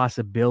that's a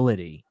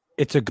possibility.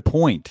 It's a good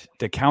point.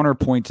 The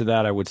counterpoint to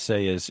that, I would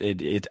say, is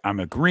I'm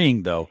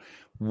agreeing though.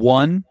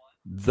 One,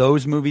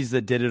 those movies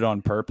that did it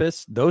on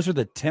purpose, those are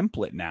the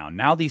template now.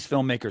 Now these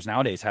filmmakers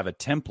nowadays have a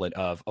template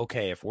of,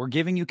 okay, if we're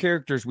giving you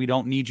characters we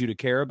don't need you to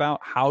care about,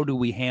 how do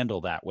we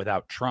handle that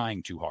without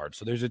trying too hard?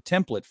 So there's a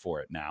template for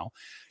it now.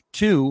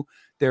 Two,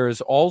 there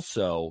is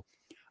also,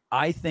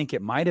 I think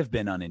it might have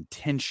been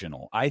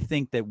unintentional. I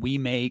think that we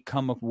may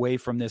come away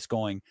from this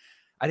going,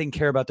 I didn't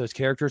care about those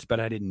characters, but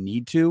I didn't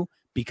need to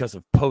because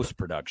of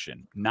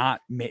post-production.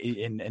 Not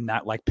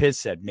not like Piz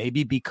said,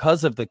 maybe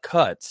because of the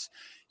cuts,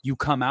 you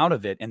come out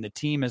of it and the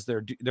team, as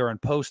they're in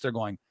post, they're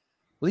going,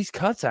 well, these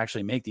cuts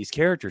actually make these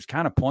characters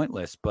kind of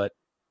pointless, but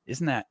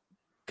isn't that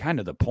kind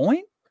of the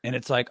point? And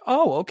it's like,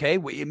 oh, okay,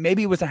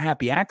 maybe it was a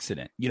happy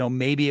accident.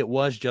 Maybe it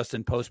was just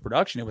in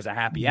post-production. It was a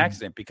happy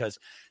accident because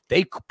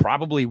they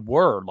probably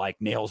were like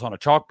nails on a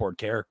chalkboard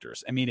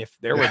characters. I mean, if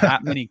there were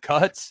that many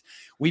cuts,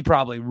 we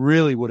probably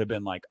really would have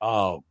been like,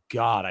 oh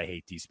God, I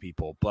hate these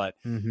people. But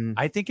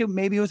I think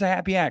maybe it was a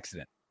happy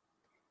accident.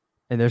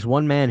 And there's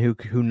one man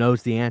who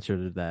knows the answer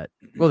to that.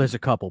 Well, there's a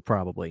couple,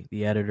 probably.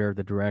 The editor,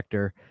 the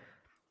director.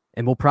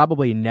 And we'll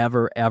probably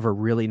never, ever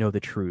really know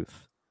the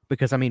truth.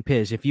 Because, I mean,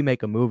 Piz, if you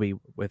make a movie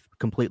with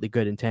completely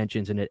good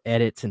intentions and it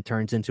edits and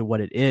turns into what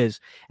it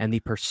is, and the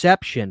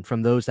perception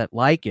from those that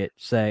like it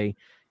say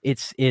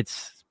it's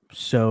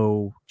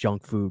so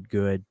junk food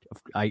good,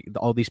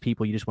 all these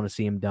people, you just want to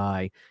see them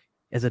die.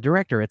 As a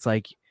director, it's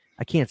like,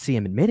 I can't see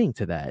him admitting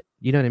to that.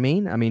 You know what I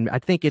mean? I mean, I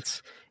think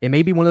it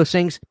may be one of those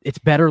things, it's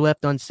better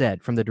left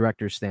unsaid from the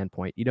director's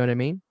standpoint. You know what I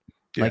mean?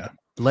 Yeah. Like,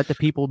 let the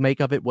people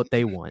make of it what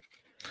they want.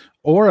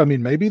 Or, I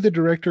mean, maybe the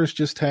director is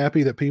just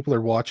happy that people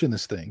are watching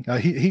this thing. I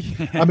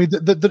mean,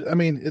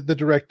 the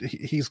director,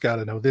 he's got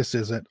to know this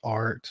isn't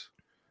art.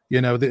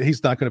 That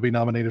he's not going to be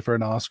nominated for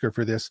an Oscar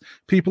for this.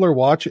 People are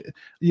watching.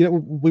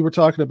 We were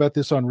talking about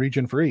this on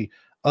Region Free,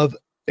 of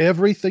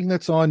everything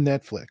that's on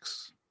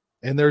Netflix,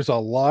 and there's a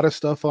lot of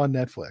stuff on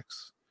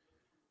Netflix.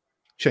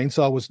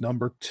 Chainsaw was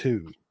number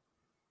 2.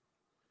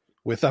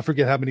 With I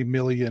forget how many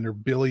million or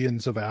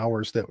billions of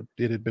hours that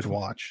it had been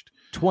watched.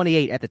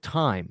 28 at the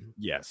time.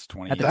 Yes,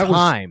 28 at the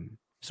time.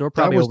 So we're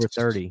probably over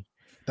 30.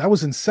 That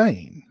was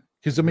insane.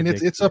 Because I mean,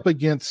 it's up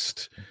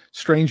against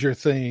Stranger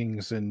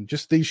Things and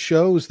just these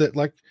shows that,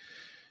 like,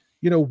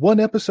 one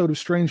episode of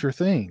Stranger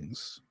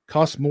Things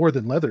costs more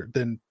than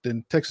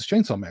Texas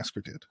Chainsaw Massacre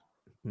did.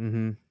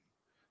 Mm-hmm.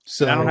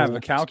 So I don't have a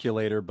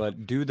calculator,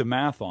 but do the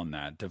math on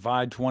that.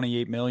 Divide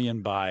 28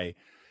 million by,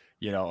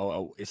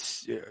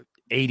 it's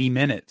 80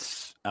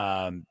 minutes.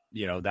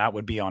 That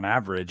would be on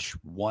average.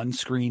 One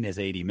screen is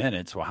 80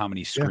 minutes. Well, how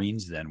many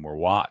screens then were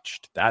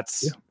watched?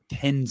 That's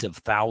tens of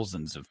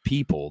thousands of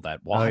people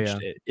that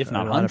watched it, if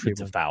not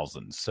hundreds of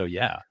thousands. So,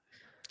 yeah.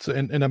 So,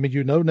 and I mean,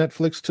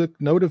 Netflix took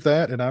note of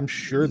that, and I'm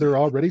sure they're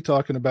already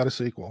talking about a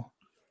sequel.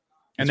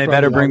 And they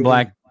better bring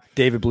back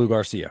David Blue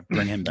Garcia.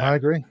 Bring him back. I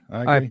agree.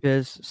 All right,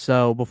 Biz.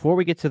 So before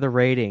we get to the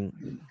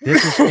rating,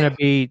 this is going to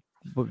be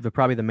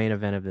probably the main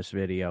event of this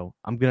video.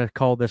 I'm going to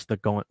call this the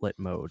gauntlet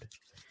mode.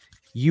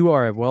 You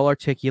are a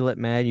well-articulate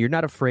man. You're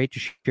not afraid to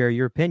share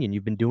your opinion.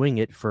 You've been doing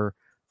it for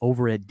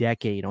over a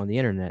decade on the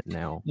internet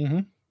now. Mm-hmm.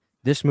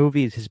 This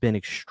movie has been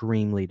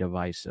extremely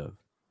divisive.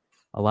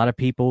 A lot of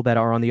people that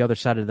are on the other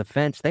side of the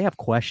fence, they have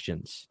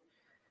questions.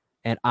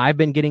 And I've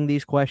been getting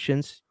these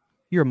questions.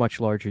 You're a much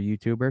larger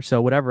YouTuber,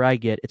 so whatever I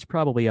get, it's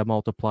probably a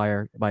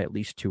multiplier by at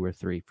least 2 or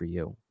 3 for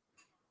you.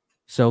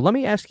 So let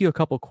me ask you a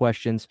couple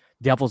questions,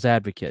 devil's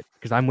advocate,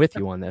 because I'm with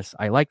you on this.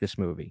 I like this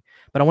movie,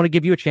 but I want to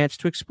give you a chance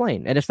to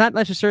explain. And it's not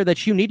necessarily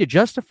that you need to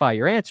justify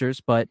your answers,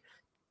 but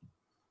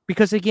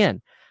because,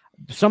 again,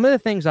 some of the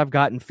things I've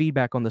gotten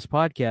feedback on this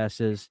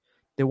podcast is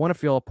they want to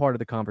feel a part of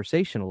the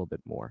conversation a little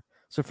bit more.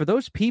 So for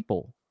those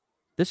people,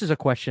 this is a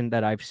question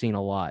that I've seen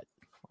a lot.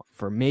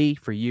 For me,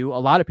 for you, a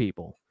lot of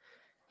people,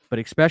 but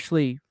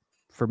especially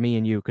for me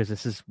and you, because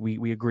this is,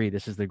 we agree,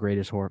 this is the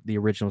greatest horror, the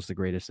original is the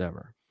greatest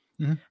ever.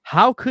 Mm-hmm.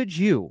 How could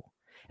you,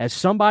 as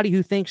somebody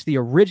who thinks the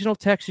original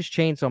Texas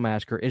Chainsaw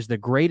Massacre is the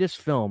greatest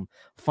film,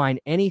 find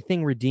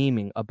anything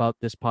redeeming about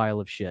this pile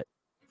of shit?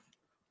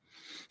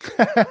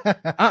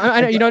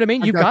 I you know what I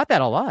mean? You got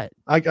that a lot.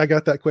 I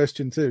got that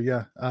question too.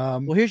 Yeah.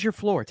 Well, here's your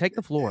floor. Take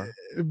the floor.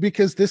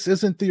 Because this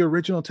isn't the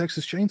original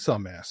Texas Chainsaw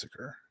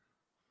Massacre.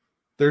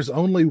 There's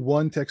only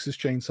one Texas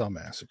Chainsaw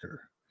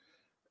Massacre,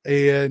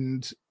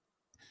 and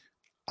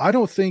I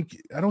don't think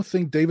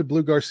David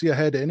Blue Garcia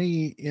had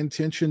any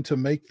intention to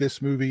make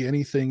this movie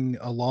anything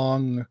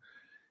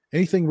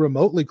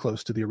remotely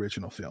close to the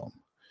original film.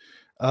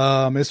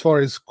 As far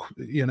as,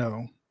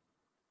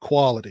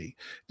 quality,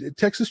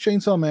 Texas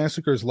Chainsaw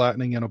Massacre is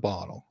lightning in a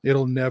bottle.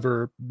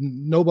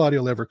 Nobody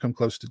will ever come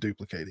close to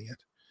duplicating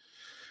it.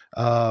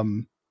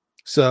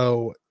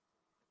 So,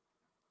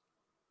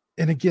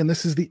 and again,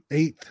 this is the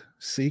 8th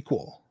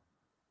sequel.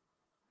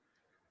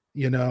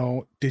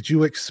 Did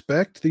you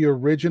expect the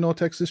original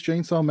Texas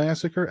Chainsaw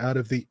Massacre out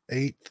of the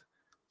 8th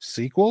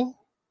sequel?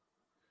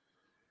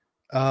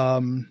 I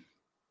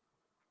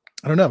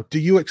don't know. Do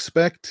you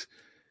expect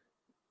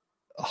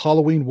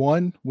Halloween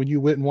 1 when you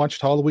went and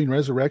watched Halloween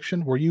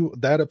Resurrection? Were you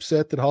that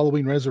upset that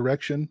Halloween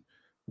Resurrection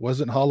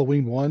wasn't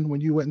Halloween 1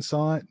 when you went and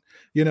saw it?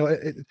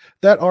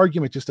 That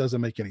argument just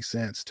doesn't make any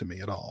sense to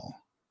me at all,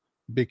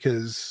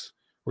 because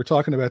we're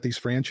talking about these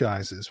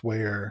franchises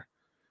where,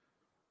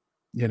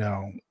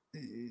 are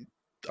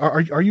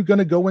you going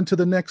to go into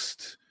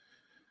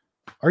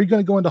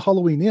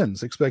Halloween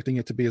Ends expecting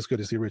it to be as good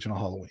as the original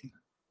Halloween?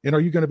 And are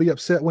you going to be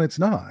upset when it's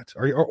not?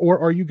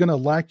 Or are you going to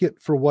like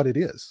it for what it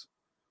is?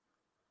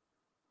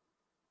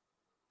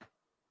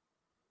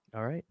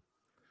 All right.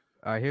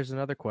 Here's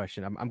another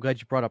question. I'm glad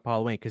you brought up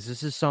Halloween, because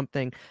this is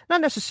something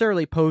not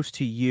necessarily posed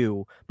to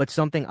you, but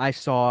something I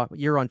saw.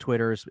 You're on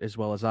Twitter as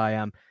well as I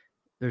am.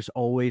 There's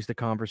always the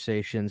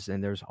conversations,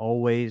 and there's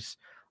always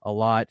a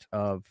lot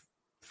of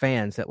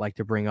fans that like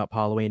to bring up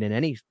Halloween in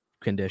any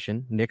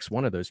condition. Nick's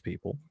one of those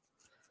people.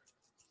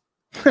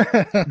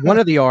 One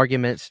of the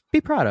arguments,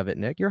 be proud of it,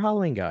 Nick. You're a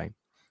Halloween guy.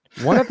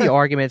 One of the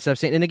arguments I've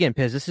seen, and again,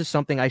 Piz, this is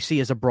something I see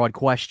as a broad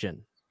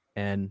question,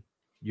 and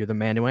you're the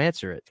man to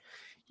answer it.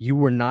 You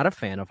were not a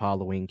fan of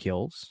Halloween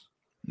Kills.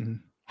 Mm-hmm.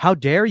 How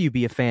dare you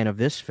be a fan of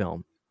this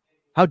film?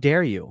 How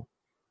dare you?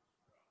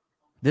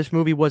 This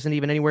movie wasn't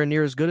even anywhere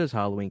near as good as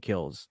Halloween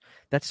Kills.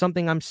 That's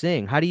something I'm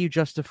seeing. How do you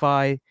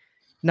justify,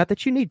 not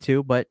that you need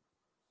to, but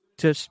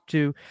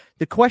to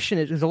the question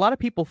is a lot of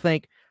people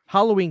think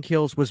Halloween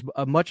Kills was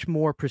a much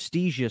more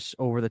prestigious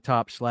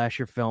over-the-top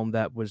slasher film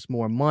that was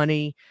more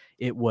money.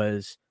 It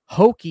was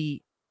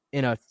hokey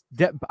in a,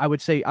 I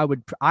would say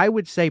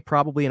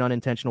probably an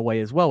unintentional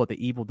way as well, with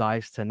the Evil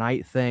Dies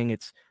Tonight thing.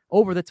 It's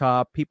over the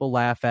top. People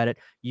laugh at it.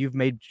 You've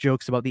made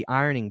jokes about the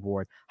ironing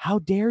board. How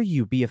dare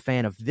you be a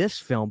fan of this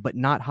film but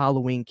not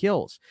Halloween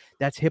Kills?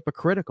 That's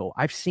hypocritical.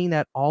 I've seen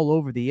that all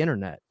over the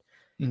internet.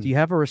 Do you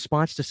have a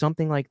response to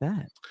something like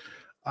that?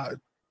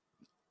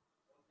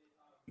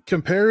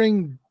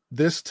 Comparing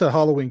this to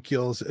Halloween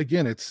Kills,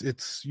 again,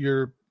 it's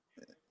two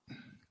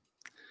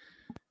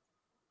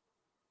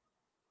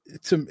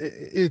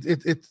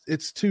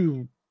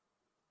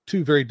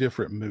very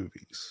different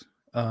movies.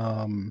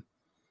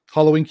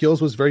 Halloween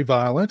Kills was very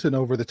violent and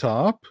over the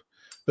top,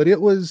 but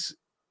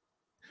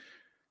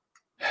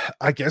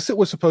I guess it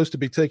was supposed to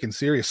be taken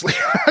seriously.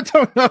 I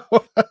don't know.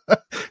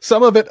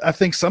 I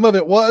think some of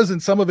it was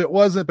and some of it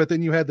wasn't, but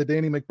then you had the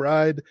Danny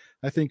McBride,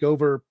 I think,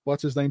 over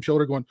what's his name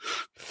shoulder going,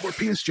 more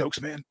penis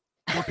jokes, man.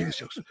 More penis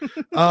jokes.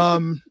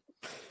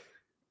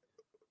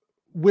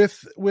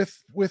 With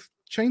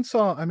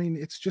Chainsaw, I mean,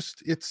 it's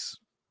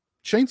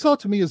Chainsaw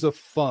to me is a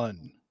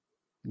fun,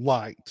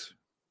 light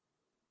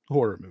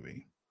horror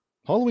movie.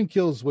 Halloween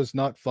Kills was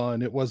not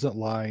fun. It wasn't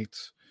light.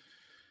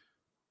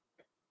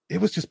 It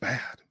was just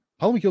bad.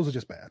 Halloween Kills was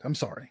just bad. I'm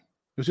sorry.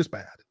 It was just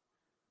bad.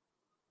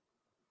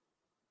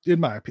 In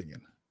my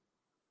opinion.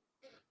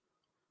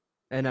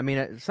 And I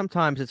mean,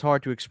 sometimes it's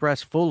hard to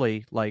express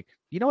fully, like,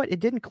 you know what? It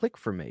didn't click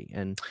for me.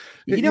 And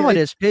you know what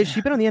it is, Piz?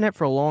 You've been on the internet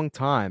for a long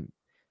time.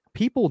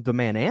 People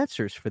demand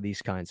answers for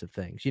these kinds of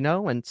things,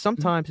 and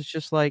sometimes it's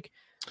just like,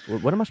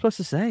 what am I supposed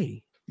to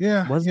say?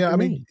 Yeah. I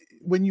mean,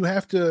 when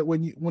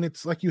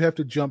it's like you have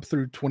to jump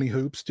through 20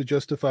 hoops to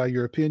justify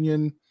your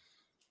opinion,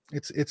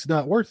 it's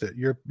not worth it.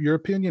 Your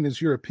opinion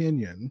is your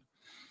opinion.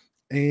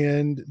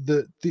 And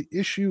the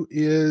issue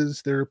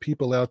is there are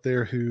people out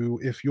there who,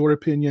 if your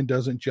opinion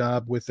doesn't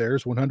jibe with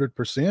theirs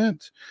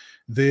 100%,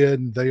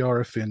 then they are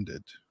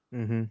offended.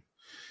 Mm-hmm.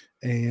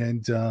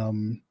 And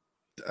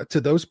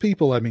to those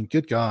people, I mean,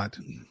 good God,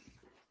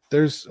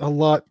 there's a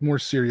lot more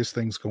serious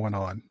things going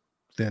on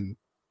than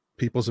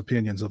people's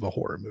opinions of a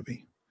horror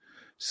movie.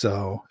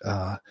 So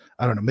I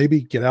don't know,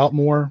 maybe get out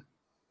more.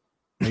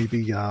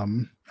 Maybe, get out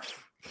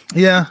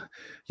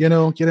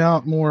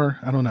more.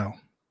 I don't know.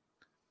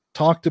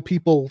 Talk to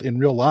people in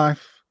real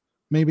life,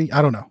 maybe.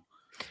 I don't know.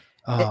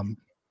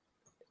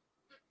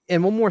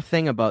 And one more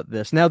thing about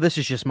this. Now, this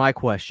is just my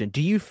question.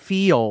 Do you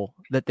feel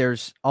that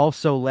there's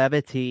also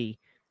levity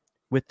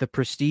with the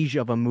prestige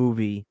of a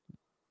movie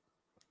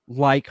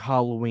like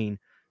Halloween?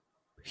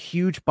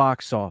 Huge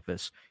box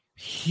office,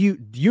 huge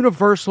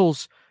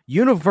Universal's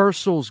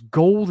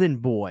Golden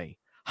Boy,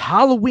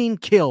 Halloween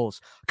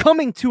Kills,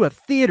 coming to a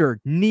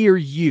theater near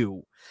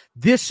you.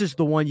 This is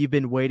the one you've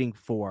been waiting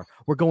for.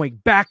 We're going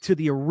back to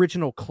the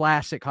original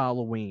classic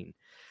Halloween.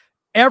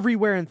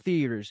 Everywhere in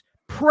theaters,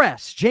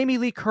 press, Jamie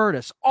Lee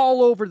Curtis,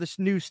 all over the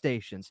news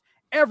stations,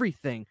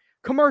 everything.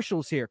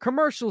 Commercials here,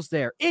 commercials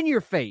there, in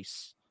your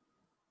face.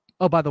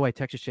 Oh, by the way,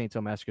 Texas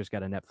Chainsaw Massacre's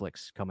got a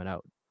Netflix coming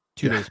out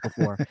 2 days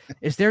before.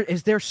 Is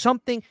there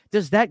something,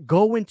 does that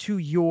go into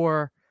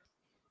your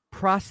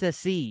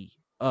process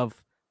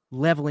of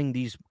leveling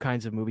these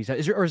kinds of movies?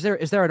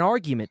 Is there an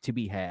argument to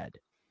be had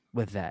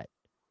with that?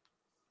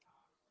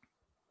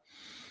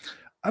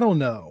 I don't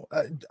know.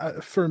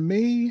 For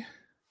me,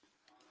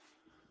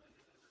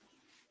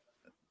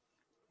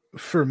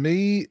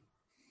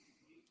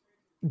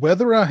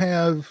 whether I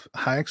have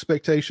high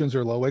expectations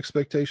or low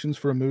expectations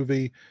for a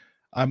movie,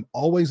 I'm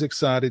always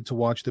excited to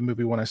watch the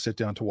movie when I sit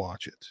down to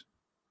watch it.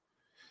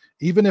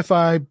 Even if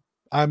I'm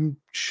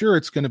sure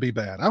it's going to be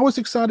bad. I was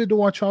excited to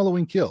watch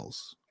Halloween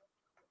Kills.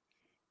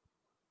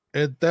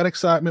 And that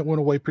excitement went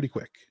away pretty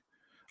quick.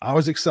 I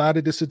was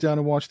excited to sit down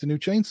and watch the new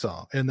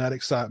Chainsaw, and that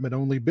excitement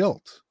only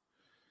built.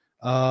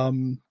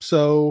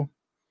 So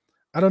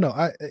I don't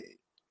know.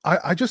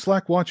 I just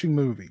like watching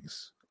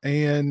movies,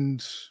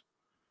 and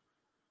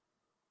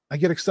I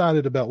get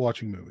excited about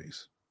watching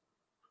movies.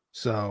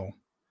 So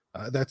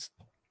that's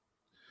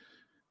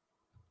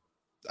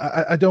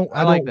I don't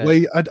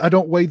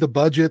weigh the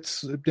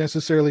budgets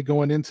necessarily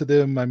going into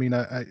them. I mean,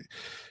 I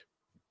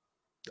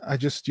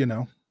just,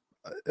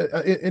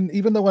 and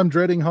even though I'm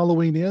dreading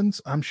Halloween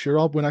Ends, I'm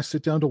sure when I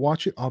sit down to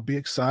watch it, I'll be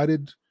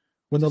excited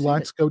when the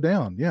lights go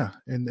down. Yeah.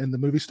 And the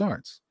movie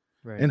starts.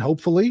 Right. And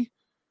hopefully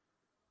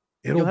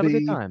you'll have a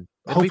good time.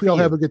 Hopefully I'll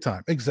have a good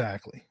time.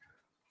 Exactly.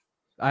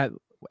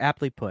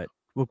 Aptly put.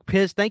 Well,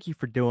 Piz, thank you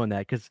for doing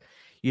that. Cause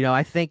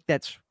I think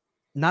that's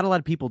not a lot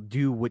of people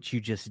do what you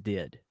just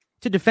did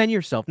to defend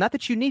yourself. Not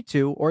that you need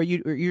to, or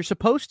you're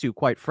supposed to,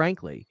 quite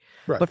frankly.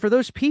 Right. But for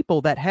those people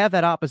that have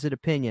that opposite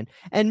opinion,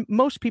 and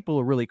most people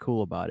are really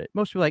cool about it.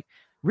 Most people are like,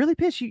 really,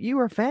 Piz, you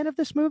were a fan of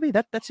this movie?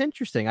 That's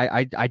interesting.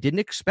 I didn't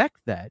expect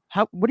that.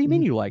 What do you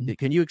mean you liked it?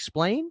 Can you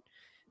explain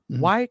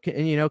why?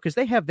 Because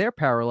they have their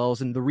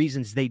parallels and the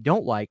reasons they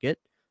don't like it.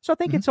 So I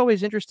think it's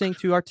always interesting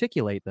to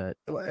articulate that.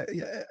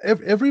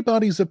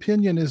 Everybody's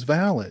opinion is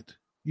valid.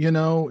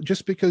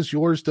 Just because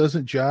yours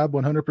doesn't jibe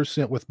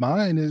 100% with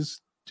mine is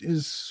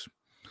it's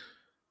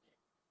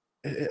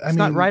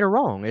not right or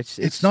wrong.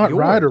 It's not yours.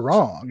 right or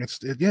wrong.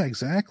 Yeah,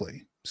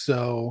 exactly.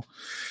 So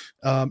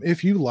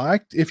if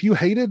you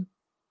hated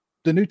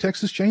the new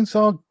Texas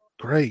Chainsaw,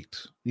 great.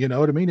 You know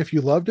what I mean? If you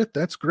loved it,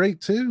 that's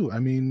great too. I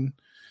mean,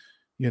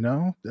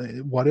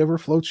 whatever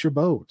floats your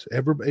boat.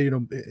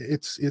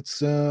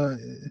 It's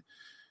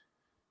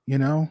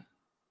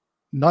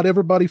not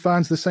everybody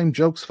finds the same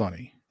jokes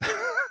funny.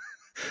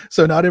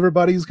 So not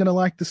everybody's going to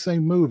like the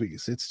same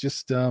movies. It's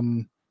just, I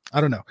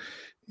don't know.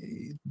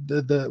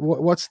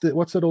 What's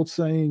that old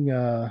saying?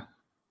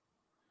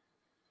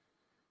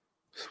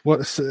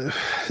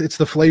 It's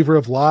the flavor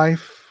of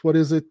life. What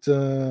is it?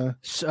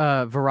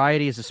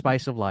 Variety is the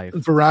spice of life.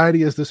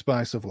 Variety is the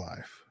spice of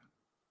life.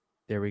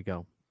 There we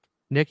go.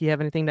 Nick, you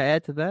have anything to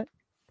add to that?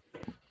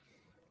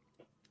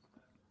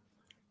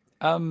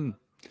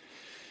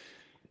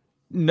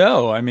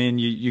 No, I mean,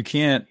 you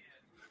can't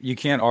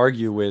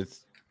argue with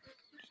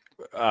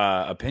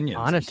opinions,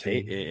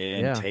 honesty,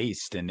 and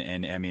taste,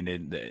 and I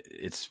mean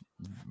it's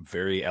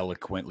very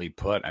eloquently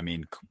put. I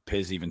mean,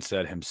 Piz even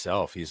said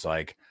himself, he's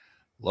like,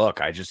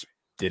 look, I just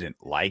didn't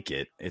like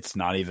it. It's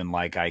not even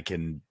like I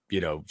can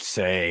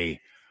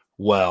say,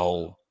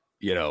 well,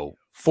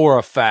 for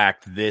a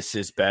fact this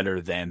is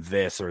better than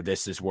this or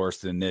this is worse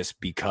than this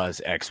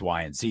because X,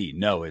 Y, and Z.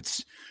 No,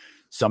 it's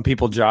some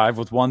people jive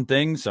with one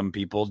thing, some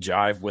people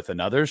jive with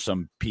another,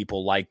 some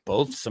people like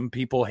both, some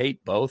people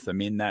hate both. I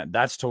mean,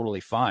 that's totally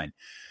fine.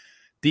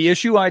 The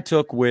issue I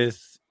took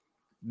with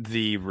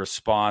the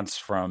response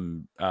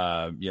from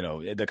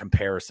the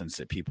comparisons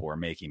that people were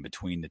making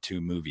between the two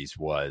movies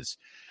was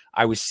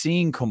I was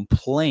seeing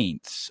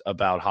complaints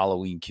about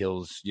Halloween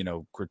Kills,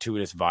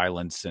 gratuitous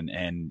violence and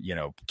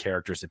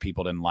characters that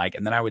people didn't like,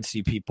 and then I would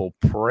see people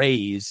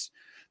praise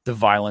the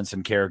violence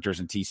and characters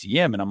in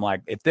TCM. And I'm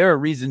like, if there are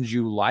reasons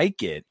you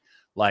like it,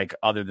 like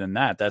other than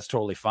that, that's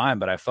totally fine.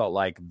 But I felt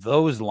like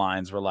those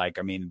lines were like,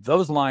 I mean,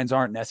 those lines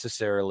aren't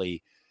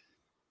necessarily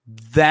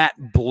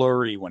that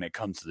blurry when it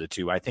comes to the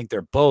two. I think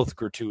they're both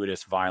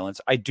gratuitous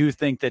violence. I do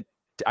think that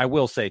I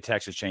will say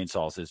Texas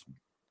Chainsaws is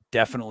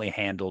definitely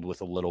handled with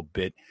a little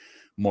bit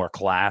more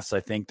class. I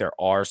think there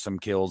are some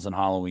kills in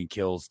Halloween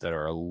Kills that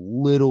are a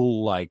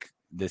little like,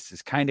 this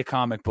is kind of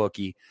comic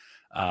booky.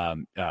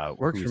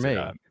 Works for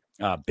me.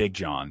 Big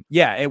John.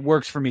 Yeah, it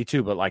works for me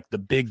too, but like the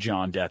Big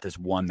John death is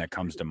one that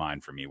comes to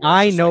mind for me.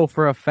 I know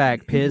for a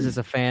fact Piz is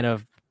a fan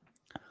of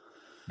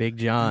Big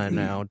John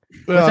now.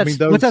 What's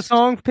that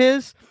song,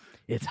 Piz?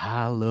 It's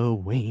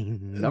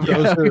Halloween.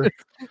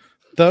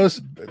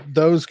 Those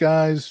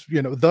guys,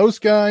 those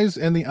guys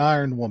and the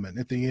Iron Woman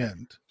at the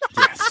end.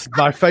 Yes.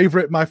 my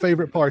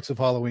favorite parts of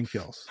Halloween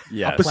Kills.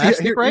 Yeah. But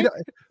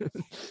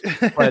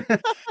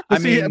I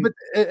mean,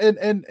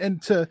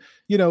 and to,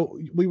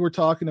 we were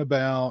talking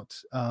about,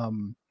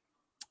 the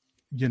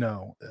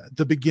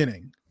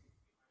beginning,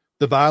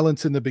 the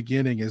violence in the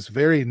beginning is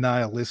very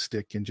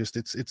nihilistic and just,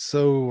 it's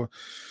so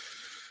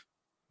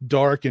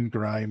dark and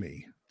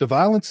grimy. The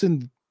violence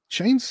in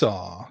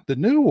Chainsaw, the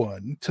new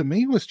one, to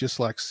me was just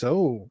like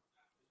so,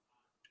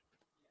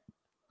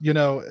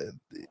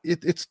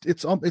 it's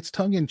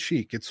tongue in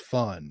cheek. It's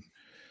fun.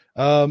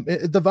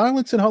 The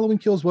violence in Halloween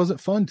Kills wasn't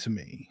fun to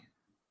me.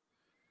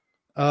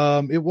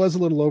 It was a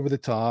little over the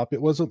top.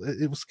 It was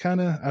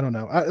kind of, I don't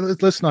know.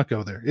 Let's not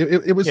go there.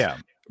 It was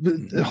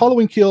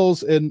Halloween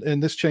Kills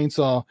and this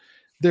Chainsaw.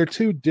 They're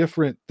two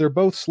different. They're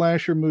both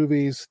slasher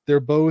movies. They're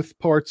both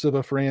parts of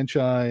a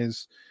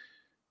franchise.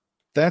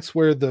 That's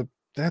it.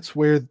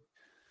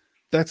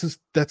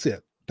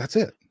 That's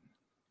it.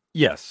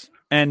 Yes.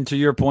 And to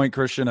your point,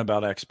 Christian,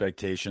 about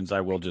expectations,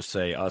 I will just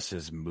say us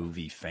as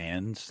movie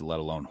fans, let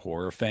alone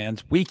horror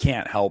fans, we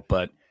can't help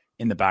but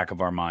in the back of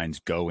our minds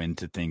go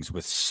into things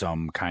with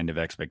some kind of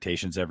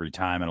expectations every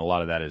time. And a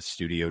lot of that is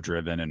studio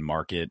driven and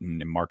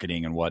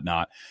marketing and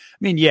whatnot. I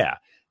mean, yeah,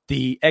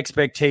 the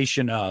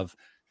expectation of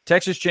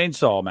Texas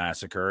Chainsaw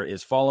Massacre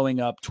is following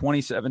up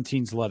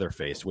 2017's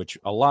Leatherface, which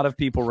a lot of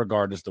people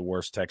regard as the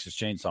worst Texas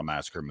Chainsaw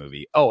Massacre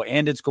movie. Oh,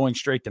 and it's going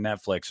straight to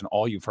Netflix, and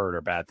all you've heard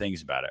are bad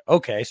things about it.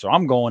 Okay, so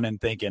I'm going in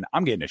thinking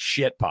I'm getting a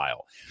shit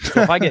pile.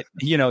 So if I get,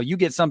 you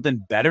get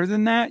something better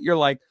than that, you're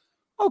like,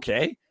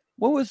 okay,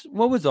 what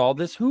was all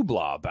this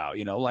hoopla about?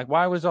 Like,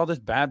 why was all this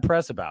bad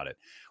press about it?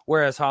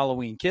 Whereas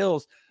Halloween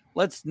Kills,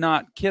 let's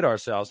not kid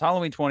ourselves.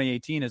 Halloween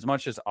 2018, as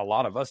much as a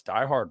lot of us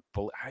diehard,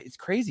 it's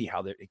crazy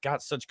how it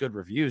got such good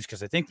reviews,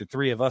 because I think the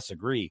three of us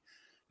agree.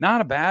 Not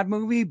a bad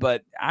movie,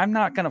 but I'm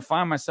not going to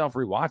find myself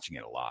rewatching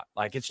it a lot.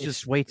 Like, it's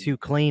just way too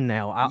clean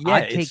now.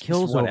 I'd take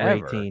Kills over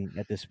 18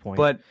 at this point.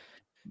 But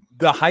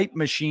the hype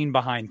machine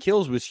behind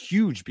Kills was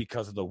huge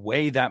because of the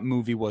way that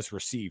movie was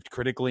received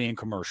critically and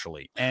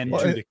commercially. And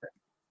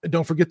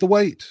don't forget the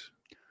wait.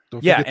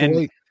 Yeah,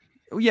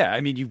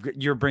 I mean,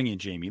 you're bringing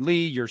Jamie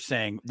Lee. You're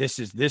saying this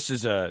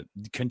is a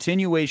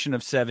continuation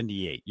of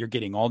 78. You're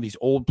getting all these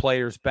old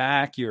players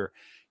back.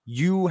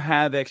 You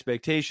have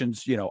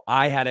expectations.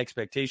 I had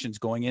expectations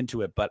going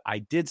into it, but I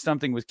did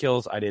something with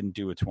Kills I didn't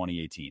do with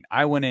 2018.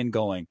 I went in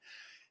going,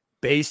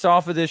 based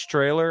off of this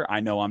trailer,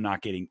 I know I'm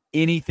not getting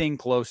anything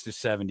close to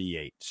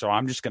 78. So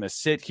I'm just going to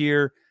sit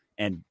here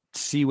and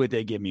see what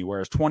they give me.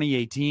 Whereas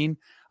 2018,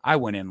 I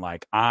went in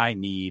like, I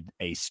need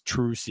a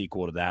true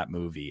sequel to that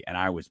movie, and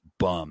I was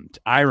bummed.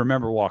 I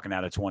remember walking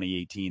out of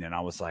 2018, and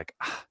I was like,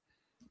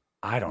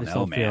 I don't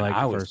know, man.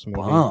 I was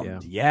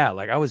bummed. Yeah,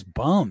 like I was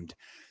bummed.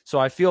 So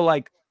I feel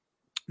like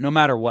no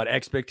matter what,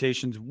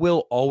 expectations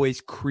will always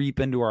creep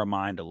into our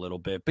mind a little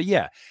bit. But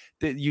yeah,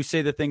 you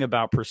say the thing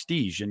about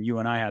Prestige, and you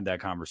and I had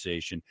that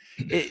conversation.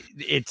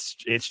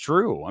 It's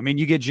true. I mean,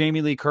 you get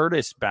Jamie Lee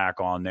Curtis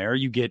back on there.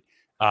 You get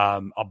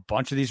a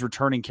bunch of these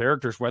returning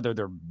characters, whether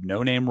they're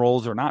no-name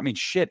roles or not. I mean,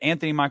 shit,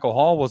 Anthony Michael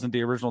Hall wasn't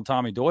the original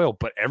Tommy Doyle,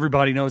 but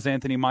everybody knows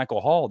Anthony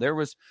Michael Hall. There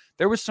was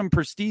some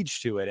prestige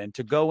to it, and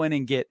to go in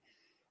and get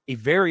a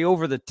very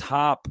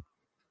over-the-top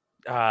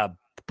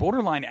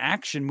borderline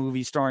action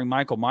movie starring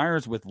Michael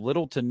Myers with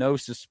little to no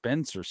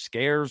suspense or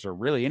scares or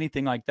really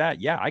anything like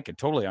that, yeah, I could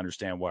totally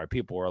understand why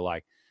people were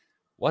like,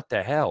 what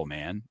the hell,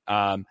 man?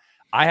 I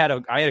had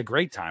a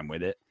great time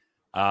with it,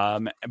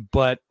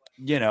 but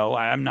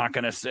I'm not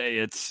going to say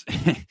it's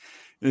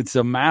it's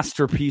a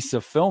masterpiece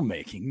of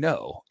filmmaking.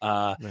 No.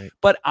 Right.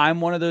 But I'm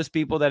one of those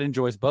people that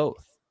enjoys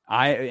both.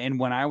 And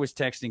when I was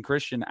texting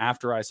Christian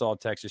after I saw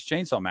Texas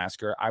Chainsaw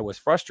Massacre, I was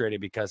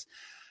frustrated because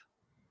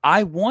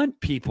I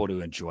want people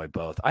to enjoy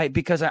both.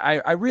 Because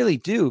I really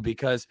do,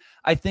 because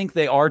I think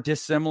they are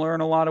dissimilar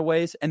in a lot of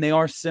ways, and they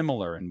are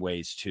similar in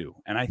ways too.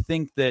 And I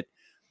think that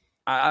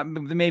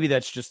maybe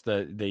that's just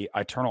the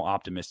eternal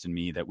optimist in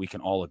me, that we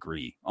can all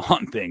agree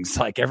on things.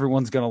 Like,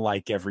 everyone's going to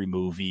like every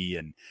movie,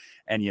 and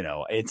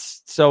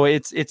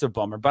it's a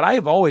bummer. But I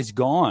have always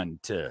gone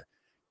to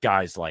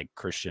guys like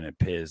Christian and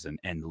Piz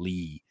and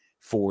Lee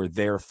for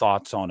their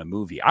thoughts on a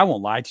movie. I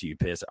won't lie to you,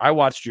 Piz. I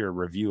watched your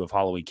review of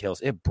Halloween Kills.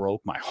 It broke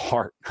my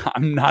heart.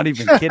 I'm not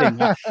even kidding.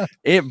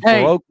 It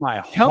broke my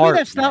heart. Tell me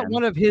that's not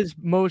one of his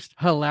most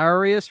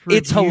hilarious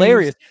reviews. It's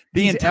hilarious.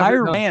 The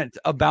entire rant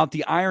about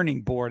the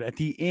ironing board at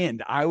the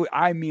end.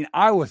 I mean,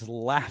 I was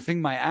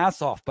laughing my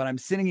ass off, but I'm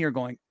sitting here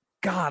going,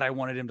 God, I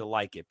wanted him to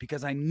like it,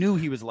 because I knew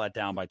he was let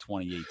down by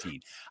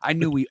 2018. I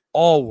knew we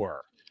all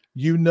were.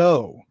 You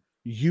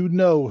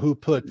know who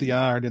put the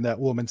iron in that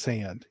woman's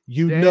hand.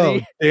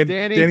 Danny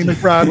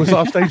McBride was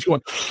off stage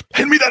going,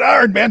 hand me that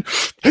iron, man.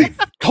 Hey,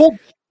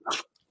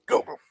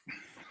 go.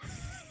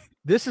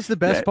 This is the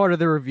best part of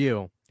the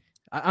review.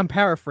 I'm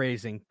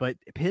paraphrasing, but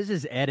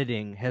Piz's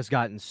editing has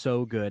gotten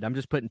so good. I'm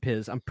just putting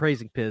Piz. I'm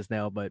praising Piz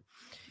now, but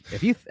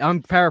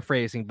I'm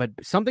paraphrasing, but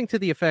something to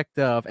the effect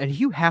of, and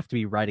you have to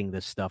be writing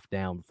this stuff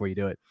down before you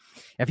do it.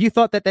 If you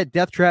thought that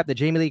death trap that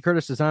Jamie Lee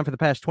Curtis designed for the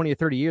past 20 or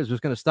 30 years was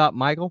going to stop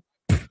Michael,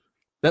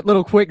 that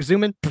little quick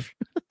zoom in.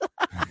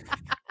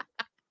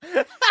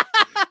 That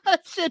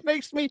shit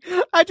makes me.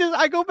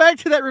 I go back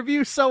to that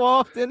review so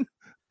often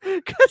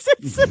because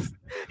it's just,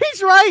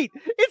 he's right.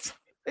 It's,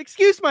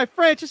 excuse my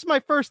French, it's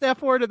my first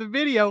F word of the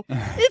video.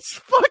 It's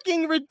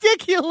fucking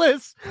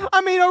ridiculous.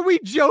 I mean, are we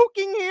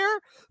joking here?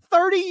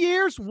 30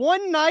 years,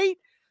 one night,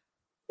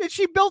 and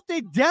she built a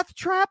death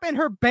trap in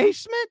her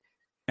basement.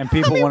 And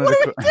people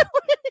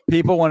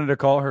wanted to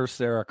call her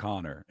Sarah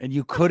Connor, and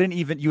you couldn't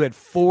even. You had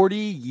 40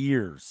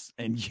 years,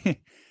 and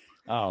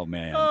oh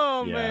man,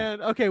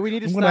 man. Okay, we need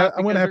to stop.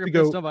 I'm gonna have to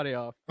go. Somebody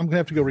off. I'm gonna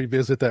have to go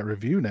revisit that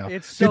review now.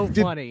 It's so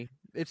funny.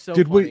 It's so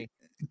funny.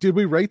 Did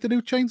we rate the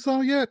new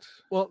Chainsaw yet?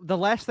 Well, the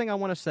last thing I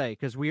want to say,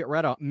 because we're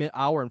at an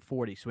hour and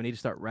 40, so we need to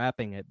start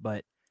wrapping it.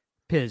 But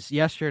Piz,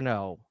 yes or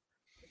no?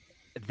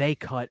 They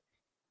cut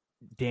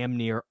damn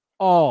near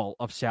all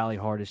of Sally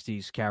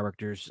Hardesty's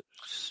characters'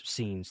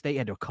 scenes. They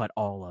had to cut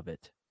all of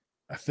it.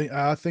 I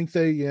think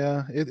they,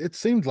 it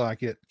seemed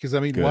like it, because I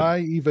mean, why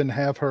even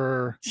have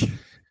her?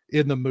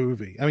 in the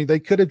movie. I mean, they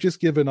could have just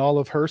given all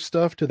of her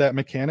stuff to that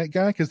mechanic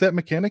guy, because that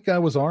mechanic guy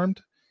was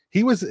armed.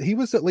 He was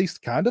at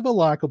least kind of a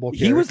likable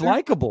character. He was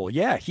likable.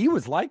 Yeah, he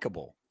was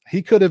likable.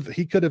 He could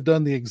have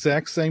done the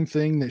exact same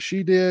thing that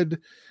she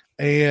did,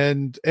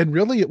 and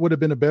really it would have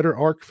been a better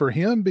arc for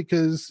him,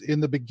 because in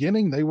the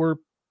beginning they were,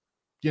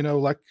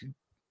 like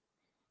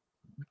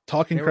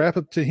talking crap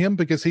up to him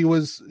because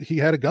he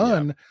had a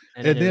gun,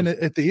 and then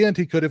at the end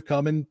he could have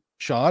come and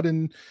shot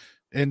and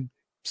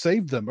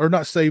saved them, or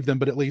not saved them,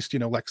 but at least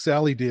like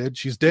Sally did.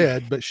 She's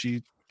dead, but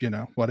she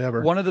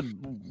whatever. One of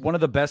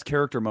the best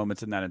character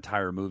moments in that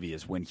entire movie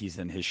is when he's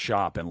in his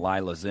shop and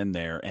Lila's in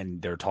there and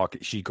they're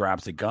talking. She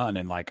grabs a gun,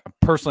 and like,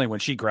 personally,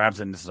 when she grabs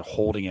it and this is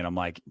holding it, I'm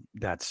like,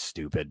 that's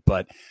stupid.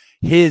 But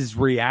his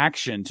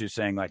reaction to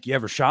saying like, you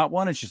ever shot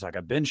one? And she's like,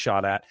 I've been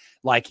shot at.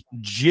 Like,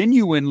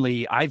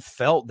 genuinely, I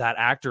felt that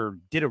actor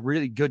did a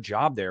really good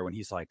job there when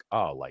he's like,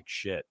 oh, like,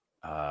 shit,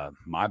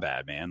 my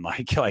bad, man.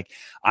 Like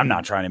I'm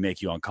not trying to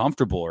make you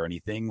uncomfortable or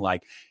anything.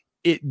 Like,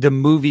 the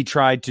movie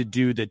tried to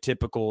do the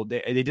typical, they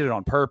did it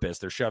on purpose.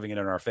 They're shoving it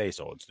in our face.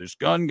 Oh, it's this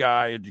gun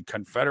guy,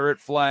 Confederate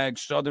flag,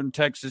 Southern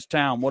Texas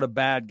town. What a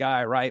bad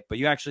guy, right? But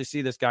you actually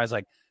see this guy's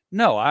like,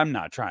 no, I'm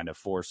not trying to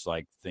force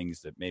like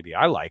things that maybe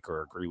I like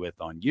or agree with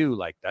on you.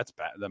 Like, that's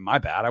bad. My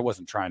bad. I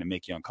wasn't trying to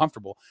make you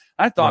uncomfortable.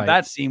 I thought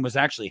that scene was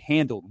actually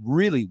handled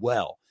really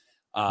well.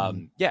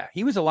 Yeah,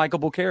 he was a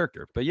likable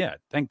character. But yeah,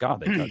 thank God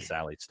they cut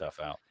Sally's stuff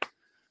out.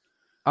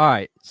 All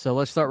right, so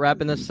let's start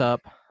wrapping this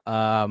up.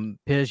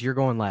 Piz, you're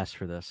going last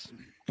for this.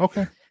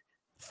 Okay.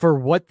 For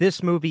what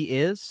this movie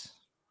is,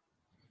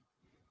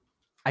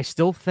 I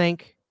still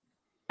think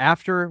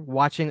after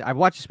watching, I've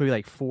watched this movie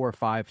like 4 or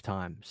 5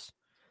 times.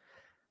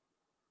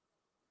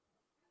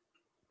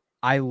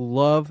 I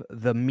love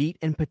the meat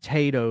and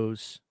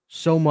potatoes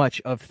so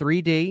much of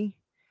 3D,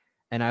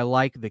 and I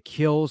like the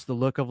kills, the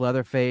look of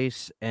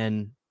Leatherface,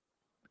 and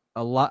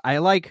a lot. I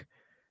like,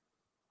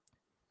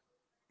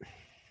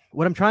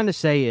 what I'm trying to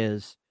say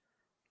is,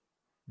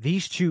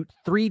 these two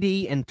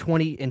 3D and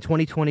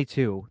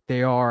 2022,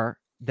 they are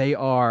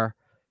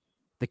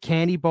the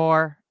candy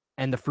bar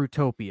and the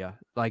Fruitopia.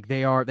 Like,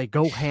 they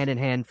go hand in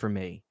hand for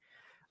me.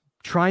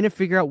 Trying to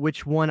figure out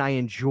which one I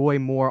enjoy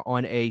more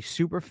on a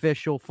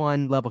superficial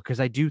fun level, because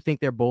I do think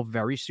they're both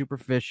very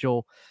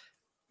superficial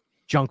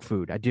junk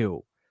food. I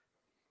do.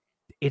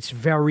 It's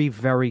very,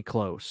 very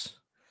close.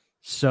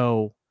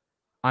 So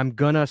I'm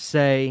gonna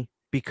say,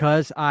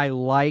 because I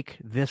like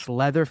this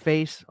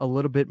Leatherface a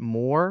little bit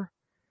more,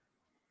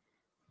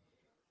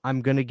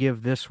 I'm going to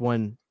give this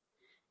one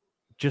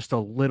just a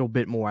little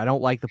bit more. I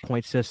don't like the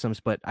point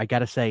systems, but I got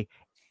to say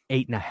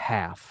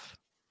 8.5.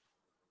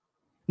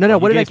 No.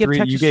 What did I give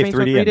Texas Chainsaw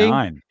 3D? A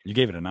 9. You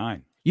gave it a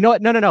 9. You know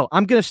what? No.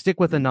 I'm going to stick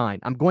with a 9.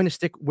 I'm going to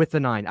stick with the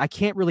 9. I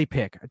can't really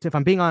pick, if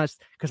I'm being honest,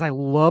 because I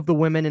love the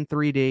women in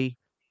 3D.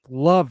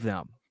 Love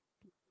them.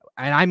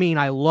 And I mean,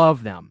 I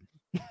love them.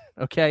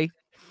 Okay?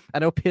 I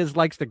know Piz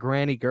likes the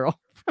granny girl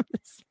from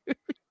this movie.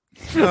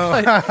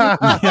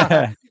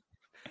 Yeah.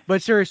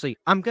 But seriously,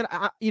 I'm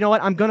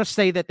gonna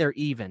say that they're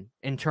even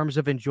in terms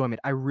of enjoyment.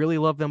 I really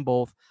love them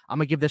both. I'm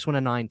gonna give this one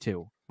a 9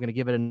 too. I'm gonna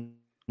give it a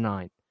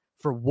 9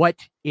 for what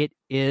it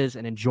is,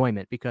 an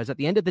enjoyment. Because at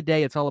the end of the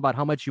day, it's all about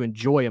how much you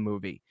enjoy a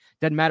movie.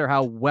 Doesn't matter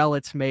how well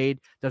it's made.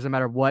 Doesn't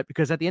matter what.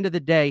 Because at the end of the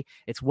day,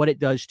 it's what it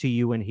does to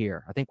you in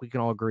here. I think we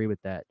can all agree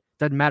with that.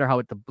 Doesn't matter how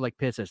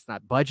it's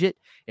not budget.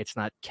 It's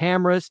not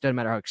cameras. Doesn't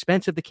matter how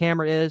expensive the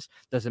camera is.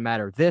 Doesn't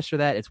matter this or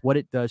that. It's what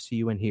it does to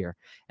you in here.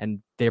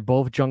 And they're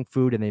both junk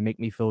food, and they make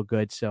me feel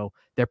good. So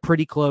they're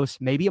pretty close.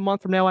 Maybe a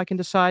month from now I can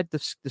decide the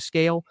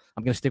scale.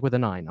 I'm going to stick with a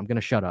 9. I'm going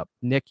to shut up.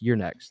 Nick, you're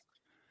next.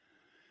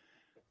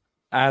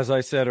 As I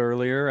said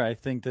earlier, I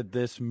think that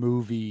this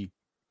movie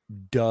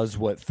does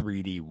what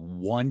 3D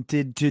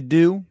wanted to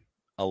do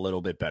a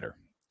little bit better.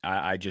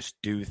 I just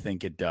do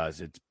think it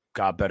does. It's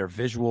got better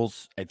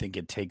visuals. I think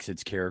it takes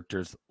its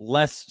characters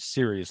less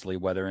seriously,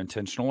 whether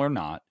intentional or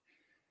not.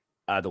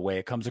 The way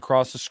it comes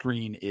across the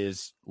screen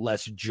is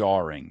less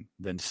jarring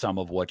than some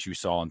of what you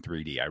saw in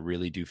 3D. I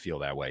really do feel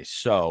that way.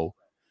 So,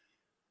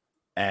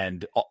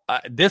 and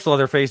this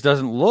Leatherface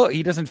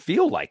he doesn't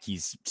feel like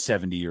he's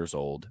 70 years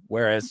old.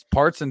 Whereas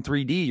parts in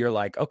 3D, you're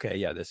like, okay,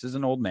 yeah, this is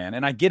an old man.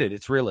 And I get it.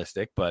 It's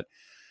realistic, but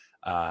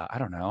I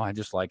don't know. I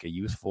just like a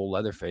youthful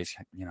Leatherface,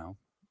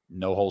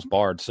 no holes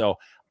barred. So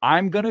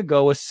I'm going to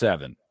go a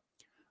 7.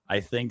 I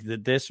think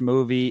that this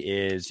movie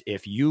is,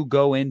 if you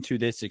go into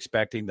this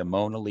expecting the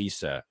Mona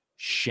Lisa,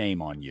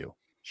 shame on you.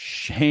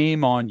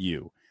 Shame on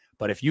you.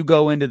 But if you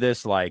go into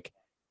this like,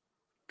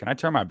 can I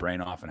turn my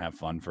brain off and have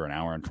fun for an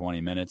hour and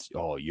 20 minutes?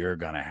 Oh, you're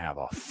going to have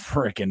a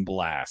freaking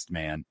blast,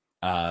 man.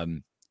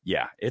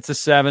 Yeah, it's a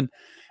 7.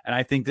 And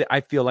I think that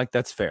I feel like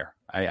that's fair.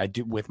 I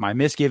do, with my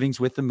misgivings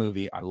with the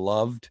movie. I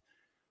loved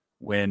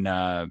when,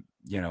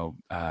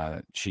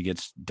 she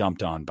gets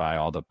dumped on by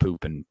all the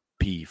poop and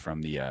pee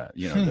from the,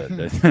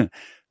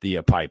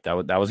 the pipe.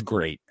 That was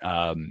great.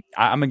 I'm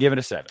going to give it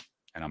a 7,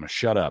 and I'm going to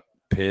shut up.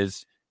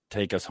 Piz,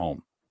 take us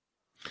home.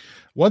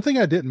 One thing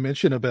I didn't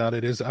mention about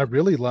it is I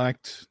really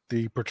liked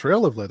the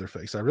portrayal of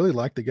Leatherface. I really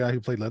liked the guy who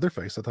played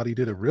Leatherface. I thought he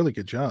did a really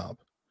good job.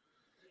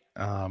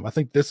 I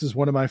think this is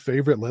one of my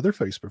favorite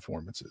Leatherface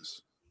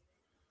performances.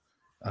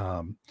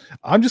 I'm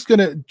just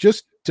gonna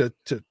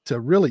to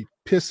really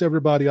piss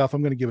everybody off.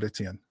 I'm gonna give it a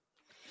 10.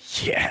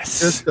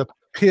 Yes. Just to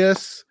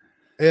piss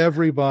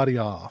everybody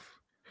off.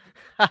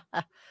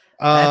 That's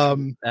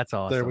awesome.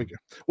 There we go.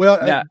 Well,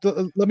 Yeah.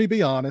 let me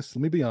be honest. I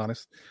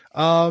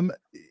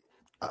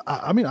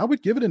mean, I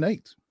would give it an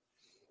 8.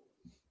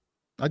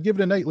 I'd give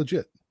it an 8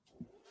 legit.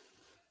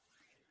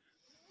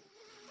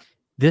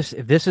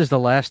 If this is the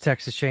last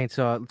Texas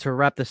Chainsaw, to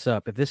wrap this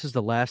up, if this is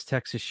the last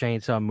Texas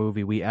Chainsaw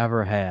movie we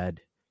ever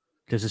had,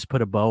 does this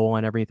put a bow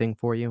on everything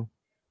for you?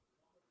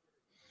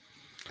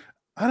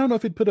 I don't know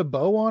if it'd put a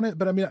bow on it,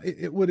 but I mean,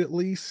 it would at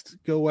least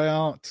go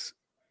out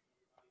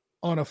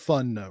on a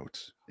fun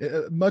note.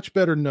 A much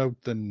better note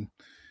than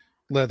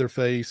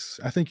Leatherface.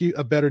 I think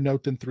a better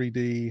note than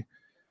 3D.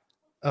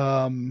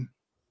 A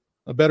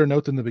better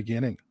note than the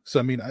beginning. So,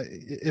 I mean,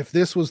 if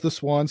this was the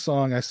swan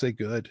song, I say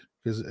good,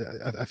 because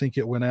I think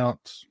it went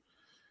out.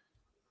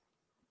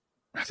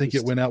 I think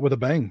it went out with a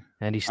bang.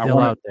 And he's still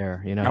out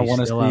there. You know, I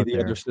want to see the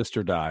other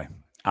sister die.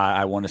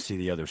 I want to see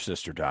the other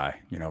sister die.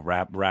 You know,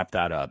 wrap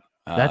that up.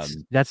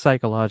 That's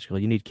psychological.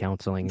 You need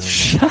counseling.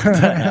 Shut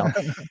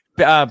the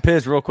hell.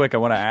 Piz, real quick, I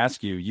want to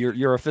ask you.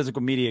 You're a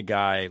physical media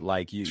guy,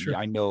 like you. Sure.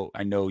 I know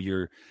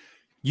you're.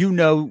 You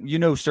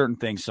know certain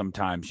things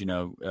sometimes. You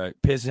know,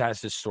 Piz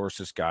has his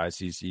sources, guys.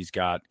 He's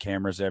got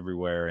cameras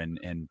everywhere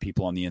and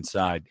people on the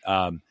inside.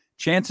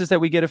 Chances that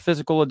we get a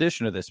physical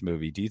edition of this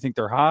movie, do you think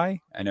they're high?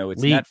 I know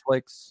it's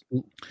Netflix.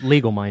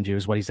 Legal, mind you,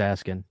 is what he's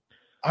asking.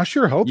 I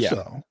sure hope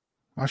so.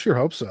 I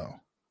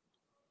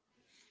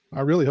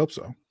really hope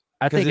so.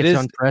 I think it's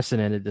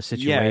unprecedented, the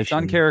situation. Yeah, it's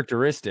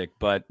uncharacteristic,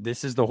 but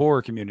this is the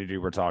horror community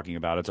we're talking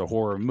about. It's a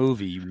horror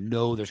movie. You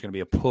know there's going to be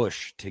a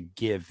push to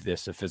give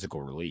this a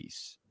physical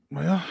release.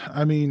 Well,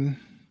 I mean,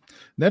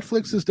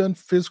 Netflix has done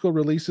physical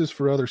releases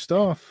for other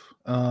stuff,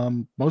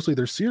 mostly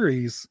their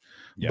series.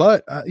 Yeah.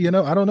 But, I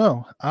don't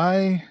know.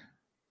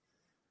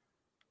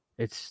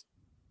 It's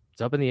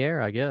up in the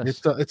air, I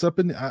guess. It's up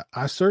in.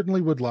 I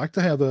certainly would like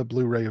to have a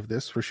Blu-ray of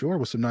this for sure,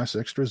 with some nice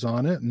extras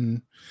on it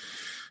and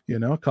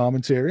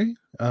commentary.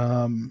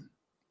 I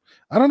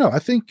don't know. I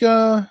think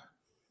I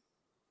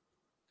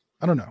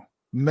don't know.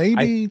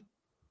 Maybe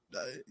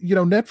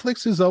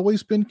Netflix has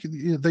always been.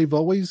 They've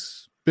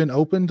always been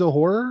open to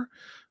horror,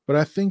 but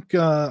I think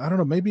I don't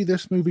know. Maybe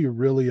this movie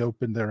really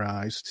opened their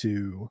eyes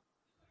to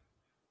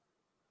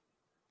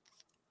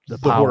the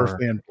horror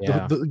fan,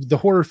 the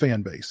horror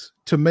fan base,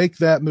 to make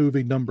that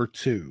movie number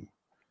 2.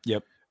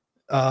 Yep.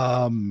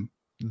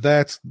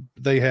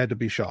 They had to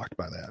be shocked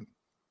by that.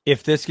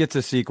 If this gets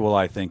a sequel,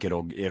 I think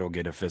it'll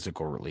get a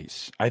physical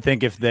release. I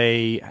think if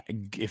they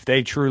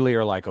truly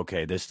are like,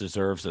 okay, this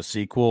deserves a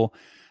sequel,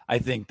 I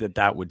think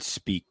that would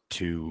speak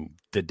to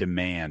the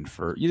demand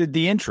for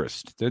the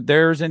interest.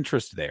 There's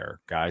interest there,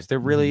 guys. There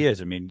really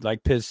is. I mean,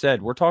 like Piz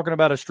said, we're talking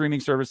about a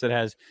streaming service that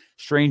has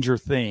Stranger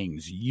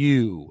Things,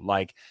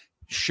 like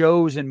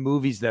shows and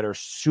movies that are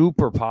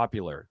super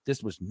popular.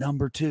 This was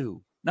number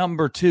 2.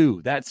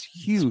 That's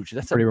huge.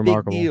 That's pretty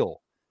remarkable. Big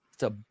deal.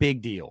 It's a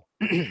big deal.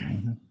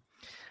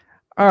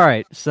 All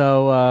right,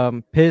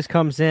 so Piz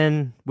comes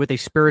in with a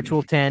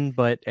spiritual 10,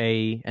 but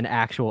an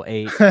actual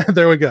 8.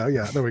 There we go.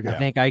 Yeah, there we go.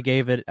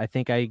 I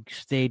think I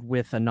stayed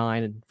with a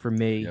 9 for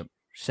me. Yep.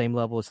 Same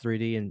level as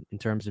 3D in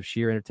terms of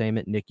sheer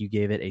entertainment. Nick, you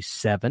gave it a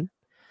 7.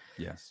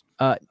 Yes.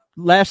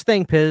 Last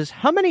thing, Piz,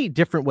 how many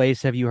different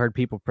ways have you heard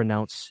people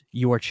pronounce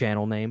your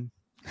channel name?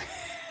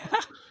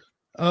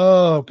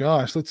 Oh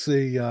gosh, let's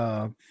see.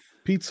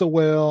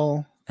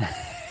 Pizowell,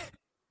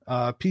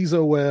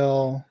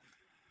 Pizowell.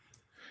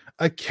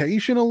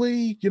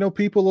 Occasionally,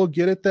 people will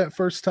get it that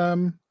first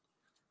time.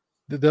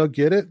 They'll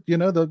get it,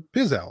 the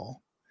Pizowell.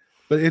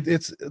 But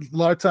it's a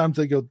lot of times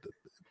they go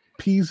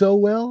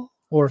Pizowell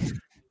or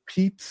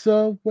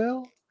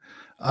Pizawell.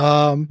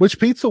 Which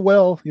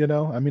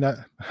Pizawell, I mean, I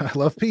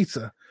love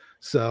pizza.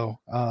 So,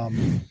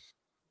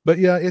 but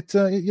yeah, it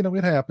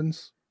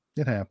happens.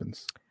 It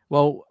happens.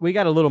 Well, we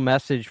got a little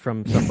message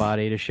from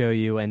somebody to show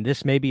you, and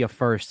this may be a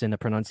first in the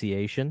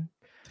pronunciation.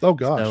 Oh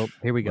gosh. So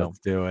here we go. Let's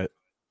do it.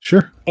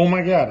 Sure. Oh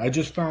my God! I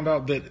just found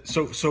out that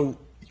so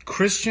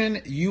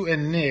Christian, you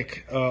and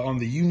Nick on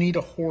the You Need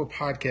a Horror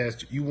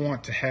podcast, you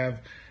want to have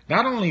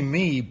not only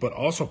me but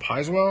also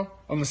Pizowell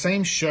on the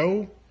same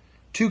show.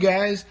 2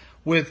 guys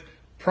with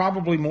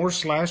probably more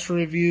slasher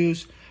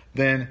reviews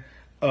than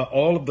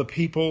all of the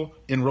people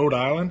in Rhode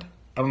Island.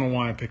 I don't know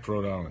why I picked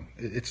Rhode Island.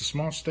 It's a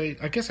small state.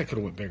 I guess I could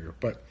have went bigger,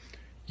 but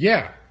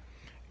yeah.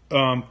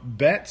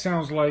 That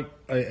sounds like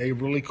a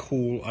really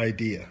cool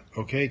idea.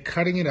 Okay,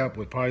 cutting it up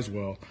with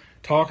Pizowell.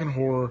 Talking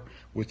horror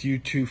with you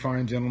 2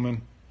 fine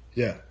gentlemen.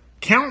 Yeah.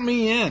 Count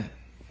me in.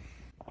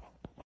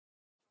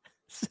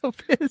 So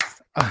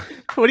pissed.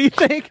 What do you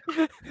think?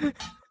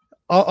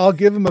 I'll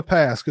give him a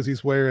pass because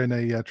he's wearing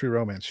a True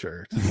Romance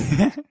shirt.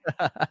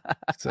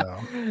 So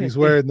he's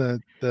wearing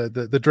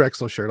the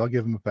Drexel shirt. I'll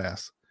give him a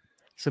pass.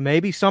 So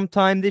maybe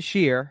sometime this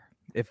year,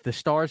 if the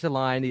stars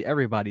align,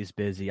 everybody's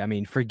busy. I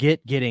mean,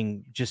 forget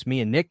getting just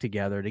me and Nick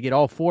together. To get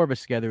all four of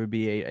us together would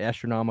be an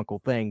astronomical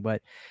thing.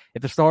 But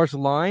if the stars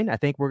align, I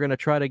think we're going to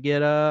try to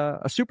get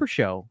a super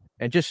show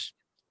and just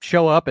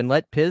show up and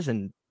let Piz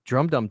and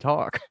Drum Dum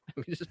talk.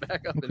 We just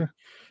back up. Okay.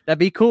 That'd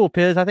be cool,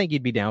 Piz. I think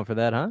you'd be down for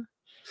that, huh?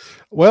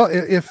 Well,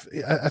 if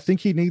I think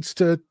he needs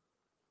to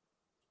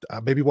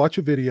maybe watch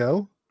a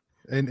video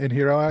and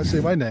hear how I say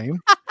my name.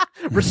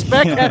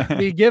 Respect has to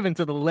be given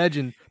to the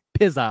legend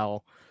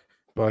Pizowell.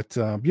 But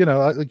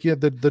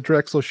the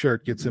Drexel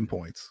shirt gets him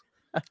points.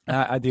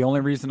 The only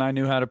reason I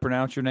knew how to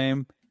pronounce your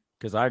name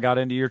because I got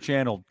into your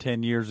channel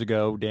 10 years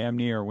ago, damn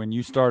near when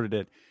you started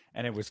it,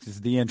 and it was because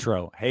the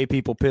intro. Hey,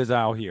 people,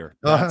 Pizowell here.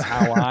 That's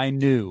how I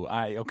knew.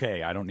 I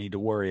don't need to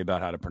worry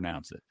about how to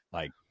pronounce it.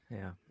 Like,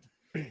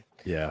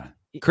 yeah.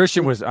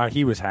 Christian was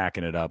he was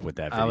hacking it up with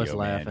that video. I was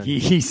laughing. Man.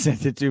 He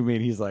sent it to me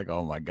and he's like,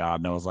 "Oh my god!"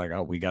 And I was like,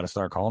 "Oh, we got to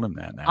start calling him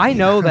that now." I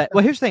know that.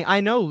 Well, here's the thing.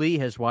 I know Lee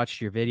has watched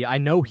your video. I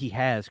know he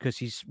has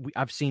because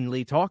I've seen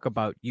Lee talk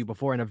about you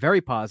before in a very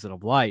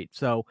positive light.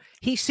 So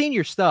he's seen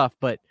your stuff,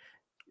 but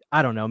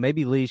I don't know.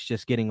 Maybe Lee's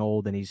just getting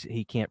old and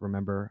he can't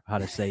remember how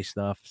to say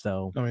stuff.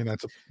 So I mean,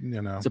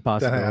 it's a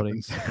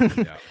possibility.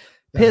 Yeah.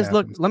 Piz,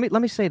 look, let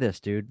me say this,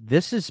 dude.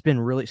 This has been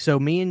really so.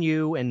 Me and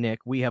you and Nick,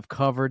 we have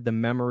covered the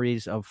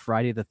memories of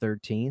Friday the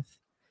 13th,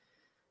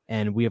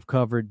 and we have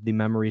covered the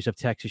memories of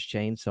Texas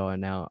Chainsaw.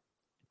 And now,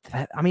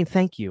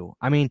 thank you.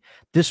 I mean,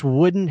 this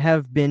wouldn't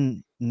have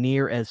been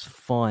near as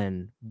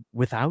fun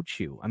without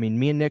you. I mean,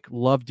 me and Nick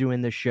love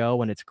doing this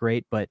show, and it's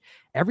great. But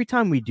every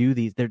time we do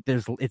these,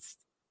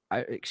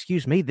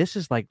 excuse me, this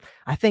is like,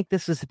 I think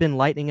this has been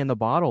lightning in the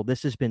bottle.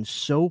 This has been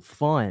so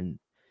fun.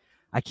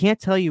 I can't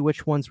tell you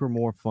which ones were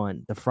more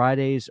fun, the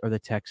Fridays or the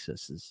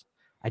Texases.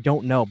 I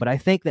don't know, but I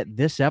think that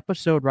this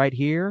episode right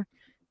here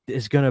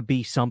is going to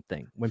be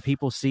something. When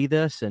people see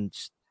this and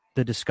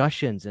the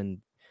discussions and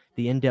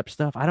the in-depth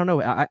stuff, I don't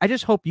know. I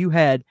just hope you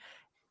had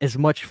as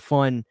much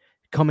fun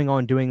coming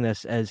on doing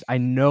this as I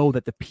know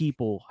that the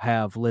people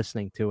have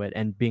listening to it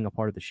and being a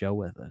part of the show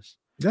with us.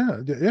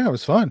 Yeah, it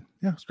was fun.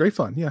 Yeah, it's great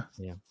fun. Yeah.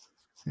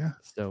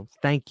 So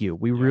thank you.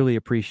 We really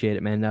appreciate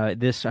it, man. I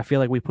feel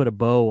like we put a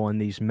bow on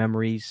these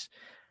memories,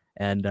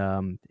 and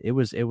it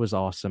was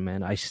awesome,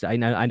 man. I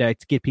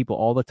get people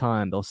all the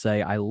time. They'll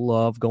say, "I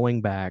love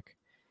going back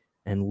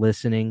and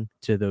listening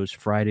to those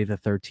Friday the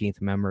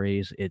 13th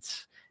memories."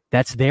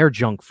 That's their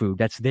junk food.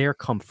 That's their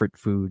comfort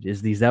food.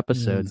 Is these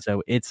episodes.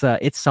 So it's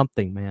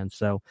something, man.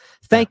 So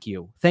thank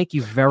you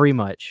very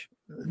much.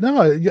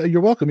 No, you're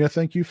welcome. Yeah,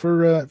 thank you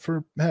for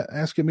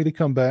asking me to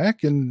come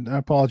back, and I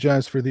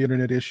apologize for the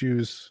internet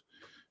issues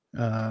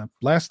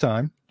last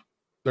time,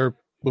 or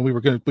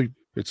when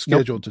it's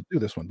scheduled to do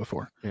this one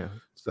before. Yeah,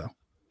 so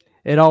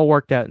it all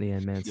worked out in the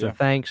end, man. So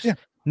thanks. Yeah.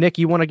 Nick,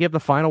 you want to give the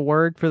final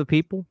word for the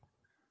people?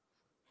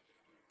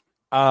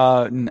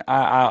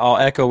 I'll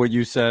echo what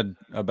you said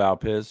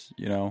about Piz.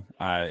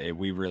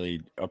 We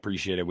really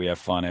appreciate it. We have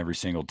fun every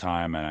single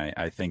time, and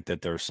I think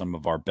that they're some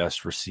of our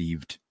best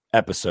received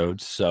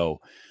episodes.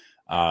 So,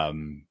 I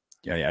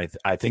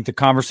think the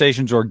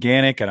conversation's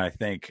organic, and I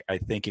think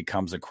it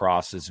comes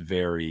across as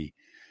very,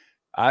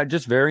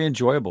 just very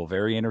enjoyable,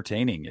 very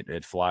entertaining.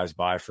 It flies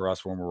by for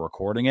us when we're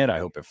recording it. I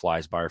hope it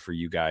flies by for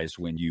you guys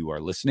when you are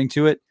listening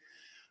to it.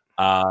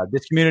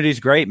 This community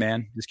is great,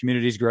 man. This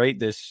community is great.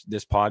 This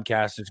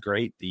podcast is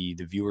great. The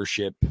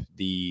viewership,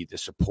 the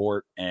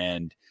support,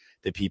 and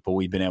the people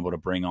we've been able to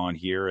bring on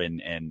here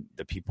and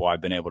the people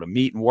I've been able to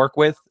meet and work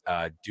with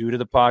due to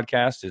the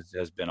podcast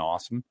has been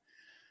awesome.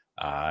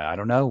 I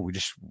don't know. We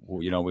just,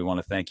 we want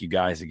to thank you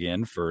guys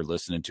again for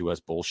listening to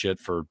us bullshit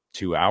for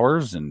 2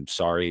 hours, and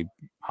sorry,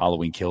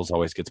 Halloween Kills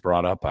always gets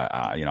brought up.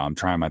 I'm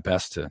trying my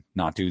best to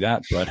not do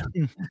that, but,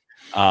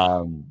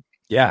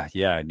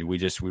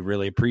 we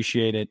really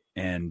appreciate it.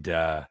 And,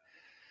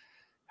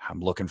 I'm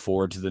looking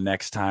forward to the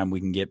next time we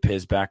can get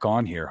Piz back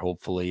on here.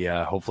 Hopefully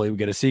we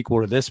get a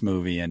sequel to this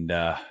movie, and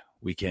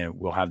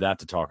we'll have that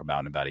to talk about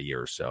in about a year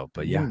or so.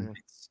 But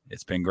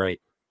it's been great.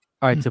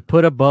 All right, to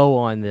put a bow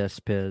on this,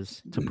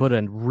 Piz, to put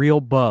a real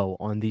bow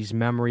on these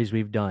memories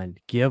we've done,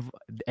 give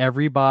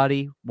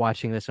everybody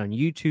watching this on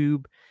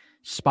YouTube,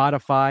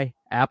 Spotify,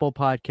 Apple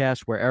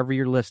Podcasts, wherever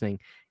you're listening,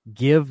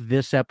 give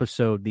this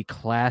episode the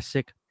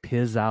classic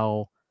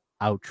Pizowell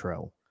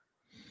outro.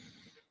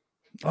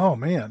 Oh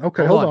man.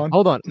 Okay,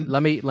 hold on.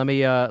 Let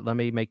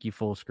me make you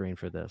full screen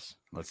for this.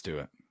 Let's do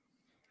it.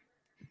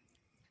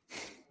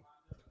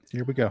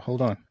 Here we go.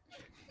 Hold on.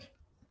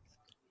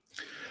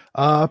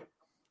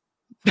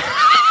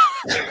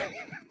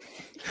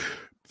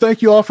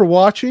 Thank you all for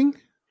watching.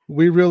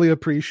 We really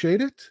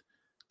appreciate it.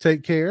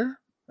 Take care,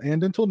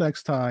 and until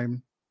next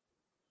time,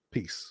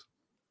 peace.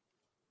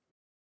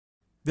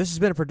 This has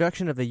been a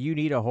production of the You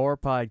Need a Horror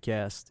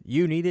podcast.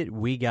 You need it,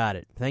 we got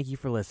it. Thank you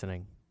for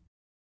listening.